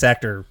 and this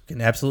actor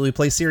can absolutely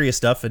play serious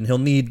stuff, and he'll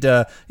need,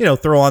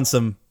 throw on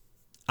some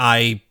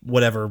eye,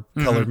 whatever,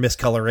 color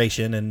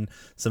miscoloration and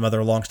some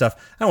other long stuff.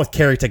 I went with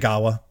Kerry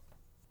Tagawa.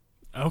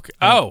 Okay.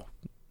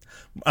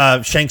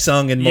 Shang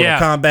Tsung in Mortal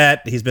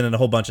Kombat. He's been in a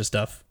whole bunch of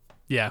stuff.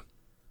 Yeah.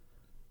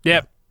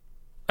 Yep.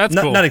 That's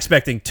cool. Not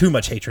expecting too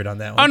much hatred on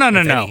that one. Oh,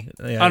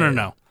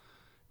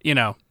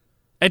 no.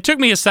 It took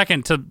me a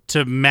second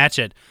to match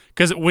it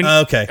because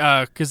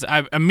because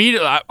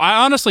I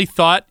honestly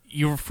thought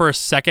for a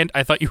second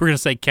I thought you were going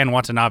to say Ken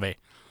Watanabe,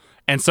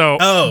 and so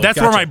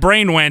that's where my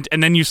brain went.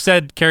 And then you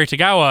said Kerry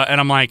Tagawa,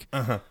 and I'm like,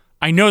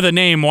 I know the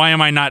name. Why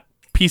am I not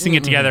piecing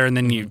it together? And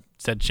then you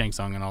said Shang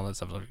Tsung and all that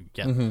stuff.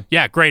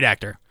 Yeah, great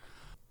actor.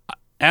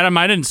 Adam,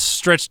 I didn't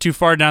stretch too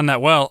far down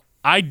that well.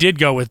 I did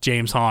go with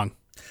James Hong.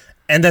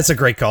 And that's a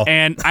great call.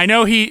 And I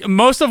know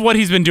most of what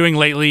he's been doing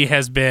lately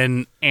has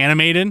been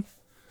animated.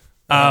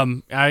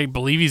 I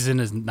believe he's in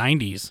his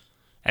 90s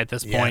at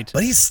this point.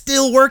 But he's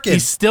still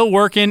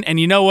working. And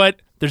you know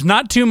what? There's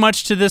not too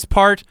much to this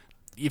part.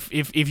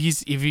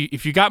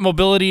 If you got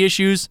mobility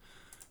issues,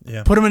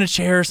 put him in a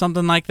chair or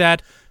something like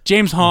that.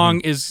 James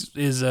Hong is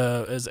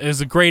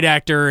a great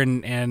actor,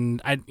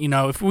 and I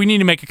if we need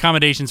to make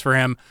accommodations for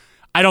him,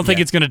 I don't think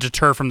it's going to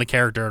deter from the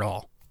character at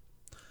all.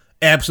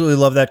 Absolutely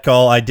love that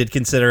call. I did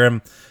consider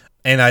him,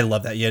 and I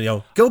love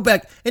that. Go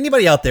back.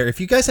 Anybody out there, if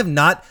you guys have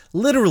not,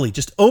 literally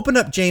just open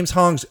up James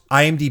Hong's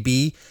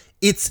IMDb.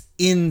 It's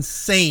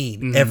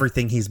insane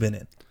everything he's been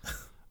in.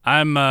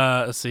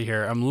 Let's see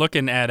here. I'm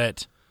looking at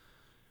it.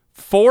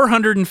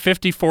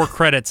 454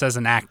 credits as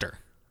an actor.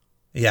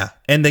 Yeah,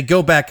 and they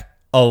go back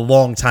a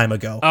long time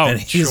ago. Oh, and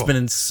he's been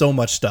in so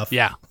much stuff.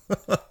 Yeah,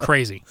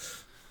 crazy.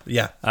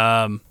 Yeah.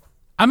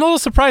 I'm a little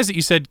surprised that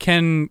you said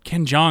Ken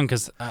Jeong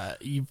because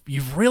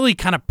you've really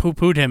kind of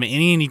poo-pooed him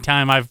any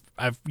time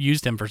I've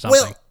used him for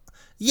something. Well,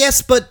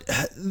 yes, but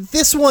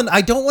this one I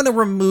don't want to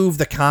remove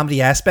the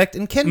comedy aspect,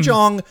 and Ken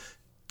Jeong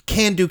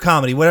can do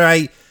comedy. Where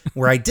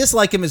I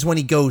dislike him is when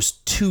he goes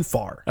too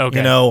far.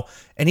 Okay.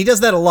 And he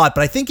does that a lot.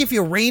 But I think if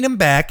you rein him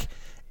back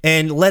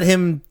and let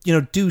him,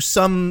 do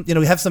some,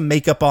 have some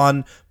makeup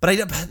on. But I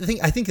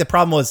think the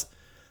problem was,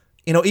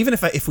 even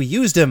if we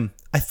used him,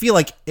 I feel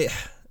like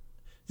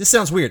this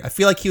sounds weird. I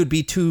feel like he would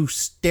be too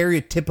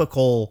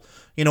stereotypical,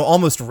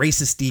 almost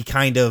racist-y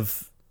kind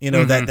of,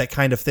 that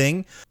kind of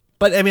thing.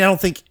 But I mean, I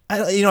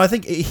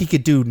think he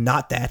could do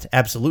not that.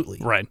 Absolutely.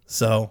 Right.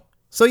 So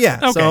yeah.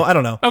 Okay. So I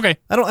don't know. Okay.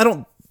 I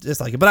don't just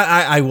like it. But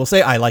I will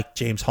say I like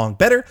James Hong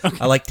better. Okay.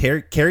 I like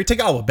Cary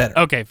Tagawa better.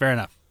 Okay, fair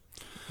enough.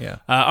 Yeah.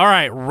 All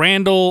right,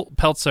 Randall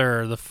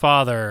Peltzer, the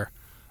father,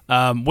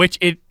 which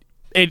it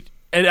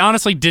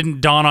honestly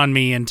didn't dawn on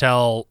me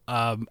until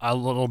a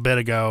little bit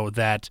ago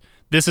that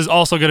this is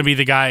also going to be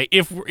the guy.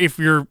 If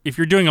you're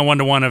doing a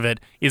 1-to-1 of it,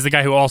 is the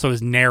guy who also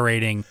is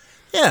narrating.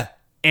 Yeah.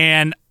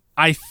 And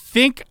I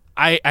think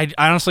I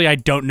honestly I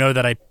don't know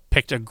that I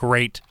picked a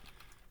great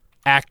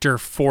actor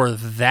for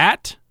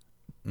that.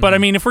 But I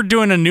mean, if we're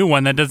doing a new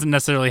one, that doesn't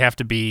necessarily have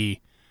to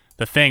be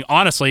the thing.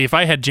 Honestly, if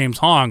I had James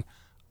Hong,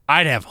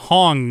 I'd have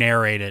Hong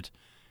narrate it,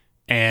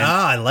 and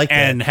I like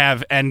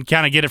that. and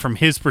kind of get it from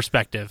his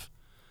perspective.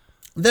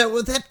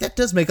 That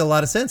does make a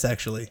lot of sense,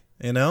 actually.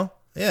 You know,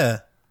 yeah.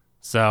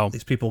 So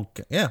these people,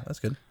 yeah, that's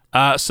good.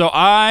 So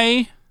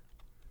I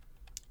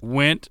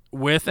went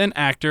with an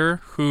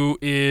actor who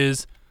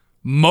is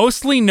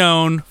mostly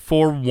known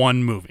for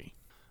one movie,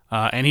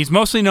 and he's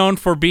mostly known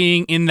for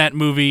being in that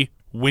movie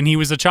when he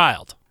was a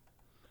child.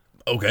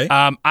 Okay.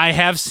 I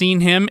have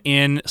seen him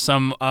in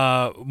some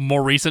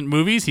more recent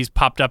movies. He's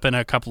popped up in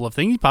a couple of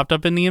things. He popped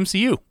up in the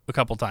MCU a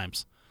couple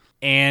times.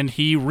 And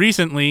he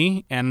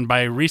recently, and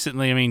by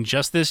recently I mean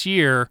just this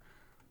year,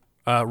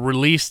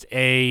 released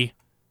a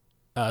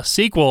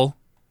sequel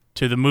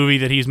to the movie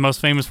that he's most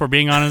famous for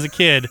being on as a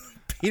kid.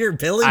 Peter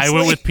Billingsley? I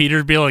went with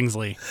Peter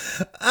Billingsley.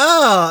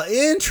 Oh,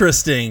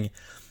 interesting.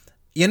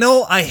 You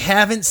know, I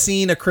haven't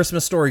seen A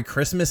Christmas Story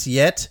Christmas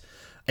yet.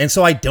 And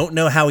so I don't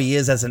know how he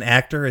is as an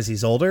actor as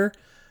he's older.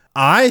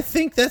 I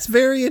think that's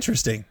very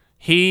interesting.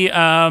 He,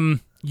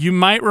 you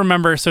might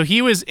remember, so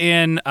he was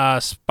in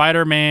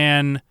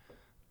Spider-Man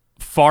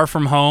Far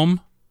From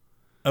Home.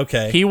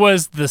 Okay. He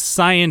was the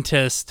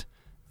scientist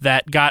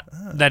that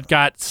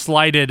got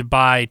slighted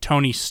by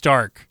Tony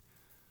Stark,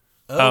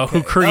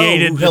 who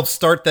created, who helped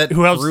start that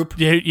group.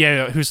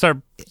 Who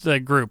started the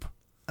group.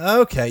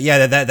 Okay,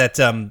 yeah,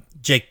 that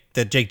Jake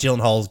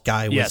Gyllenhaal's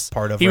guy was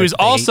part of. He was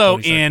also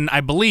in, I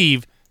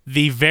believe,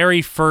 the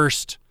very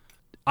first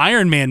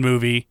Iron Man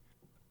movie,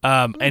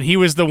 and he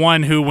was the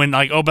one who, when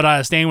like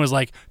Obadiah Stane was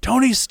like,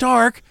 Tony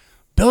Stark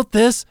built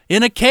this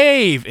in a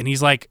cave, and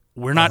he's like,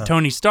 we're not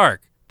Tony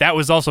Stark. That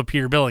was also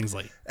Peter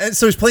Billingsley. And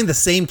so he's playing the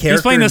same character.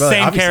 He's playing the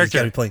same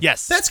character.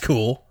 Yes, that's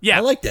cool. Yeah,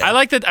 I like that. I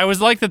like that. I was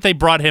like that they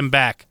brought him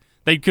back.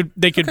 They could,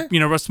 Okay.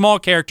 a small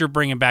character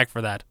bring him back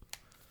for that.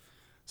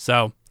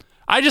 So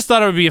I just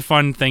thought it would be a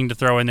fun thing to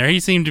throw in there. He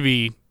seemed to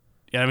be,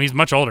 he's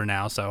much older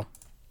now, so.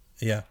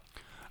 Yeah.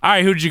 All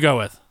right, who did you go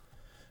with?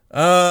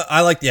 My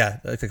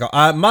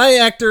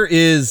actor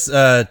is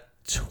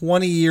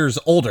 20 years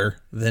older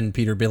than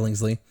Peter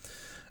Billingsley.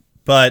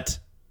 But,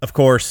 of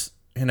course,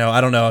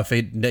 I don't know if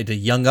I need to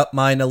young up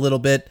mine a little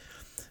bit.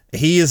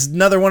 He is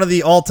another one of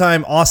the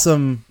all-time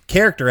awesome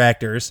character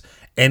actors.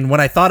 And when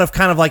I thought of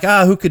kind of like,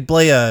 who could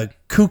play a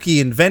kooky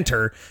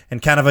inventor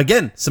and kind of,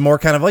 again, some more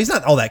kind of, he's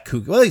not all that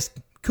kooky. Well, he's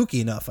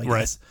kooky enough, I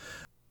guess.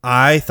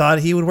 I thought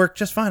he would work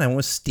just fine. I went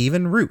with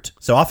Stephen Root.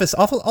 So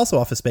also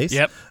Office Space.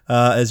 Yep.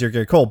 As your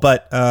Gary Cole.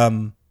 But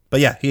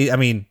yeah,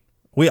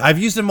 I've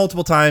used him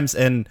multiple times,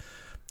 and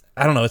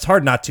I don't know, it's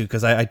hard not to,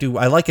 because I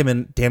like him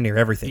in damn near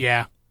everything.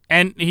 Yeah.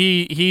 And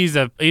he's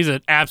an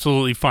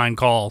absolutely fine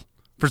call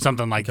for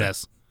something like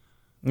this.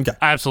 Okay.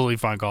 Absolutely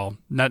fine call.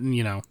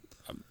 Nothing,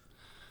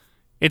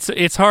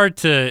 It's hard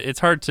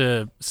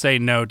to say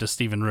no to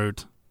Stephen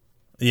Root.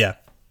 Yeah.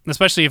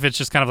 Especially if it's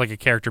just kind of like a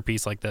character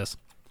piece like this.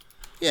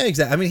 Yeah,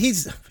 exactly. I mean,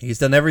 he's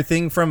done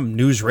everything from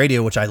News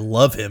Radio, which I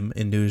love him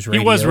in News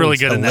Radio. He was really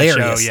good in that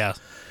show, yeah.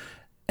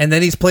 And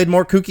then he's played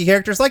more kooky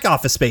characters like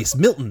Office Space,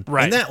 Milton,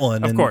 in that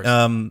one. Of course.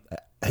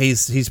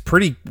 He's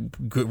pretty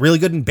good, really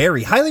good in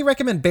Barry. Highly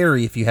recommend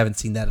Barry if you haven't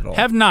seen that at all.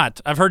 Have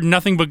not. I've heard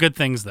nothing but good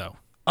things, though.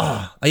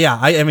 Yeah.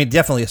 I mean,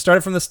 definitely. It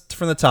started from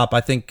the top.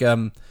 I think.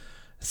 I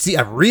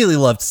really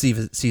loved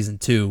season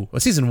 2. Well,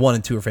 season 1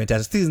 and 2 are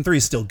fantastic. Season 3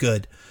 is still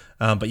good.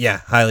 But yeah,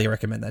 highly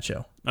recommend that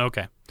show.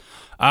 Okay.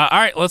 All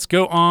right, let's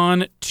go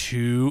on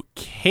to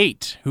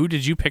Kate. Who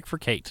did you pick for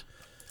Kate?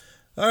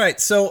 All right,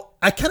 so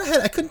I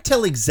couldn't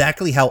tell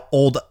exactly how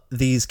old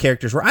these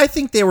characters were. I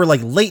think they were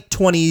like late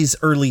 20s,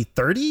 early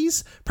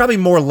 30s, probably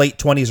more late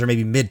 20s or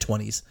maybe mid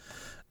 20s.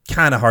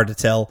 Kind of hard to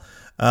tell,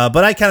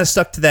 but I kind of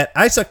stuck to that.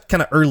 I stuck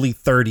kind of early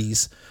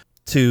 30s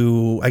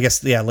to, I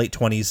guess, late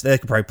 20s. They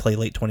could probably play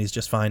late 20s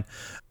just fine.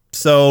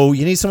 So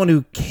you need someone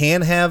who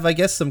can have, I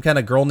guess, some kind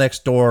of girl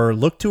next door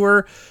look to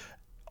her.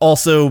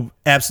 Also,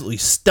 absolutely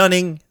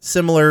stunning,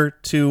 similar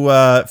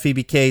to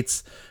Phoebe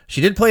Cates.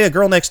 She did play a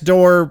girl next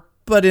door,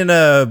 but in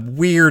a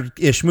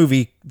weird-ish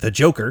movie, The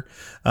Joker.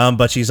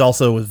 But she's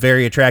also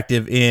very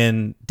attractive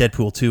in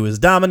Deadpool 2 as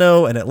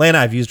Domino and Atlanta.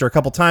 I've used her a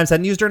couple times.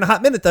 Hadn't used her in a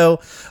hot minute, though.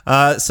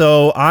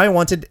 So I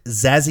wanted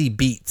Zazie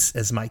Beetz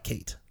as my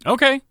Kate.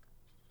 Okay.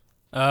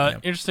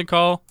 Interesting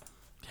call.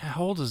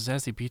 How old is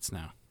Zazie Beetz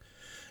now?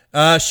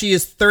 She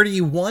is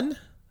 31,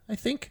 I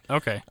think.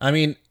 Okay. I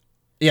mean,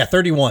 yeah,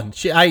 31.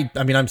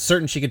 I'm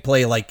certain she could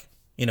play late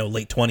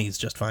 20s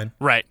just fine.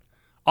 Right.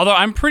 Although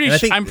I'm pretty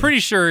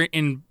sure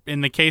in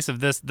the case of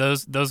this,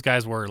 those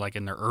guys were like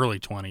in their early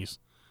 20s.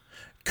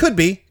 Could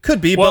be,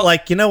 Well- but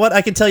like, you know what?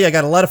 I can tell you, I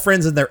got a lot of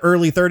friends in their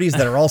early 30s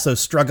that are also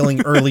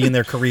struggling early in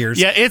their careers.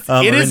 Yeah, it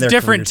or in is their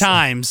different careers.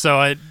 times,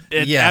 so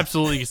it Yeah.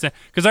 absolutely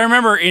because I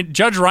remember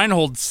Judge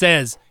Reinhold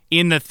says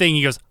in the thing,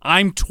 he goes,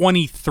 "I'm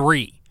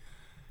 23,"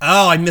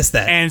 Oh, I missed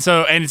that. and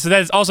so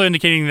that is also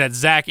indicating that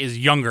Zach is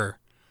younger.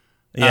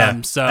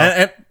 Yeah. So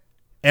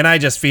And I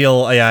just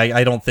feel,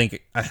 I don't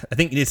think, I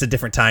think it's a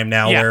different time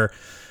now Yeah. where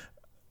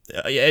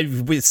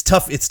it's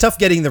tough. It's tough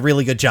getting the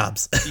really good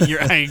jobs.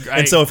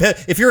 And so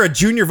if you're a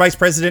junior vice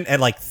president at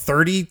like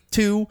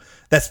 32,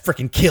 that's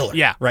freaking killer.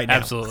 yeah, right now.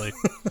 absolutely.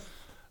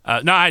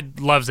 No, I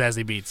love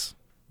Zazie Beetz.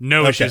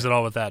 No issues at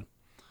all with that.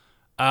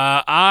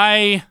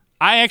 I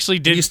actually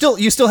did.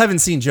 You still haven't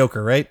seen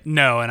Joker, right?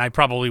 No, and I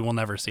probably will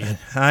never see it.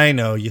 I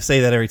know you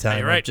say that every time.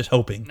 You're right. I'm just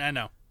hoping. I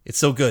know. It's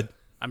so good.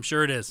 I'm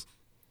sure it is.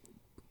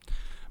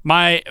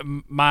 I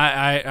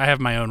have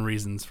my own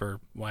reasons for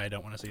why I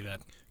don't want to see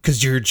that.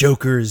 Because your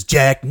Joker is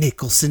Jack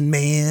Nicholson,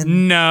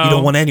 man. No. You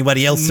don't want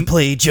anybody else to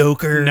play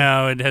Joker.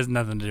 No, it has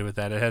nothing to do with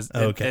that. It has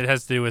Okay. it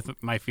has to do with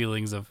my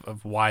feelings of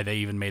why they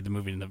even made the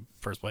movie in the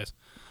first place.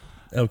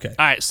 Okay.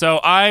 All right, so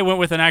I went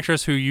with an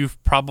actress who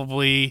you've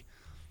probably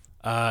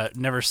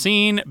never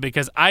seen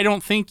because I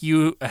don't think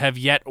you have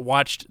yet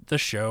watched the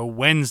show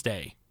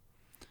Wednesday.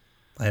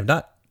 I have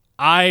not.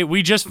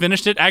 We just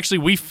finished it. Actually,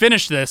 we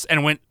finished this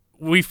and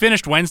we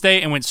finished Wednesday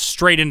and went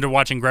straight into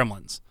watching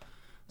Gremlins.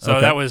 So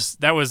Okay.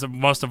 that was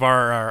most of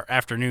our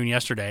afternoon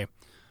yesterday.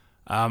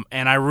 And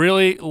I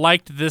really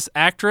liked this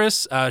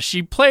actress.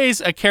 She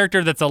plays a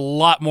character that's a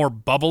lot more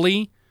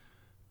bubbly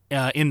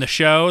in the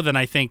show than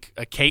I think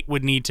a Kate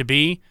would need to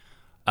be.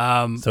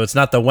 So it's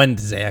not the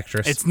Wednesday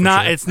actress. It's for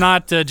not. sure. It's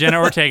not Jenna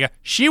Ortega.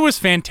 She was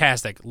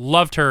fantastic.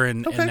 Loved her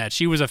in that.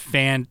 She was a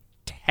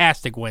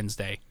fantastic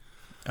Wednesday.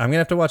 I'm gonna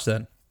have to watch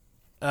that.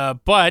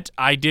 But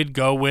I did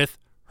go with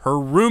her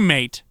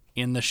roommate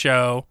in the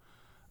show,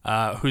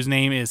 whose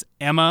name is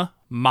Emma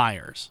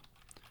Myers.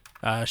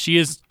 She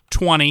is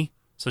 20,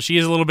 so she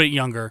is a little bit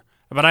younger.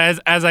 But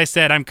as I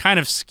said, I'm kind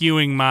of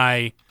skewing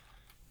my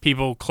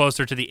people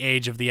closer to the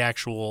age of the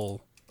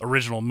actual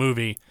original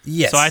movie.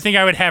 Yes. So I think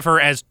I would have her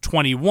as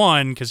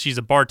 21 because she's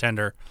a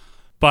bartender.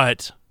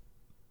 But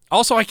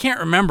also, I can't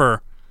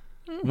remember,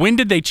 when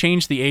did they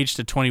change the age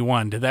to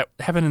 21? Did that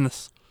happen in the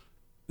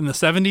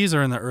 70s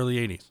or in the early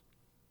 80s?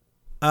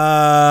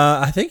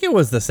 I think it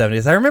was the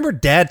 70s. I remember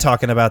Dad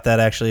talking about that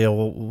actually a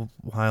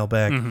while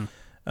back.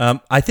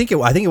 I think it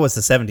was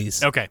the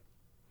 70s. Okay.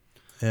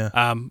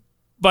 Yeah.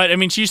 But I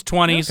mean, she's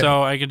 20, Okay.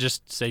 so I could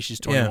just say she's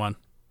 21.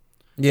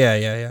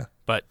 Yeah.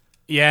 But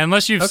yeah,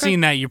 unless you've Okay.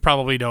 seen that, you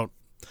probably don't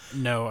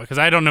know because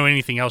I don't know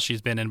anything else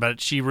she's been in.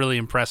 But she really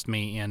impressed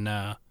me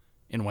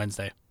in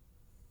Wednesday.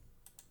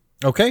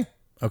 Okay.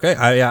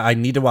 I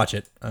need to watch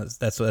it.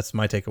 That's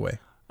my takeaway.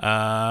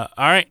 All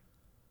right.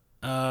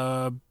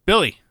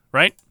 Billy,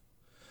 right?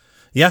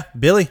 Yeah,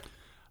 Billy.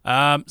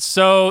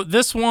 So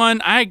this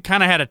one I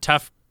kind of had a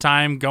tough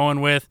time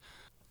going with.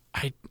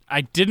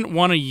 I didn't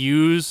want to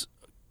use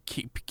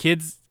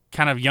kids,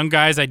 kind of young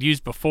guys I'd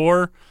used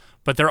before,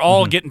 but they're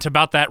all getting to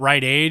about that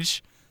right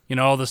age. You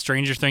know, the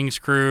Stranger Things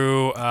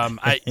crew.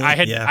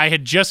 I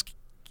had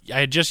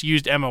just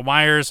used Emma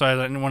Myers, so I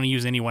didn't want to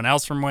use anyone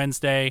else from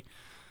Wednesday.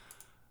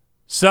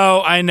 So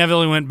I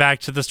inevitably went back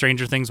to the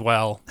Stranger Things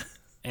well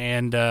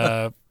and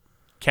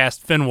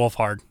cast Finn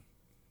Wolfhard.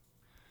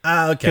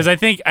 Okay. Because I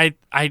think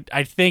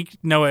I think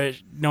Noah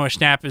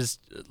Schnapp is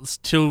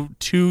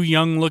too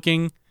young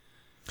looking.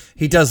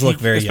 He does look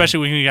very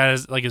especially young. when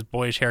he got his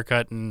boyish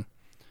haircut, and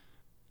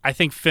I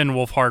think Finn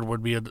Wolfhard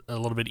would be a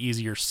little bit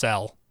easier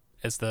sell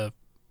as the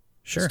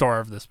star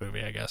of this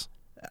movie, I guess.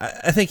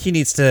 I think he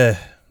needs to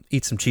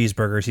eat some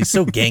cheeseburgers. He's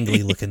so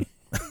gangly looking.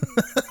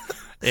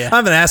 Yeah.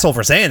 I'm an asshole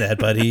for saying that,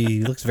 but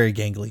he looks very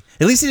gangly.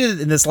 At least he did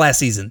it in this last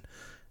season.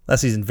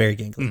 Last season, very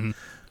gangly.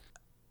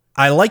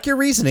 I like your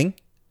reasoning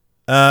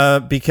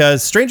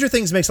because Stranger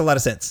Things makes a lot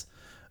of sense.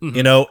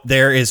 You know,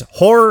 there is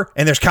horror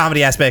and there's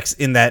comedy aspects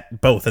in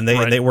that both, and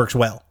it works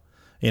well.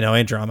 You know,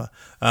 and drama.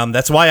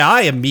 That's why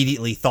I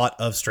immediately thought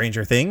of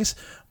Stranger Things,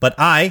 but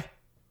I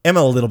am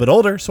a little bit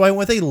older, so I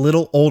went with a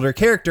little older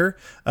character,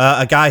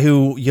 a guy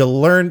who you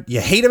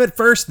hate him at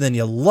first, then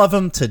you love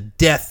him to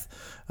death.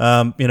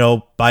 You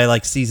know, by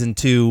like season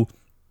 2,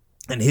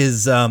 and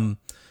his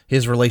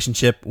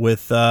relationship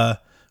with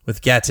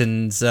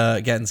Gatton's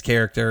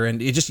character,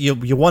 and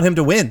you want him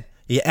to win.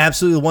 You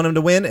absolutely want him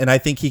to win, and I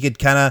think he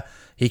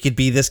could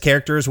be this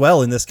character as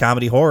well in this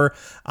comedy horror.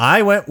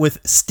 I went with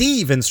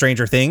Steve in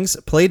Stranger Things,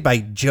 played by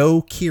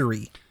Joe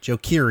Keery. Joe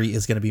Keery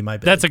is going to be my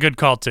Billy. That's a good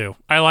call too.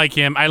 I like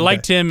him. I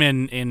liked him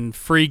in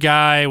Free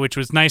Guy, which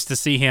was nice to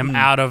see him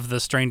out of the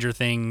Stranger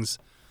Things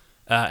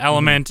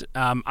element.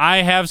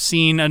 I have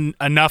seen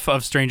enough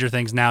of Stranger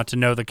Things now to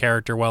know the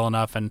character well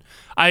enough, and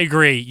I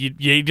agree.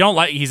 You don't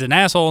like he's an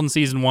asshole in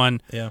season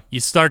 1. Yeah. You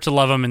start to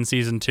love him in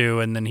season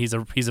 2, and then he's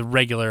a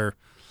regular,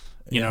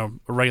 a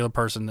regular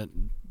person that.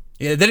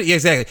 Yeah,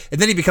 exactly. And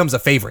then he becomes a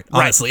favorite,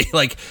 honestly. Right.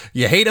 Like,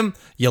 you hate him,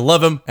 you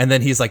love him, and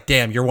then he's like,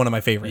 damn, you're one of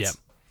my favorites.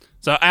 Yeah.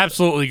 So,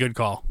 absolutely good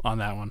call on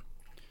that one.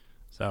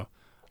 So,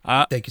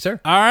 Thank you, sir.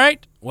 All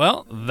right.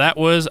 Well, that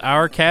was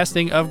our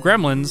casting of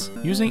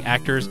Gremlins using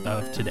actors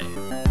of today.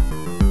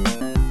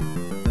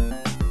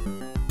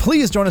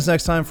 Please join us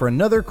next time for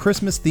another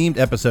Christmas-themed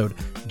episode.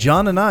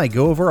 John and I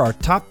go over our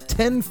top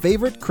 10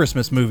 favorite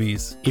Christmas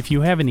movies. If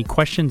you have any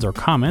questions or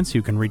comments,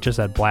 you can reach us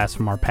at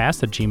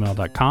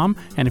blastfromourpast@gmail.com.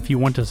 And if you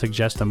want to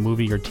suggest a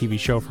movie or TV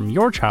show from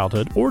your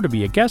childhood or to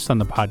be a guest on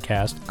the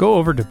podcast, go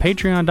over to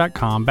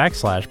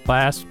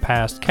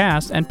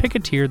patreon.com/blastpastcast and pick a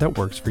tier that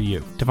works for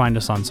you. To find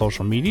us on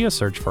social media,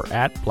 search for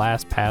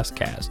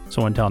 @blastpastcast.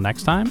 So until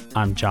next time,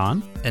 I'm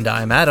John. And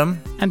I'm Adam.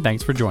 And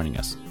thanks for joining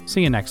us.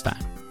 See you next time.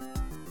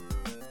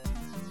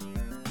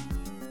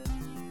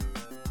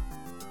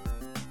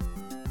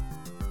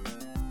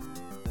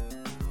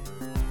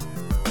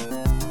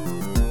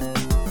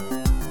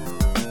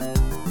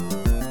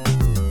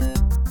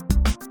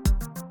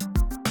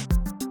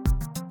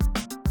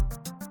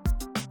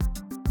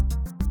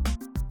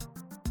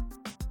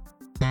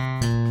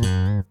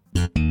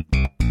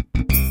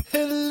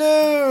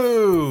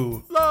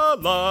 Hello! La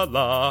la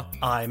la.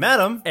 I'm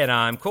Adam. And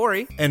I'm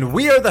Corey. And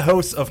we are the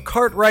hosts of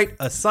Cartwright,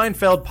 a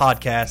Seinfeld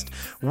podcast.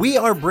 We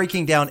are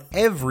breaking down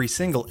every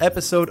single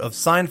episode of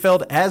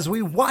Seinfeld as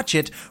we watch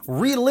it,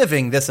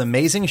 reliving this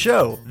amazing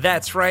show.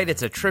 That's right,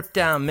 it's a trip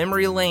down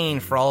memory lane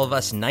for all of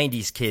us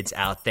 90s kids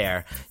out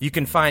there. You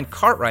can find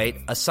Cartwright,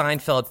 a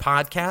Seinfeld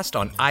podcast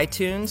on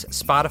iTunes,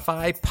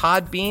 Spotify,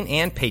 Podbean,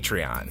 and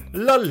Patreon.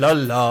 La la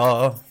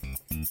la.